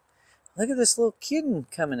kitties. Look at this little kitten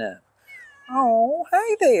coming up. Oh,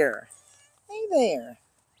 hey there. Hey there.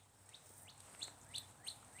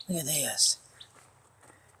 Look at this.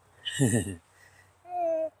 Meh.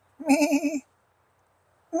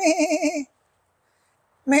 Meh.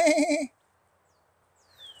 Meh.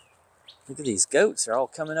 Look at these goats. They're all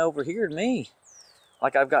coming over here to me.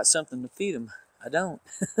 Like I've got something to feed them. I don't.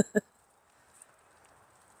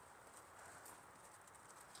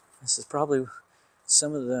 This is probably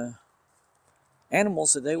some of the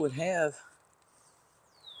animals that they would have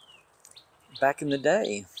back in the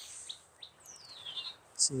day.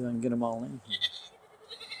 Let's see if I can get them all in here.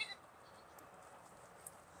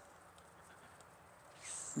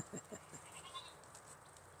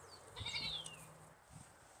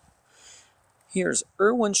 Here's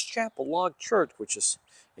Irwin's Chapel Log Church, which is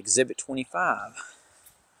Exhibit 25.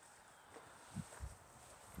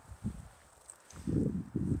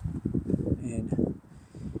 And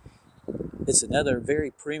it's another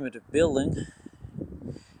very primitive building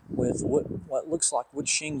with what looks like wood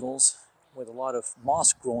shingles with a lot of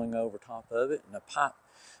moss growing over top of it and a pipe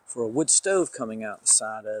for a wood stove coming out the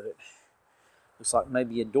side of it. Looks like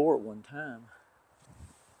maybe a door at one time.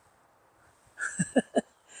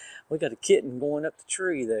 We got a kitten going up the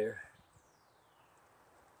tree there.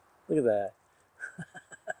 Look at that.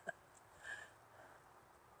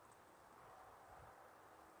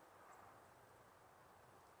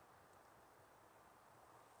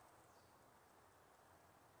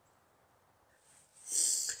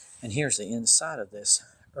 And here's the inside of this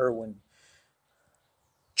Irwin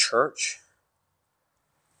church.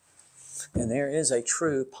 And there is a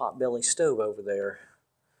true potbelly stove over there.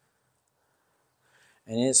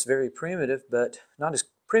 And it's very primitive, but not as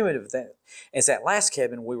primitive as that last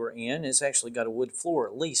cabin we were in. It's actually got a wood floor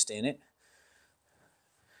at least in it.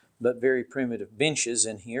 But very primitive benches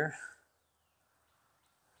in here.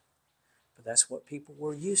 But that's what people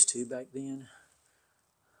were used to back then.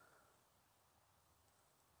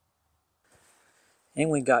 And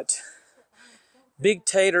we got Big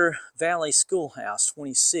Tater Valley Schoolhouse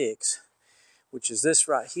 26, which is this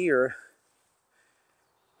right here.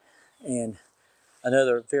 And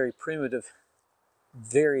another very primitive,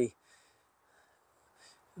 very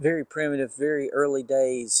primitive, very early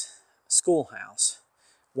days schoolhouse.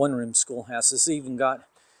 One-room schoolhouse. It's even got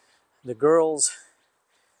the girls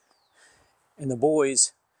and the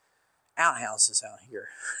boys' outhouses out here.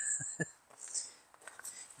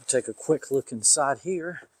 We'll take a quick look inside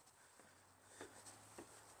here.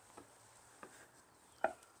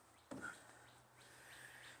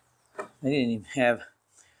 They didn't even have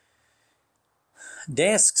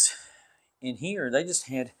desks in here. They just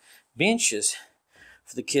had benches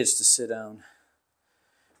for the kids to sit on.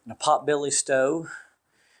 And a potbelly stove.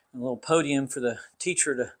 A little podium for the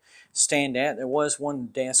teacher to stand at. There was one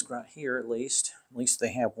desk right here at least. At least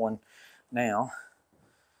they have one now.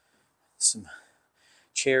 Some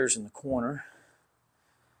chairs in the corner.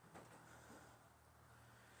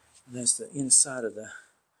 And that's the inside of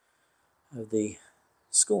the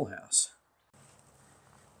schoolhouse.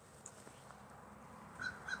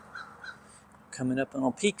 Coming up on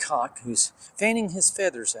a peacock who's fanning his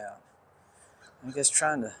feathers out. I guess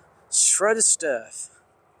trying to shred his stuff.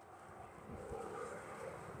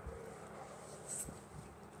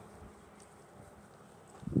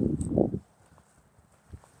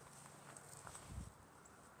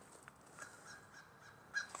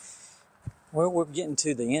 Well, we're getting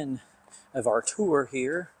to the end of our tour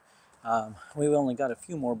here. We've only got a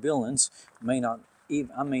few more buildings. I may not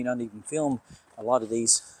even film a lot of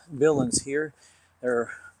these buildings here.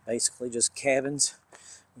 They're basically just cabins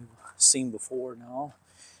we've seen before and all.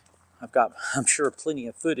 I've got, I'm sure, plenty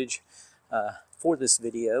of footage for this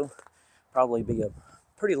video. Probably be a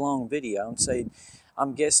pretty long video.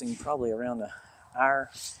 I'm guessing probably around an hour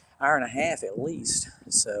and a half at least.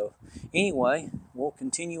 So anyway, we'll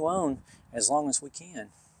continue on as long as we can.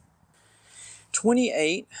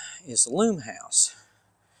 28 is the loom house.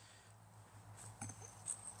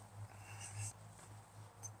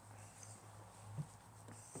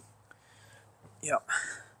 Yep.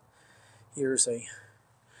 Here's a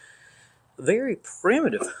very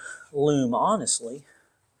primitive loom, honestly.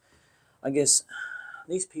 I guess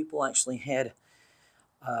these people actually had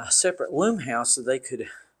a separate loom house that they could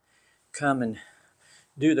come and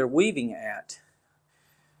do their weaving at.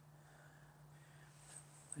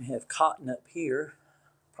 They have cotton up here.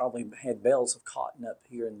 Probably had bales of cotton up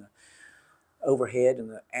here in the overhead in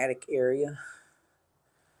the attic area.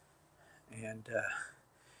 And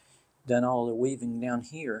done all the weaving down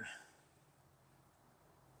here.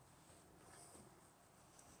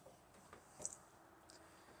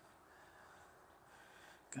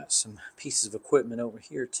 Got some pieces of equipment over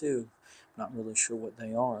here too. Not really sure what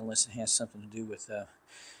they are unless it has something to do with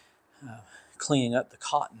cleaning up the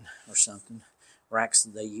cotton or something. Racks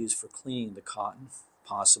that they use for cleaning the cotton,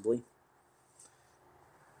 possibly.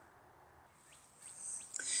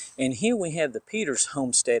 And here we have the Peters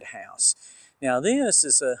Homestead House. Now this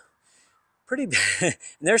is a pretty big, and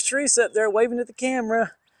there's Teresa up there waving at the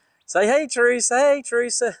camera. Say hey Teresa, hey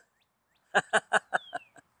Teresa.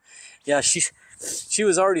 Yeah, she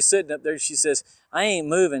was already sitting up there. She says, I ain't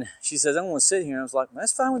moving. She says, I want to sit here. And I was like,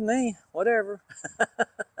 that's fine with me, whatever.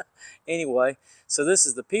 Anyway, so this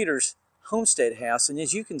is the Peters Homestead House, and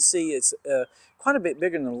as you can see, it's quite a bit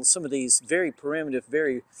bigger than some of these very primitive,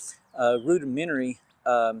 very rudimentary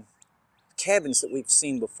cabins that we've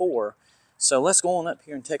seen before. So let's go on up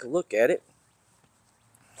here and take a look at it.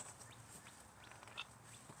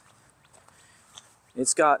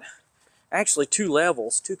 It's got actually two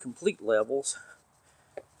levels, two complete levels.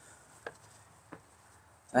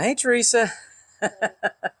 Hey Teresa. I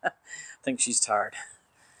think she's tired.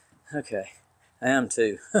 Okay, I am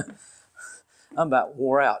too. I'm about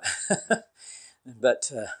wore out. But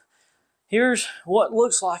here's what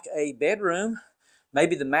looks like a bedroom,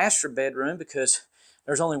 maybe the master bedroom, because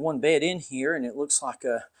there's only one bed in here, and it looks like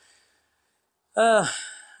a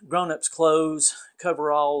grown-up's clothes,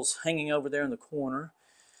 coveralls hanging over there in the corner.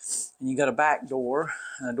 And you got a back door,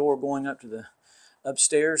 and a door going up to the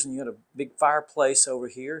upstairs, and you got a big fireplace over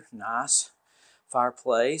here. Nice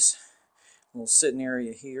fireplace. A little sitting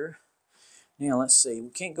area here. Now let's see, we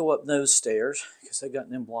can't go up those stairs because they've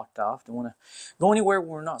got them blocked off. Don't want to go anywhere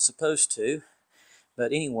we're not supposed to.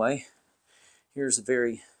 But anyway, here's a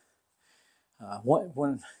very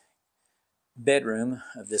one bedroom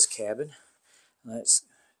of this cabin. Let's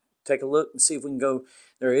take a look and see if we can go.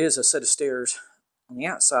 There is a set of stairs on the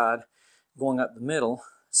outside going up the middle.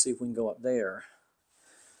 Let's see if we can go up there.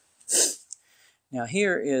 Now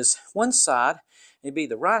here is one side. It'd be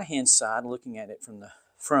the right hand side looking at it from the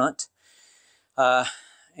front.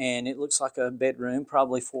 And it looks like a bedroom,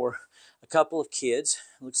 probably for a couple of kids.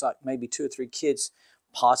 It looks like maybe 2 or 3 kids,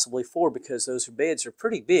 possibly 4, because those beds are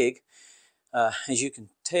pretty big. As you can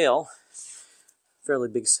tell, fairly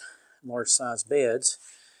big, large size beds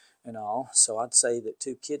and all. So I'd say that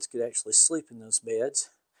 2 kids could actually sleep in those beds,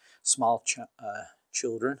 small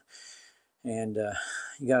children. And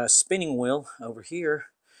you got a spinning wheel over here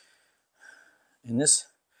in this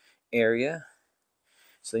area.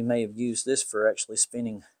 So they may have used this for actually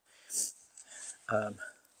spinning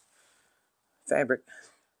fabric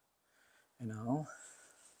and all.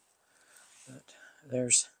 But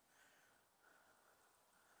there's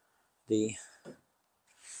the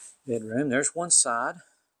bedroom. There's one side.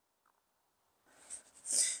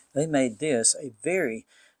 They made this a very,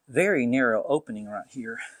 very narrow opening right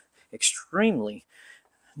here. Extremely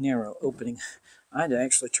narrow opening. I had to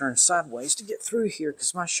actually turn sideways to get through here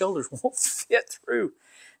because my shoulders won't fit through.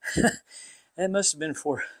 That must have been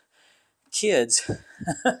for kids.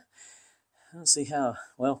 I don't see how,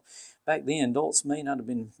 well, back then adults may not have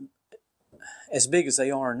been as big as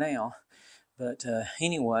they are now. But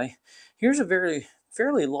anyway, here's a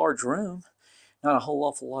fairly large room. Not a whole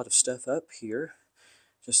awful lot of stuff up here.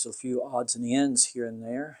 Just a few odds and ends here and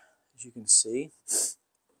there, as you can see.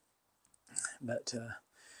 But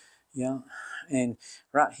yeah, and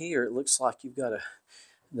right here it looks like you've got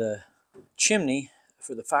the chimney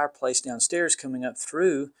for the fireplace downstairs coming up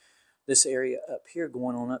through this area up here,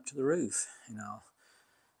 going on up to the roof. You know,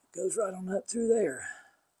 it goes right on up through there.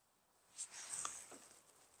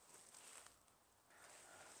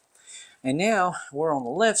 And now we're on the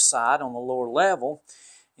left side, on the lower level,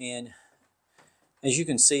 and as you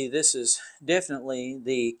can see, this is definitely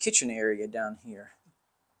the kitchen area down here.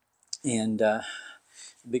 And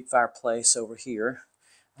big fireplace over here.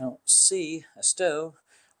 I don't see a stove,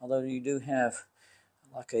 although you do have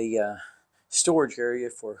like a storage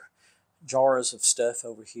area for jars of stuff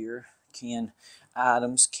over here, canned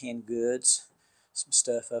items, canned goods, some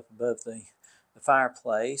stuff up above the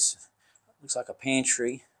fireplace. Looks like a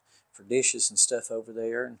pantry for dishes and stuff over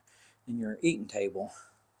there, and then your eating table.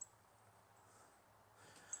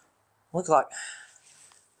 Looks like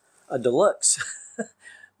a deluxe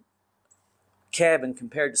cabin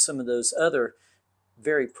compared to some of those other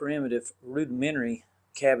very primitive, rudimentary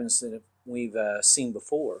cabins that we've seen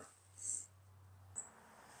before.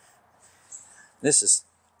 This is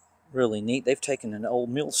really neat. They've taken an old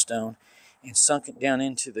millstone and sunk it down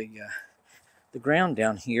into the ground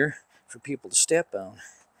down here for people to step on.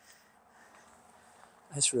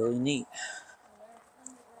 That's really neat.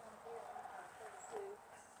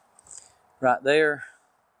 Right there.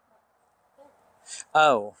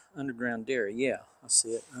 Oh, underground dairy. Yeah, I see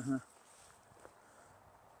it.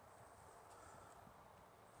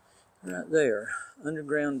 Right there,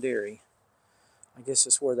 underground dairy. I guess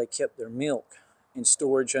that's where they kept their milk in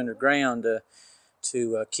storage underground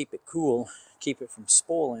to keep it cool, keep it from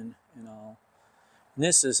spoiling and all. And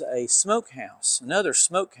this is a smokehouse, another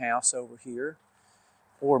smokehouse over here,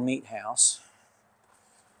 or meat house.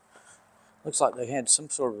 Looks like they had some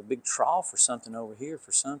sort of a big trough or something over here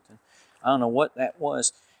for something. I don't know what that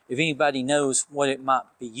was. If anybody knows what it might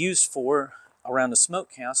be used for around the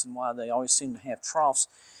smokehouse and why they always seem to have troughs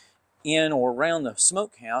in or around the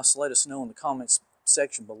smokehouse, let us know in the comments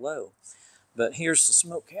section below. But here's the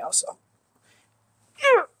smokehouse. I'll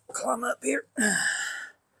climb up here.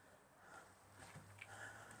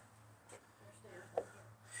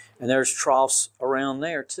 And there's troughs around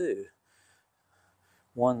there too.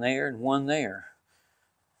 One there and one there.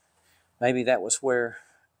 Maybe that was where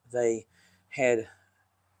they had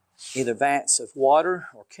either vats of water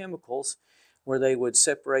or chemicals where they would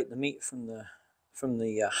separate the meat from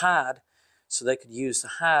the hide, so they could use the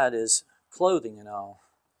hide as clothing and all.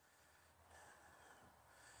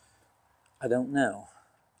 I don't know.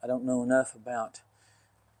 I don't know enough about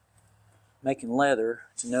making leather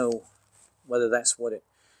to know whether that's what it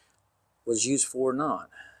was used for or not.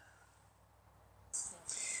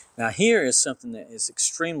 Now here is something that is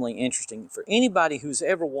extremely interesting. For anybody who's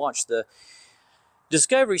ever watched the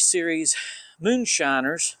Discovery series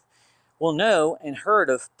Moonshiners will know and heard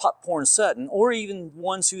of Popcorn Sutton, or even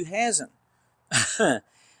ones who hasn't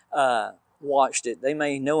watched it. They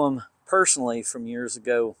may know him personally from years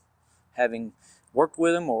ago, having worked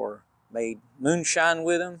with him or made moonshine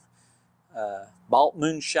with him, bought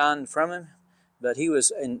moonshine from him. But he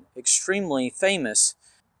was an extremely famous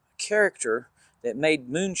character that made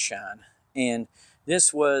moonshine, and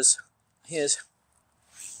this was his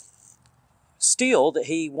still that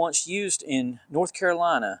he once used in North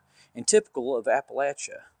Carolina and typical of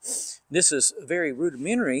Appalachia. This is very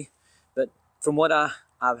rudimentary, but from what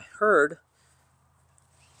I've heard,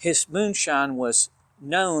 his moonshine was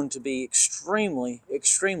known to be extremely,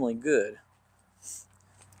 extremely good.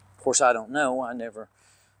 Of course, I don't know. I never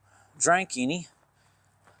drank any.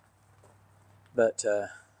 But,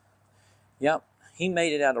 yep, he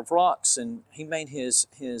made it out of rocks, and he made his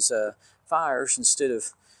fires instead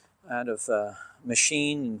of out of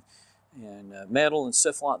machine and metal and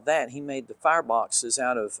stuff like that. He made the fireboxes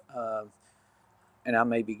out of, and I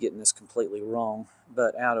may be getting this completely wrong,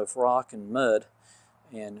 but out of rock and mud,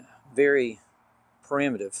 and very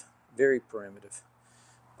primitive, very primitive.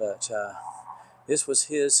 But this was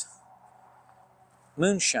his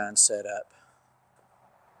moonshine setup.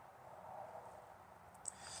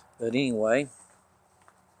 But anyway,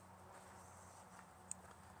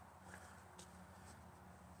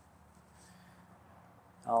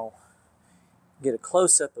 I'll get a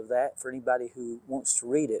close-up of that for anybody who wants to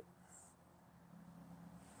read it.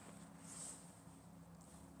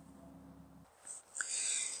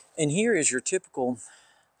 And here is your typical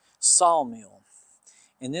sawmill.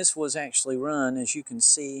 And this was actually run, as you can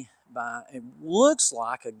see, by, it looks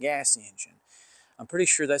like a gas engine. I'm pretty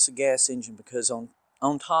sure that's a gas engine because on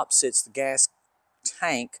top sits the gas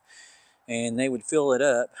tank, and they would fill it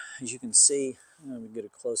up. As you can see, let me get a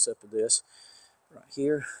close-up of this. Right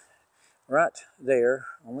here, right there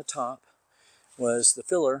on the top was the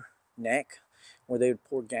filler neck where they would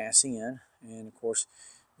pour gas in. And of course,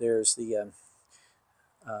 there's the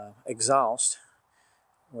exhaust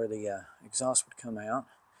where the exhaust would come out.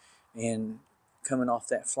 And coming off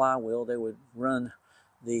that flywheel, they would run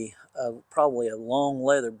the probably a long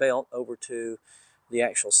leather belt over to the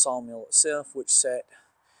actual sawmill itself, which sat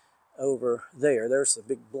over there. There's the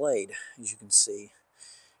big blade, as you can see.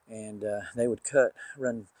 And they would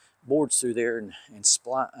run boards through there and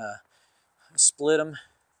split them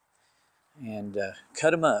and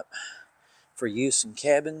cut them up for use in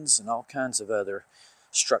cabins and all kinds of other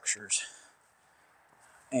structures.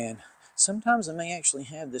 And sometimes they may actually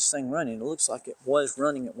have this thing running. It looks like it was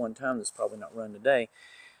running at one time. It's probably not run today.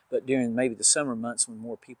 But during maybe the summer months when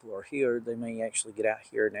more people are here, they may actually get out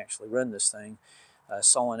here and actually run this thing,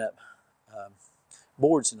 sawing up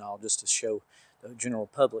boards and all, just to show the general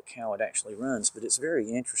public how it actually runs. But it's very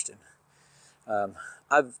interesting.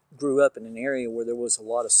 I grew up in an area where there was a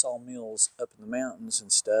lot of sawmills up in the mountains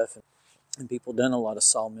and stuff, and people done a lot of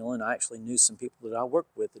sawmilling. I actually knew some people that I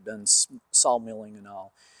worked with that done sawmilling and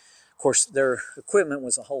all. Of course, their equipment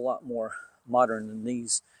was a whole lot more modern than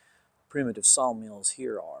these primitive sawmills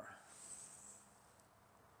here are.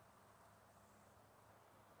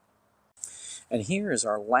 And here is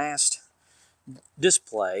our last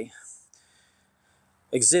display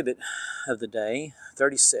exhibit of the day,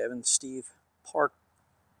 37 Steve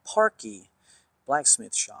Parkey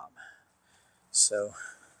blacksmith shop. So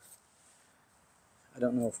I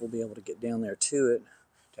don't know if we'll be able to get down there to it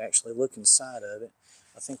to actually look inside of it.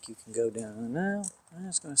 I think you can go down. No, I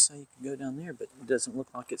was going to say you can go down there, but it doesn't look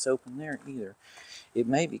like it's open there either. It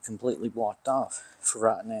may be completely blocked off for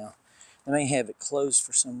right now. They may have it closed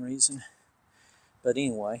for some reason. But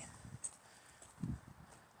anyway,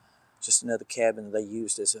 just another cabin that they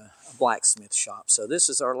used as a blacksmith shop. So this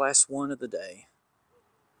is our last one of the day.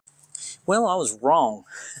 Well, I was wrong.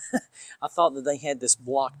 I thought that they had this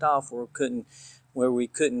blocked off where we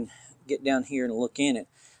couldn't get down here and look in it.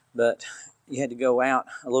 But you had to go out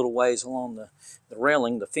a little ways along the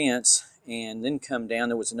railing, the fence, and then come down.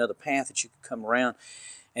 There was another path that you could come around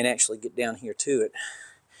and actually get down here to it.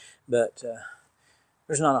 But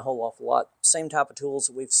there's not a whole awful lot. Same type of tools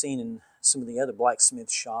that we've seen in some of the other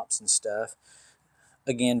blacksmith shops and stuff.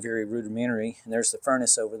 Again, very rudimentary. And there's the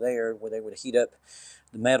furnace over there where they would heat up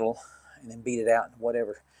the metal and then beat it out in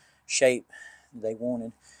whatever shape they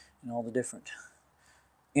wanted, and all the different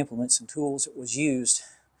implements and tools that was used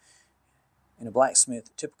in a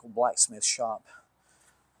typical blacksmith shop,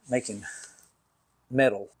 making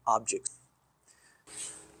metal objects.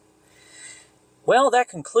 Well, that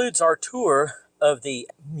concludes our tour of the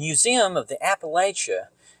Museum of the Appalachia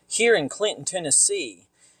here in Clinton, Tennessee.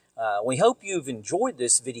 We hope you've enjoyed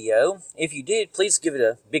this video. If you did, please give it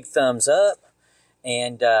a big thumbs up.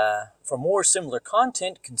 And for more similar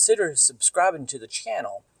content, consider subscribing to the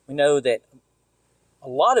channel. We know that a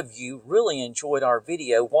lot of you really enjoyed our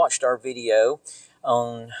video, watched our video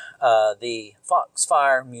on the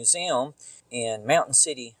Foxfire Museum in Mountain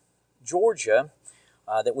City, Georgia,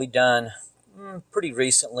 that we done pretty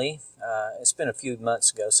recently. It's been a few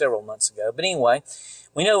months ago, several months ago. But anyway,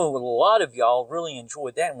 we know a lot of y'all really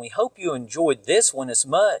enjoyed that, and we hope you enjoyed this one as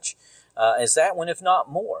much as that one, if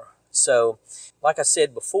not more. So, like I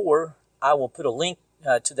said before, I will put a link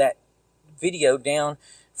to that video down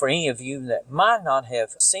for any of you that might not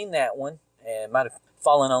have seen that one and might have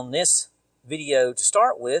fallen on this video to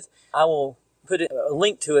start with. I will put a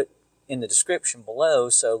link to it in the description below,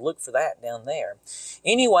 so look for that down there.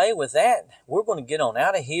 Anyway, with that, we're going to get on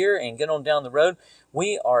out of here and get on down the road.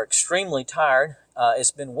 We are extremely tired.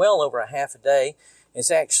 It's been well over a half a day. It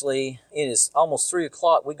is almost 3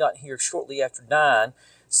 o'clock. We got here shortly after 9,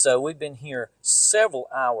 so we've been here several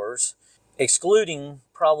hours, excluding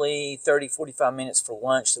probably 30, 45 minutes for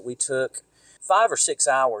lunch that we took. 5 or 6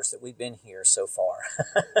 hours that we've been here so far.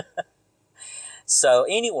 So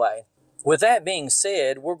anyway, with that being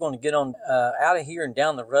said, we're going to get on out of here and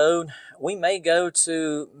down the road. We may go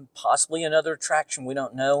to possibly another attraction. We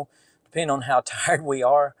don't know, depending on how tired we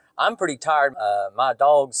are. I'm pretty tired. My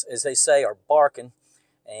dogs, as they say, are barking.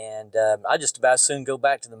 And I just about soon go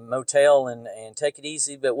back to the motel and take it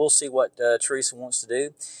easy. But we'll see what Teresa wants to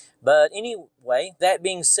do. But anyway, that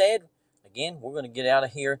being said, again, we're going to get out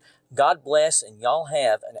of here. God bless, and y'all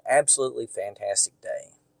have an absolutely fantastic day.